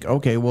think,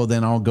 okay, well,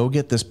 then I'll go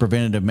get this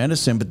preventative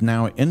medicine, but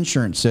now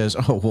insurance says,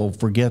 oh, well,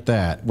 forget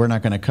that. We're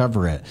not going to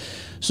cover it.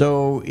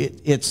 So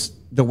it's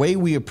the way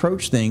we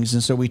approach things,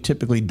 and so we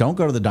typically don't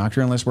go to the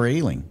doctor unless we're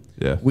ailing.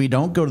 Yeah. We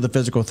don't go to the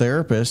physical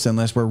therapist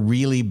unless we're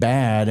really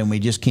bad and we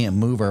just can't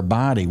move our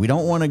body. We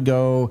don't want to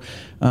go,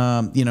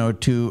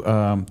 to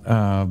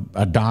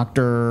a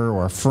doctor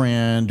or a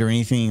friend or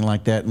anything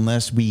like that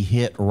unless we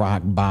hit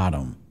rock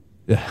bottom.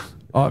 Yeah.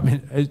 Oh,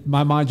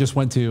 my mind just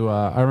went to,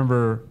 I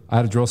remember I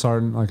had a drill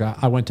sergeant, like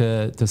I went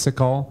to sick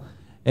call,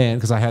 and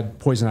because I had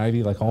poison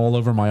ivy like all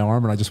over my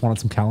arm and I just wanted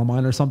some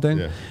calamine or something.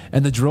 Yeah.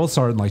 And the drill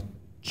sergeant like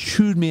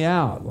chewed me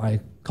out, like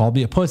called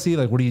me a pussy.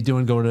 Like, what are you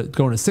doing going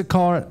to sick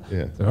call?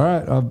 Yeah. So, all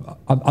right,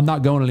 I'm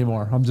not going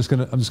anymore. I'm just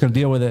gonna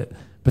deal with it.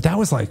 But that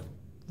was like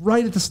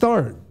right at the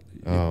start.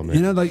 Oh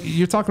man. Like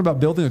you're talking about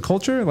building a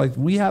culture. Like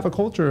we have a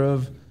culture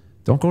of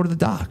don't go to the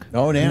doc.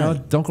 Oh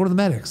damn. Don't go to the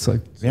medics.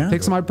 Like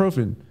take some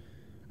ibuprofen.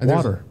 And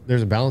water.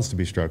 There's a balance to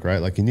be struck, right?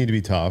 Like you need to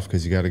be tough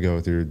because you got to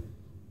go through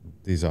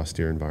these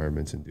austere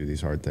environments and do these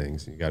hard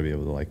things. You got to be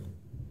able to like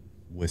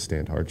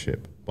withstand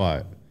hardship,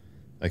 but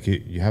like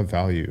you have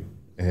value,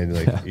 and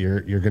like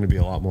you're going to be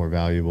a lot more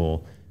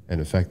valuable and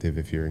effective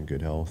if you're in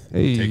good health,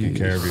 and taking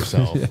care of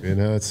yourself. You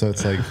know, so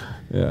it's like,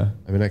 I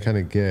mean, I kind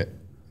of get,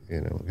 you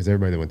know, because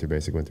everybody that went through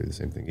basic went through the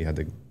same thing. You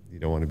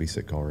don't want to be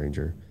sick call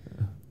ranger.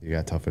 You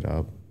got to tough it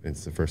up.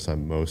 It's the first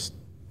time most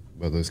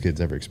of those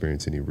kids ever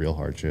experience any real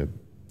hardship,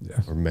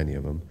 or many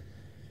of them.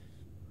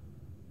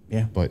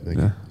 Yeah, but like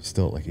you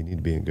still, like, you need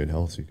to be in good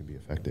health so you can be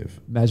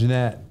effective. Imagine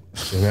that.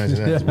 Imagine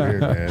that. It's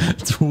weird, man.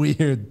 It's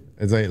weird.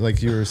 It's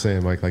like you were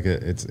saying, Mike. Like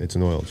it's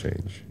an oil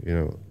change. You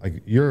know,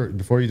 like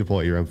before you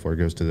deploy, your M4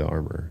 goes to the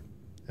armor,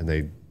 and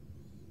they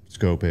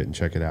scope it and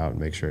check it out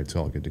and make sure it's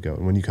all good to go.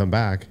 And when you come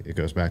back, it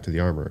goes back to the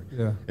armor.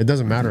 Yeah. It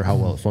doesn't matter how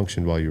well it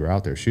functioned while you were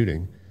out there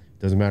shooting.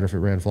 It doesn't matter if it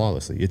ran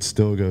flawlessly. It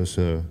still goes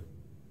to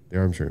the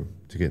arms room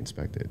to get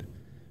inspected.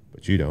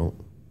 But you don't.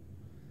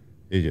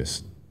 You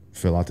just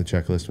fill out the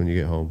checklist when you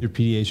get home. Your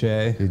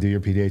PDHA. You do your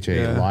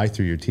PDHA, lie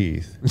through your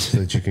teeth so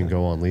that you can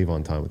go on leave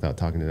on time without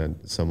talking to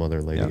some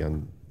other lady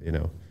on, you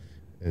know,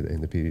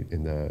 in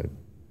the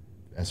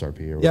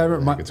SRP or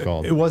whatever it's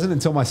called. It wasn't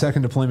until my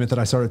second deployment that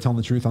I started telling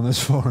the truth on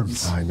those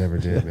forums. I never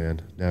did,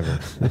 man. Never.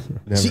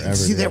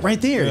 See that right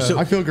there. So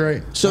I feel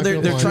great. So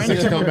they're trying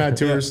to combat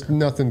tours.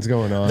 Nothing's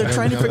going on. They're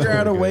trying to figure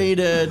out a way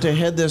to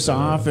head this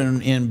off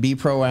and be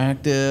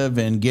proactive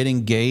and get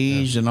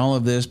engaged and all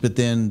of this. But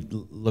then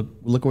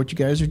look what you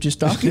guys are just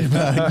talking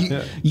about.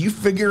 You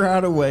figure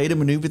out a way to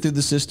maneuver through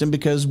the system,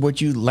 because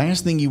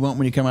last thing you want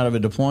when you come out of a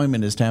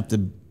deployment is to have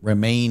to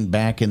remain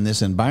back in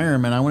this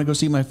environment. I want to go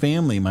see my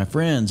family, my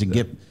friends, and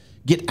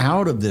get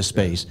out of this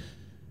space.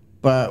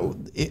 But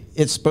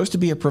it's supposed to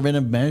be a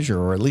preventive measure,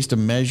 or at least a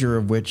measure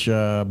of which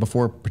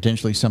before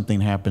potentially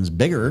something happens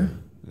bigger.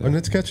 And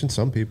it's catching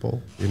some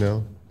people, you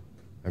know.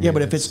 I mean,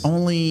 but if it's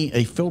only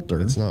a filter,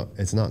 it's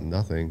not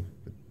nothing.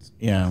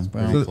 It's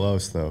pretty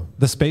close though.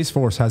 The Space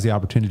Force has the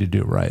opportunity to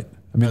do it right.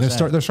 I mean,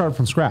 they're starting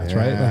from scratch,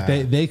 right?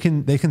 Like they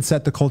can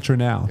set the culture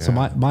now. So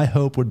my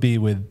hope would be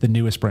with the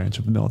newest branch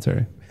of the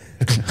military.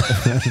 I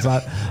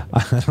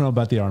don't know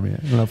about the Army. I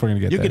don't know if we're going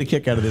to get there. You'll get a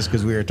kick out of this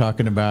because we were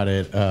talking about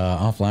it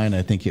offline,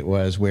 I think it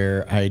was,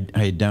 where I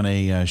had done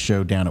a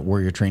show down at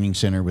Warrior Training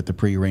Center with the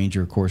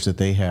pre-ranger course that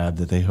they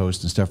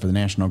host and stuff for the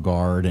National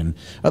Guard and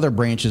other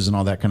branches and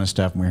all that kind of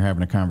stuff. And we were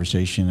having a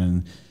conversation,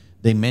 and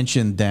they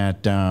mentioned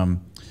that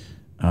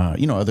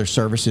other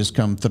services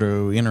come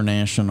through,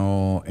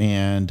 international,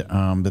 and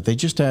that they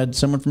just had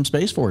someone from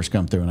Space Force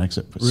come through. And I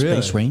said,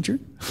 Space Ranger?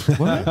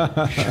 What?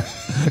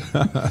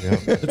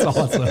 That's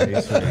awesome.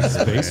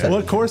 Space Ranger.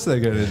 What course are they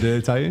going to do?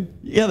 Did they tell you?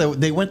 Yeah,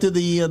 they went to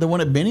the one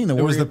at Benning.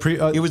 It was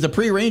the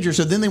pre-Ranger.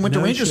 So then they went to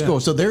Ranger School.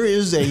 So there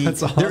is a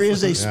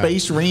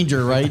Space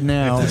Ranger right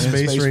now. If the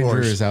Space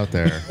Ranger is out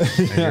there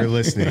and you're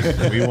listening,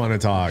 we want to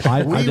talk.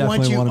 I definitely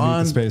want to meet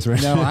the Space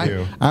Ranger.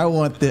 No, I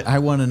want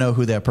to know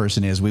who that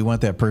person is. We want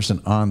that person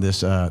on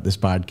this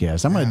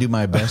podcast. I'm going to do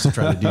my best to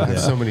try to do that. I have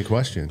so many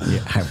questions.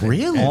 Yeah,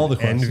 really? All the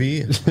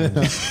questions.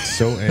 Envy.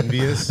 So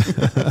envious.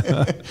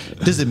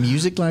 Does the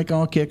music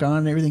all kick on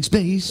and everything?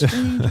 Space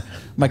Ranger.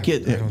 My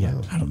kid. I don't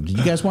know. Did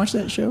you guys watch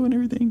that show and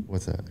everything?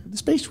 What's that? The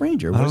Space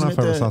Ranger. I don't know if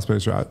I ever saw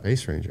Space Ranger.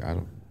 Space Ranger. I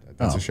don't.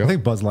 That's a show. I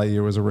think Buzz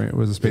Lightyear was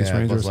a Space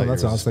Ranger, so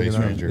that's what I was thinking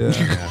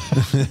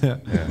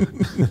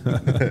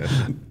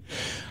of.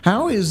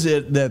 How is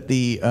it that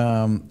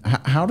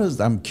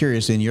I'm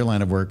curious, in your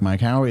line of work,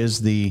 Mike, how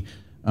is the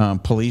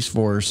police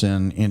force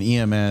and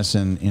EMS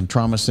and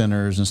trauma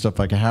centers and stuff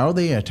like that, how are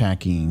they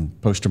attacking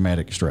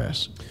post-traumatic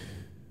stress?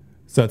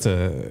 So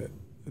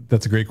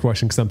that's a great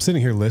question, because I'm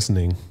sitting here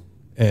listening,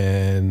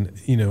 and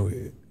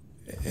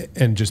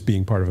and just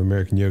being part of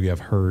American Yogi,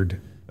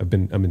 I've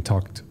been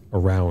talked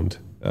around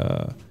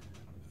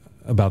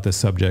about this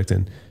subject,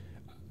 and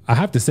I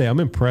have to say I'm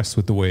impressed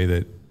with the way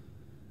that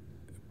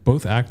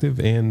both active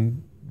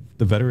and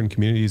the veteran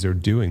communities are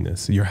doing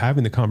this. You're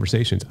having the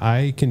conversations.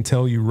 I can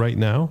tell you right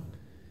now,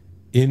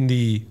 in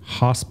the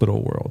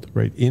hospital world,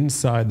 right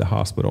inside the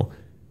hospital,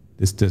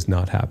 this does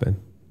not happen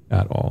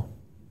at all.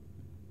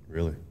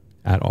 Really?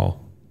 At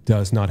all.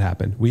 Does not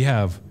happen. We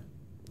have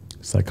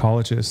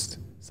psychologists,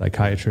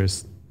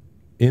 psychiatrists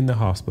in the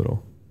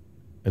hospital,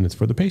 and it's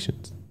for the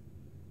patients.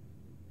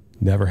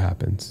 Never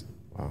happens.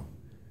 Wow.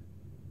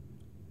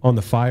 On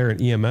the fire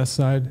and EMS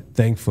side,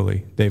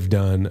 thankfully, they've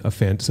done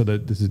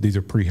these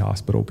are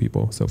pre-hospital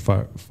people. So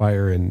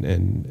fire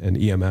and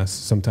EMS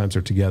sometimes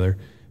are together,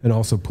 and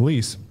also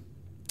police.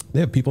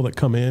 They have people that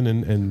come in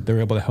and they're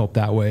able to help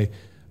that way.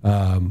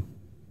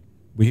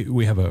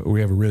 We have a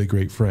really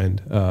great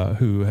friend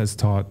who has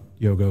taught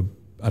yoga,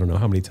 I don't know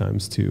how many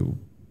times, to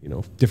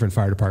different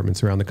fire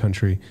departments around the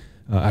country.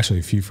 Actually,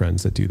 a few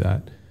friends that do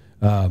that.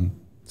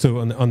 So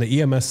on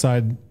the EMS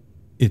side,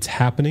 it's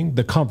happening.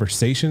 The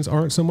conversations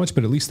aren't so much,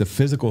 but at least the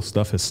physical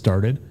stuff has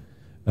started,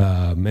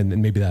 and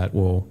then maybe that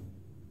will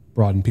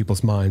broaden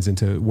people's minds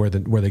into where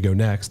they go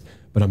next.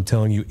 But I'm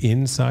telling you,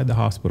 inside the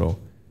hospital,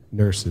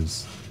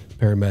 nurses,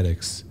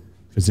 paramedics,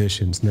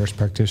 physicians, nurse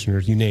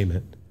practitioners, you name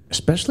it.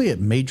 Especially at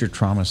major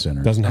trauma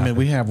centers. Doesn't happen. I mean,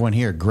 we have one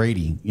here,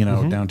 Grady,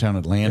 downtown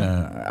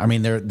Atlanta. Yeah. I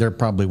mean, they're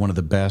probably one of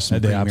the best.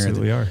 They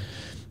absolutely are.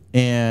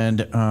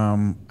 And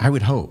I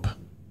would hope,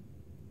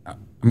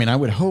 I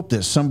would hope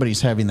that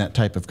somebody's having that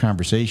type of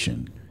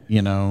conversation,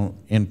 you know,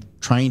 and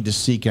trying to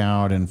seek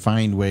out and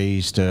find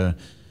ways to,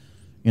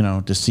 you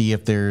know, to see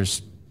if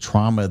there's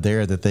trauma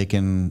there that they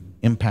can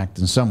impact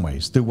in some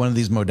ways through one of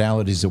these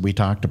modalities that we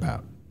talked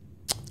about,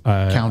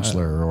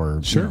 counselor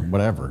or sure. you know,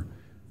 whatever.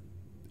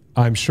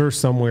 I'm sure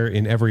somewhere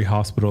in every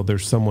hospital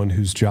there's someone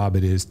whose job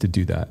it is to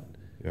do that.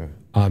 Yeah.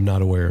 I'm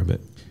not aware of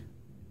it.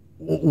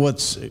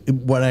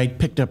 What I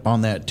picked up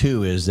on that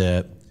too is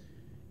that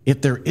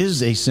if there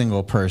is a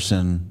single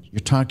person, you're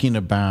talking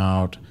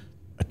about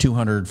a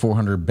 200,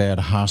 400 bed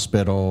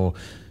hospital,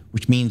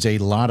 which means a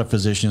lot of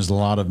physicians, a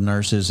lot of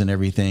nurses and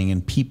everything,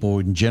 and people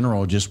in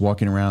general just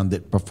walking around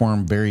that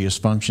perform various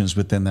functions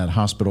within that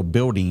hospital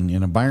building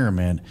and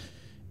environment.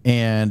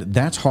 And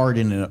that's hard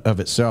in and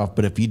of itself.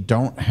 But if you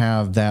don't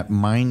have that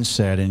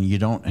mindset and you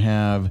don't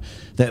have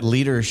that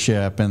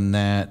leadership and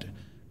that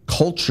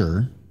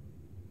culture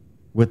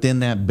within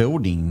that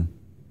building,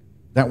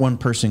 that one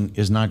person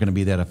is not going to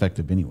be that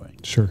effective anyway.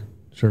 Sure,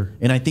 sure.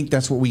 And I think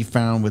that's what we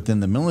found within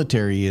the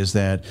military is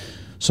that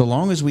so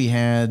long as we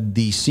had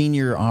the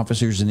senior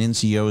officers and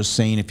NCOs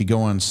saying if you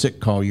go on sick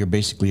call, you're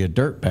basically a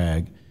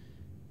dirtbag,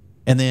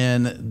 and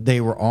then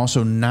they were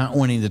also not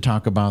wanting to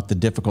talk about the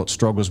difficult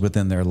struggles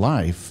within their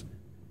life,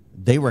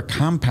 they were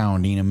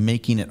compounding and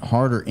making it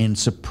harder and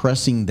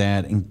suppressing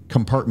that and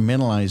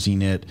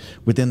compartmentalizing it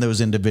within those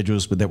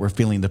individuals that were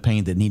feeling the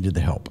pain that needed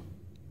the help.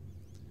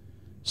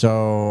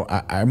 So,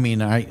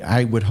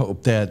 I would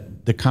hope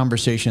that the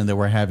conversation that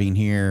we're having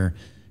here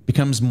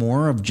becomes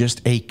more of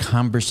just a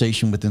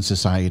conversation within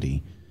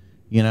society,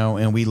 you know,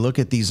 and we look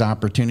at these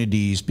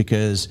opportunities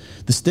because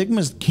the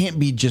stigmas can't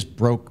be just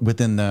broke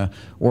within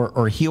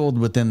or healed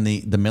within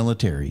the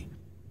military.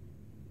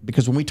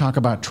 Because when we talk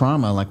about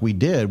trauma, like we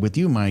did with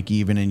you, Mike,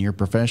 even in your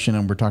profession,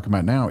 and we're talking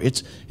about now,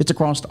 it's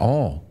across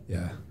all.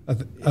 Yeah.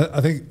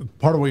 I think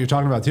part of what you're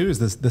talking about too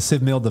is the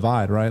civ mil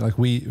divide, right? Like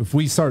if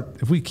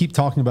we keep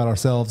talking about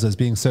ourselves as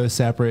being so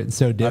separate and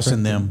so different, us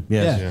and them,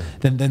 yes.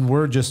 Yeah, then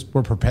we're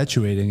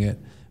perpetuating it.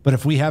 But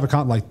if we have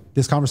like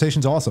this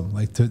conversation's awesome,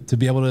 like to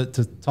be able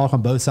to talk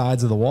on both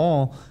sides of the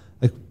wall,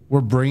 like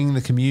we're bringing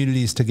the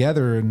communities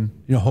together, and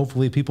you know,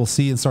 hopefully people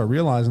see and start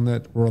realizing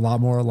that we're a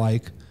lot more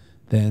alike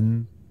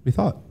than we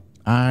thought.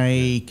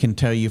 I can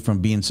tell you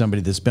from being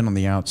somebody that's been on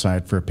the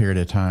outside for a period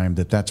of time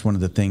that that's one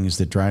of the things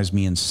that drives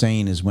me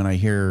insane is when I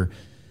hear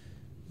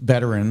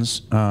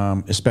veterans,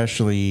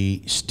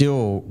 especially,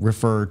 still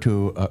refer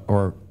to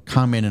or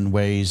comment in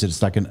ways that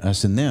it's like an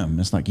us and them.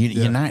 It's like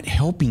you're not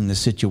helping the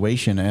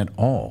situation at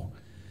all.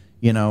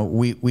 You know,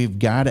 we've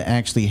got to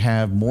actually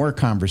have more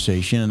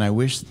conversation, and I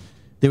wish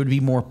there would be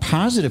more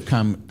positive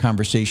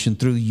conversation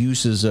through the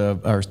use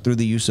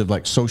of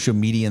like social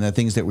media and the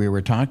things that we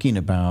were talking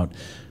about,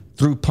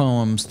 through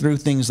poems, through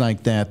things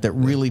like that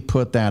really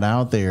put that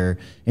out there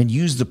and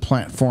use the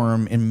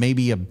platform in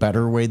maybe a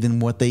better way than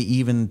what they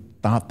even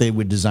thought they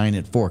would design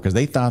it for. Because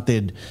they thought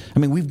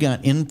we've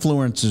got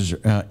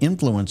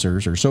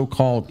influencers or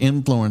so-called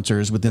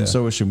influencers within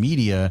social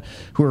media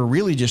who are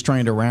really just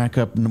trying to rack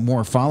up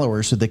more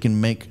followers so they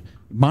can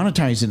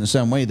monetize it in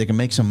some way. They can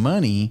make some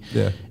money,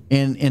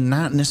 and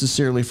not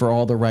necessarily for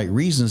all the right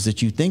reasons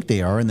that you think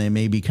they are. And they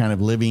may be kind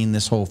of living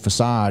this whole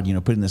facade, you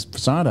know, putting this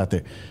facade out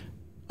there.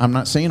 I'm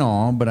not saying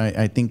all, but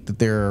I think that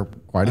there are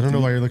quite a few. I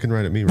don't know why you're looking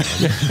right at me, Rob.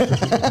 What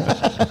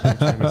are you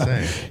trying to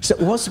say? So,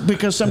 well,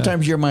 because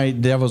sometimes you're my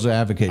devil's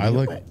advocate. I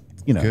look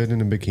good in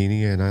a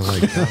bikini, and I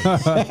like guns.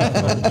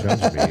 Don't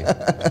judge me.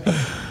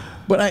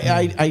 But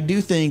I do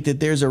think that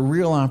there's a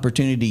real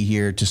opportunity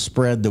here to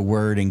spread the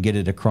word and get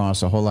it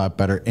across a whole lot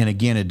better. And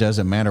again, it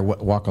doesn't matter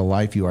what walk of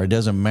life you are. It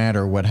doesn't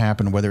matter what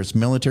happened, whether it's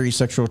military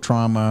sexual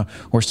trauma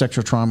or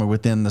sexual trauma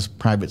within the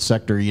private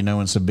sector, you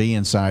know, and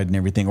civilian side and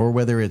everything, or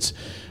whether it's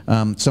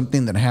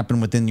something that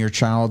happened within your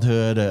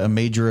childhood, a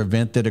major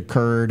event that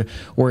occurred,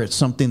 or it's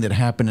something that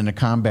happened in a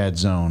combat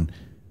zone.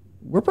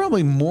 We're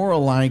probably more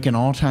alike in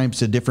all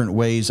types of different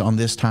ways on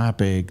this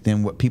topic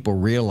than what people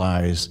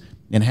realize.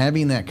 And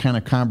having that kind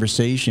of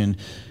conversation,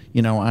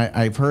 you know,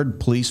 I've heard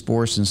police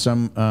force in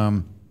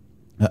some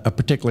a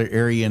particular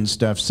area and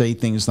stuff say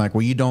things like,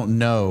 "Well, you don't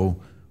know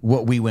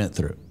what we went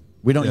through.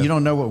 You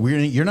don't know what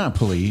you're not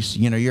police.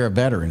 You know, you're a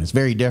veteran. It's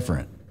very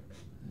different."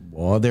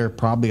 Well, there are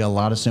probably a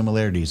lot of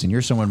similarities, and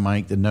you're someone,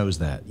 Mike, that knows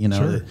that. You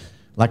know,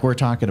 like we're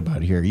talking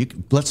about here.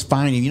 Let's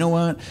find. You know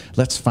what?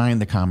 Let's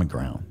find the common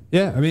ground.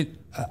 Yeah, I mean,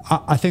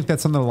 I think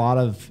that's something a lot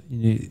of,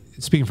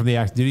 speaking from the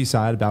active duty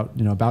side,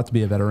 about to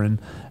be a veteran.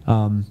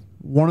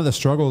 One of the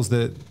struggles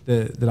that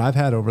I've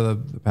had over the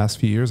past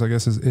few years, I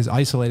guess, is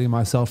isolating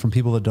myself from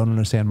people that don't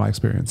understand my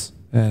experience.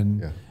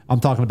 And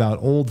I'm talking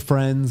about old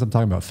friends. I'm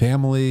talking about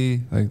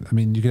family. Like, I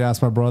mean, you could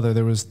ask my brother.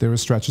 There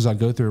was stretches I'd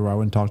go through where I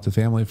wouldn't talk to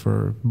family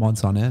for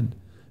months on end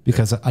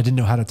because I didn't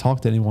know how to talk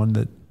to anyone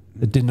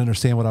that didn't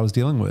understand what I was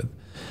dealing with.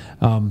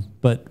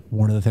 But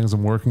one of the things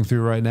I'm working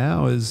through right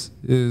now is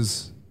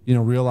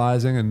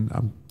realizing, and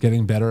I'm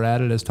getting better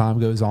at it as time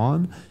goes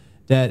on,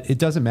 that it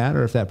doesn't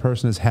matter if that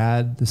person has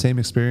had the same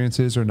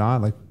experiences or not.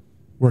 Like,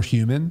 we're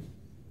human,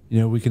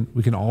 we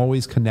can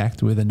always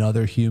connect with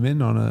another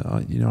human on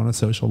a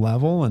social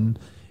level, and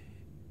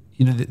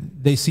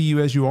they see you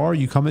as you are,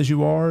 you come as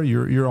you are,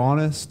 you're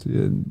honest,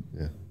 and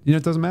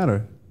it doesn't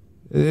matter.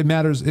 It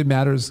matters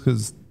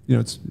because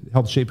it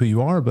helps shape who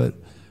you are, but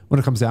when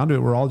it comes down to it,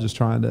 we're all just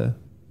trying to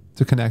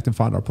connect and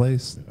find our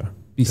place,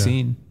 be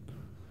seen.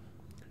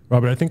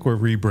 Robert, I think we're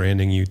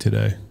rebranding you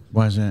today.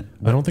 Why is that?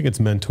 I don't think it's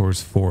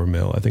mentors for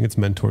Mill. I think it's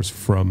mentors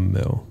from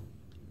Mill.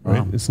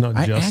 Right? It's not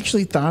just. I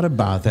actually thought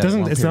about that.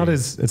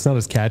 It's not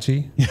as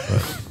catchy.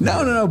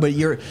 No. But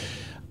you're.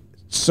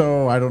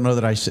 So I don't know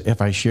that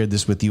if I shared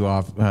this with you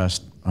off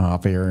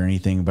air or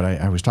anything, but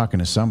I was talking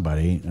to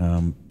somebody.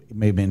 It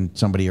may have been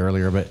somebody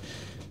earlier, but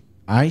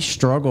I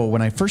struggle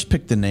when I first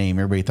picked the name.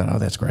 Everybody thought, "Oh,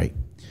 that's great,"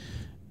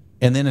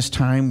 and then as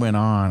time went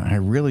on, I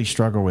really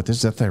struggle with,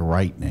 is that the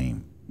right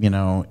name?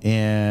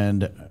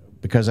 And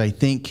because I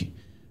think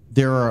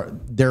there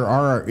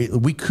are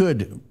we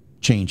could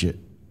change it,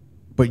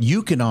 but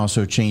you can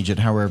also change it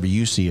however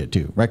you see it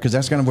too, right? Because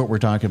that's kind of what we're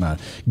talking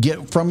about.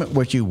 Get from it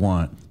what you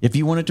want. If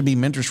you want it to be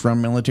mentors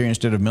from military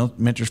instead of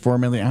mentors for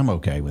military, I'm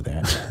okay with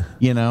that.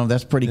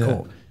 That's pretty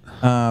cool.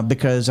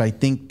 Because I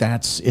think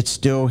it's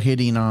still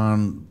hitting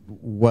on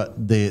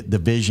what the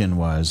vision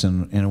was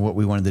and what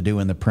we wanted to do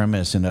in the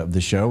premise and of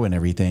the show and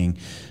everything.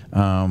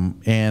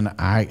 And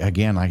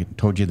I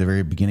told you at the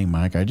very beginning,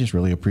 Mike, I just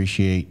really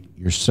appreciate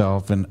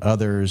yourself and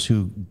others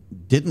who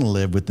didn't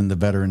live within the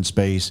veteran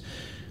space,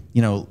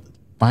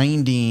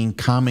 finding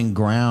common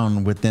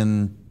ground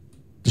within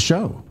the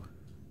show,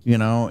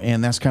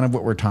 and that's kind of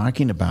what we're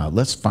talking about.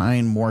 Let's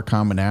find more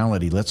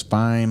commonality. Let's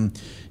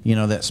find,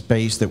 that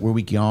space where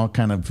we can all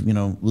kind of,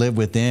 live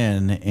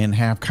within and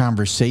have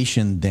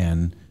conversation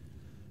then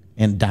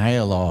and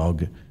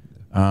dialogue.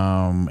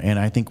 And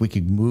I think we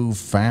could move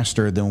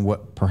faster than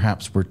what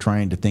perhaps we're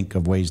trying to think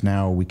of ways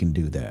now we can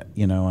do that.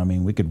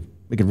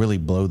 We could really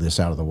blow this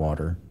out of the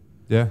water.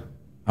 Yeah.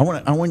 I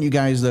want you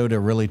guys though to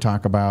really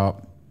talk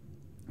about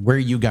where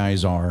you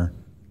guys are,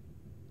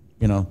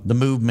 the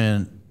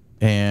movement,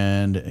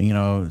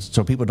 and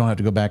so people don't have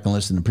to go back and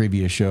listen to the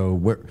previous show.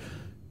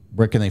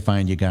 Where can they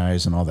find you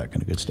guys and all that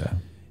kind of good stuff?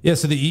 Yeah.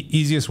 So the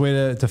easiest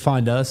way to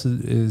find us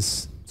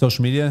is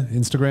social media,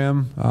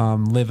 Instagram,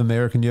 Live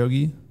American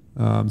Yogi.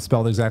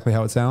 Spelled exactly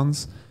how it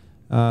sounds.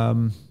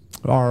 Our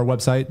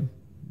website,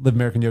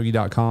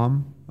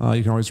 liveamericanyogi.com.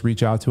 You can always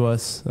reach out to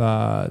us.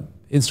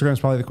 Instagram is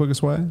probably the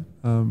quickest way.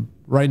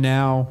 Right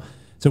now,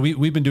 so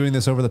we've been doing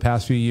this over the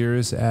past few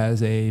years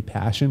as a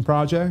passion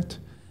project.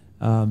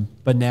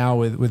 But now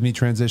with me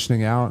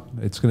transitioning out,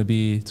 it's going to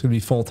be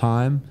full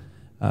time.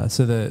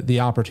 So the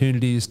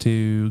opportunities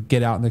to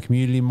get out in the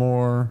community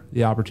more,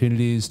 the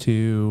opportunities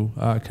to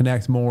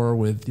connect more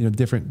with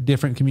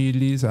different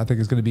communities, I think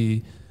is going to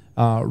be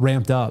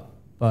ramped up,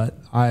 but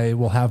I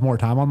will have more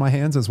time on my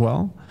hands as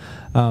well.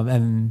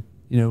 And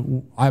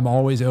I'm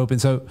always open.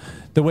 So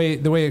the way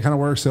it kind of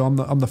works, so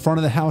I'm the front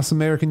of the house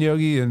American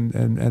Yogi,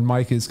 and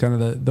Mike is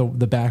kind of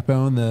the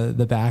backbone,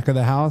 the back of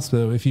the house.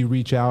 So if you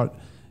reach out,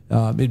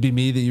 it'd be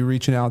me that you're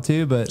reaching out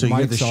to, but so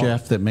you're the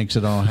chef that makes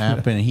it all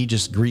happen, and he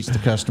just greets the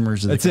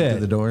customers as they come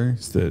to the door.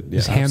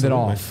 Just hand it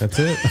off. That's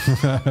it.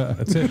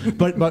 That's it.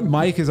 But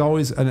Mike is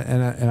always,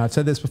 and I've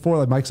said this before,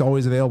 like Mike's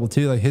always available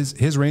too. Like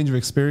his range of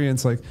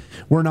experience, like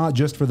we're not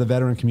just for the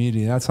veteran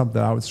community. That's something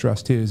that I would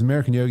stress too. Is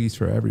American Yogi's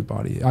for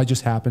everybody. I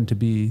just happen to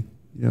be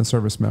a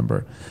service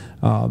member.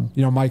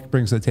 Mike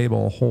brings to the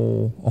table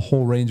a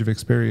whole range of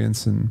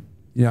experience, and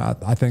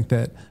I think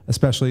that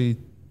especially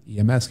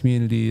EMS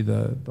community,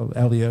 the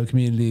LEO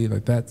community,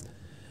 like that.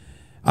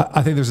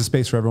 I think there's a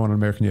space for everyone in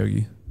American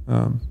Yogi.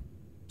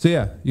 So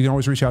yeah, you can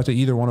always reach out to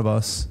either one of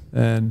us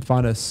and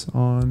find us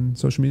on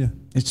social media.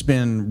 It's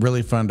been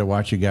really fun to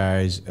watch you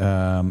guys,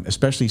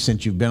 especially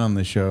since you've been on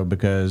the show,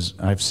 because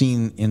I've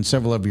seen in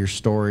several of your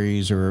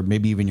stories or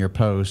maybe even your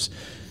posts,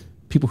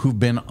 people who've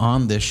been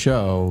on this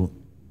show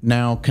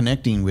now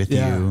connecting with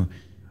you.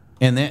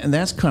 And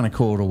that's kind of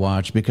cool to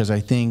watch, because I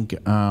think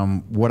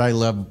what I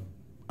love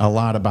a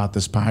lot about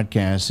this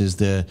podcast is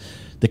the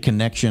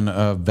connection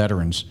of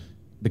veterans,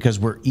 because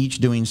we're each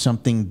doing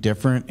something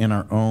different in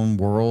our own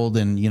world.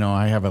 And,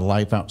 I have a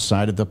life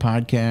outside of the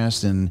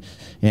podcast, and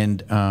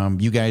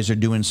you guys are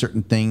doing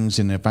certain things.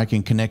 And if I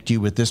can connect you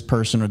with this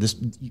person or this,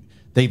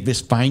 they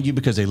just find you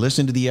because they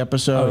listened to the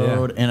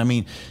episode. And I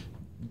mean,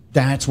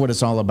 that's what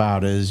it's all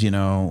about, is,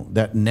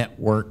 that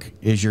network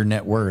is your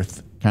net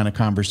worth kind of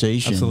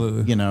conversation.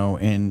 Absolutely.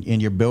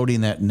 And you're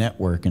building that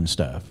network and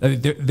stuff.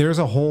 There's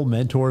a whole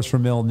Mentors for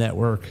Mill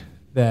network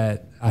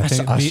that I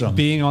think awesome.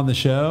 Being on the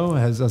show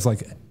has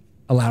like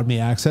allowed me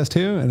access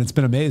to, and it's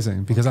been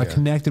amazing because I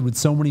connected with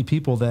so many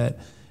people that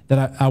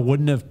I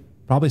wouldn't have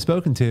probably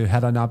spoken to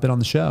had I not been on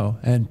the show,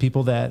 and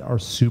people that are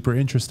super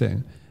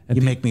interesting. And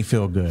you make me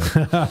feel good.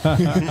 I'm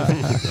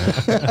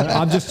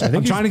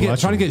trying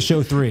to get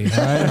show 3. All right?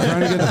 I'm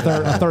trying to get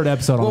a third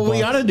episode on. What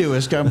we ought to do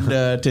is come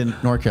to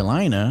North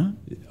Carolina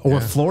or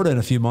Florida in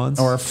a few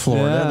months. Or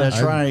Florida,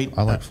 that's right.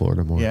 I like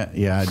Florida more.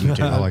 Yeah, I do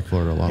too. I like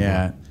Florida a lot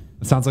more.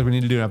 It sounds like we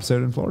need to do an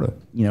episode in Florida.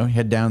 You know,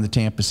 head down the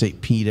Tampa St.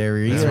 Pete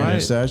area That's and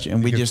right. such, and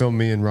You we can just film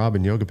me and Rob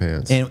in yoga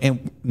pants.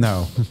 and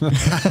no.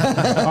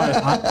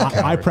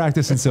 I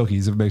practice in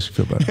silkies if it makes you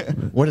feel better.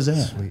 What is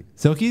that?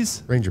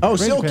 Silkies? Ranger Oh,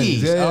 pants.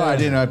 silkies. Yeah, Oh, I yeah.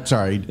 didn't. I'm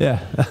sorry.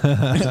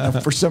 Yeah.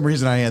 For some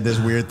reason, I had this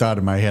weird thought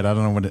in my head. I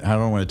don't want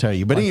to tell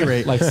you, but at any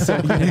rate, Like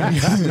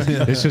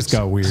It's just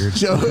got weird.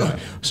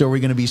 so we're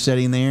going to be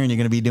sitting there, and you're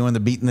going to be doing the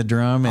beating the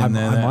drum, and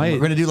I might. we're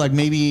going to do like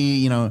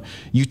maybe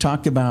you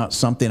talked about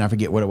something, I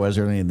forget what it was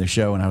earlier in the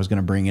show, and I was going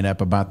to bring it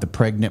up about the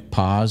pregnant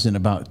pause and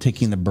about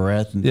taking the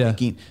breath and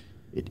thinking.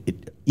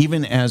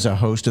 Even as a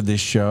host of this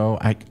show,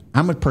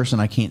 I'm a person,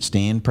 I can't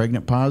stand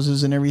pregnant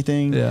pauses and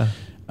everything. Yeah.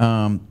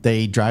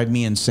 They drive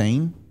me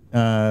insane.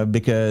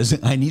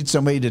 Because I need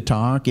somebody to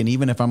talk, and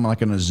even if I'm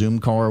like on a Zoom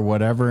call or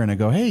whatever, and I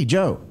go, "Hey,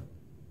 Joe."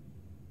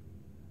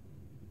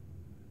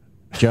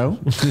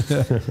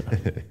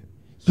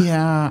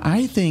 Yeah,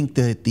 I think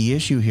that the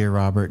issue here,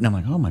 Robert, and I'm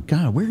like, oh my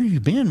God, where have you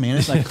been, man?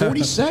 It's like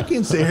 40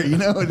 seconds there,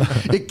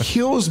 it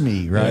kills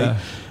me, right? Yeah.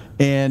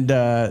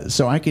 And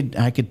so I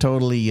could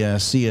totally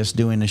see us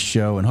doing this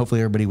show, and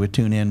hopefully everybody would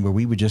tune in, where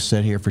we would just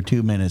sit here for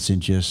 2 minutes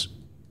and just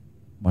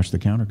watch the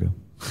counter go.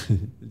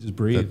 Just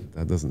breathe.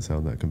 That doesn't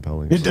sound that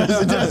compelling. It does,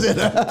 it?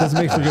 Doesn't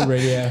make for good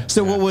radio.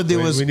 So what we'll do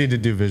is we need to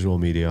do visual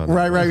media on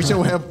that. right. So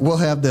we'll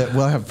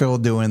have Phil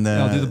doing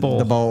I'll do the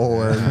bowl.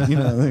 or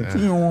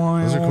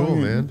Those are cool,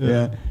 man.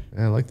 Yeah.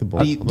 I like the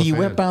bowl. Do you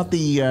whip out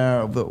the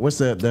what's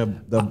the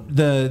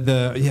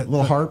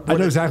little harp? I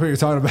know exactly what you're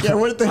talking about. Yeah,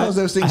 what the hell is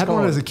those things I had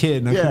called? one as a kid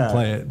and I couldn't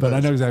play it, but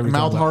I know exactly what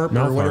mouth you're talking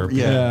harp or whatever. Mouth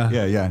harp.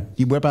 Yeah.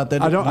 You whip out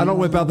that? I don't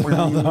whip out the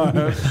mouth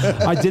harp.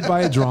 I did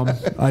buy a drum.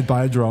 I'd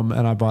buy a drum,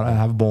 and I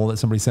have a bowl that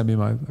somebody sent me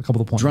a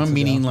couple of points. Drum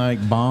meaning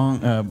like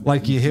bong?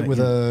 Like you hit with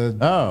a.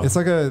 Oh. It's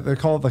like they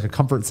call it like a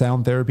comfort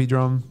sound therapy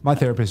drum. My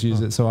therapist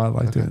used it, so I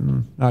liked it.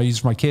 And I use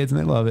it for my kids, and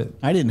they love it.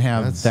 I didn't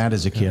have that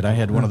as a kid. I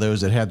had one of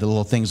those that had the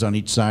little things on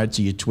each side,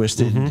 so you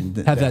twist it. And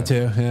Had that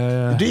too.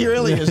 Yeah. Do you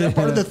really? Is that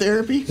part of the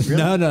therapy? Really?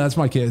 No, that's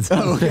my kids.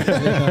 You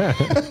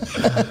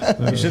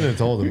shouldn't have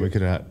told him. We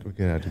could have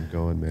had him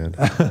going, man.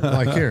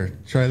 Like, here,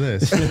 try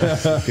this.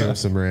 Give him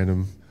some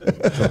random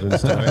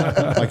children's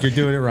toy. Like, you're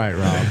doing it right,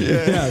 Rob.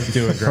 Yeah,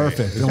 do it great.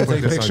 Perfect. And we'll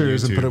take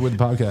pictures and put it with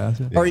the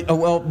podcast. Yeah.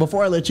 Well,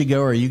 before I let you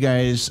go, are you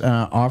guys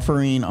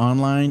offering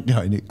online?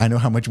 I know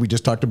how much we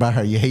just talked about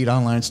how you hate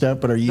online stuff,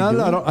 but are you?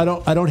 No,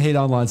 I don't hate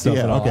online stuff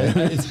at all.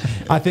 Okay.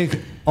 I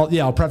think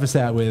I'll preface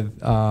that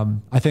with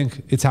I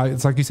think it's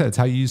like you said, it's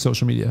how you use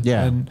social media.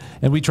 Yeah. And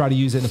we try to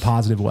use it in a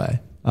positive way.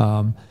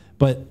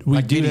 But we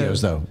like do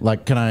videos though.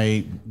 Like, can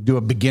I do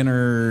a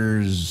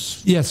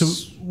beginner's? Yeah, so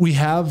we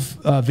have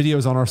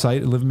videos on our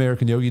site,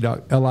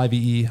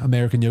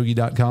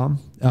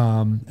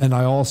 liveamericanyogi.com. And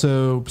I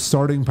also,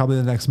 starting probably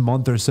the next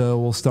month or so,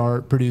 will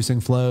start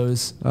producing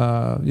flows,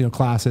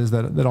 classes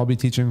that I'll be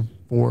teaching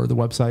for the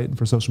website and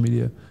for social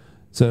media.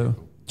 So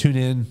tune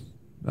in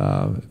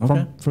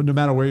from no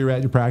matter where you're at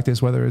in your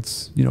practice, whether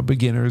it's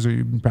beginners or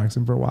you've been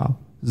practicing for a while.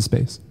 The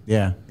space.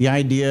 Yeah. The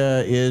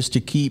idea is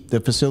to keep the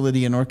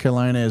facility in North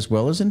Carolina as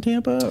well as in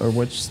Tampa, or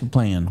what's the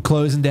plan?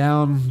 Closing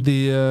down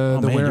the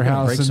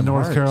warehouse in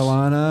North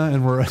Carolina,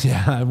 and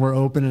we're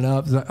opening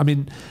up. I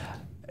mean,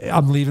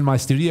 I'm leaving my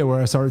studio where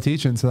I started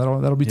teaching,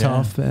 so that'll be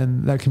tough.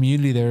 And that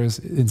community there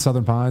in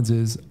Southern Pines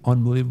is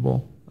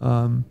unbelievable.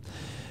 Well,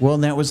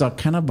 and that was a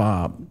kind of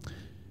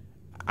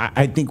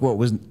I think what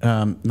was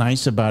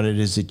nice about it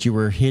is that you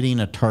were hitting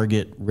a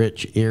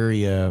target-rich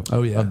area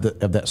of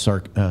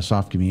that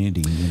soft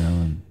community,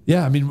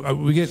 Yeah, I mean,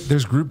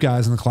 there's group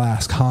guys in the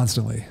class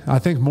constantly. I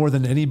think more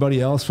than anybody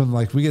else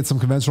we get some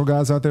conventional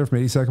guys out there from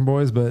 82nd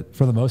Boys, but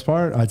for the most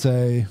part, I'd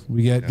say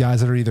we get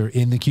guys that are either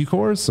in the Q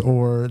course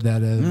or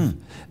that are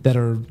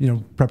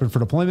prepping for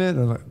deployment.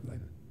 Or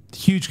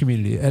huge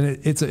community, and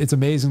it's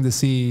amazing to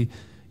see,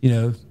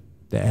 the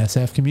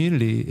SF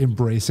community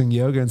embracing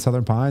yoga in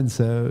Southern Pines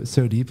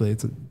so deeply.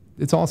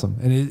 It's awesome.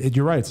 And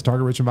you're right. It's a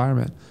target rich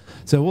environment.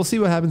 So we'll see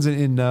what happens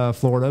in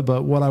Florida.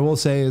 But what I will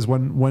say is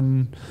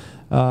when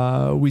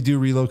we do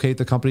relocate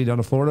the company down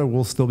to Florida,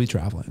 we'll still be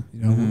traveling.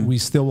 We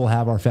still will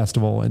have our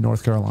festival in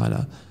North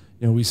Carolina.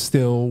 We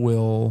still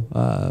will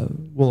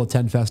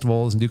attend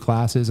festivals and do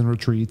classes and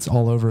retreats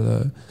all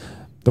over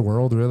the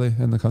world, really,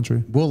 in the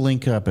country. We'll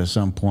link up at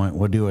some point.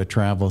 We'll do a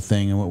travel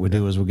thing, and what we'll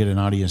do is we'll get an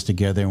audience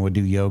together, and we'll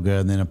do yoga,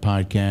 and then a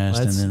podcast,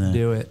 Let's and then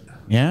do it.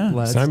 Yeah,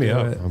 Let's sign me do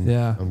up. it. I'm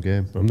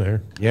game. I'm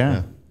there.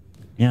 Yeah,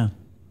 and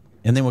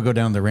then we'll go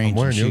down the range. I'm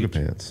wearing and yoga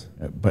shoot. pants.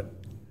 But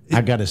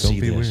I got to see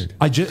Don't be this. weird.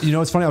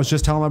 It's funny. I was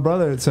just telling my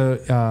brother. So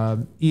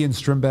Ian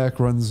Strimbeck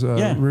runs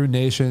Rune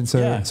Nation. So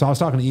I was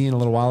talking to Ian a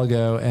little while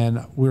ago,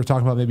 and we were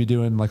talking about maybe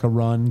doing like a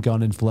run,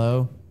 gun, and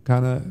flow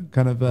kind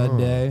of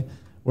day.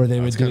 Where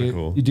they would do,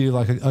 cool. You do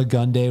like a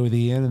gun day with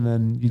Ian, and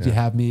then you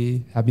have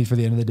me for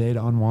the end of the day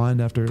to unwind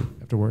after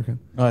working.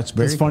 Oh, that's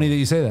very It's funny that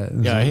you say that.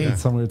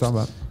 It's something we were talking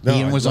about. No,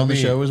 Ian was on the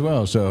show as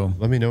well, so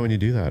let me know when you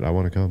do that. I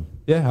want to come.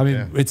 Yeah, I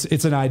mean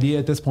it's an idea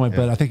at this point,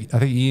 but I think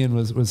Ian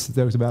was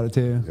stoked about it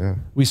too. Yeah,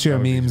 we share that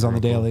would be memes on the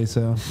real cool. daily,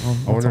 so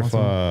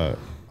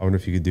I wonder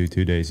if you could do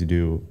 2 days. You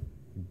do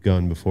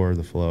gun before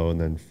the flow and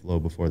then flow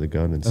before the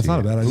gun, and That's see not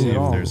a bad idea see at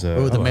if all. there's a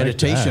Oh, the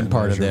meditation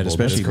part of that, measurable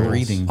especially difference.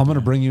 breathing. I'm going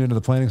to bring you into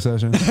the planning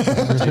session.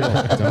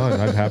 Done.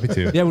 I'm happy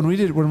to. Yeah, when we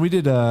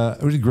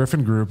did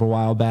Griffin Group a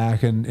while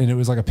back, and it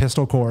was like a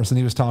pistol course, and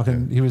he was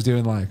talking, he was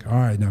doing like, all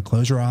right, now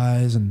close your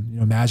eyes and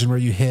imagine where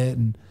you hit,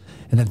 and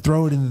then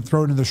throw it in the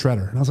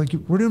shredder. And I was like,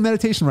 we're doing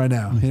meditation right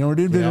now. We're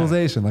doing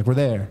visualization. Like we're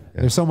there.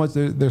 Yeah. There's so much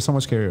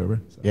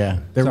carryover. So. Yeah,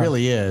 there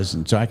really is,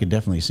 and so I could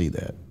definitely see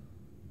that.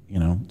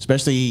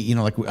 Especially,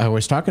 like I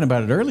was talking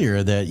about it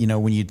earlier, that,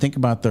 when you think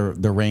about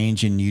the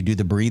range and you do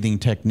the breathing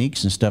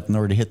techniques and stuff in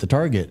order to hit the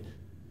target,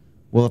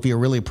 well, if you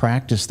really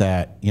practice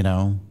that, you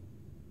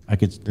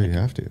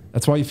have to.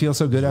 That's why you feel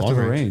so good after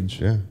the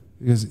range. Yeah.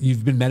 Because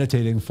you've been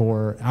meditating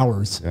for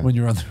hours when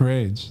you're on the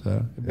range.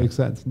 So it makes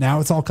sense. Now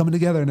it's all coming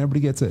together and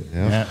everybody gets it.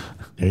 Yeah.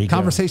 There you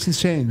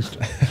Conversations changed.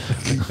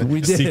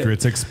 We did.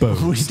 Secrets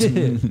exposed. We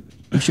did.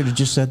 We should have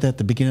just said that at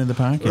the beginning of the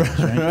podcast,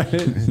 right?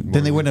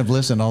 Then they wouldn't have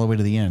listened all the way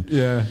to the end.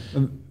 Yeah.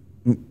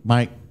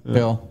 Mike,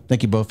 Bill,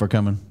 thank you both for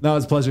coming. No,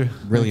 it's a pleasure.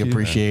 Really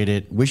appreciate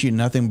it. Wish you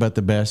nothing but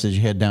the best as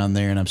you head down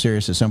there. And I'm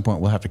serious, at some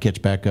point we'll have to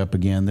catch back up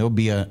again. There'll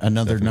be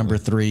another number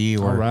 3,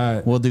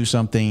 or we'll do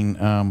something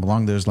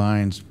along those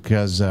lines,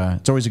 because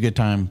it's always a good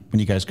time when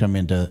you guys come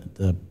into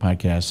the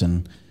podcast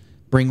and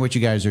bring what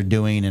you guys are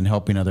doing and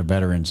helping other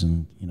veterans,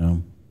 and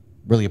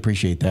really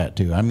appreciate that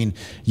too. I mean,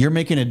 you're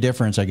making a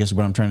difference, I guess is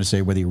what I'm trying to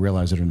say, whether you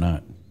realize it or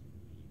not.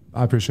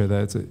 I appreciate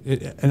that.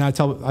 And I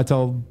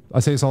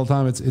say this all the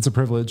time. It's a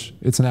privilege.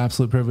 It's an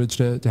absolute privilege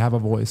to have a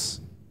voice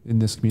in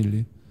this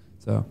community.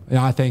 So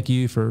I thank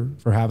you for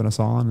having us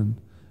on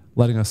and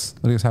letting us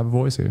have a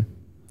voice here.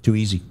 Too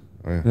easy.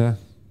 Oh, yeah. Yeah.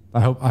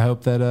 I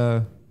hope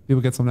that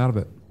people get something out of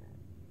it.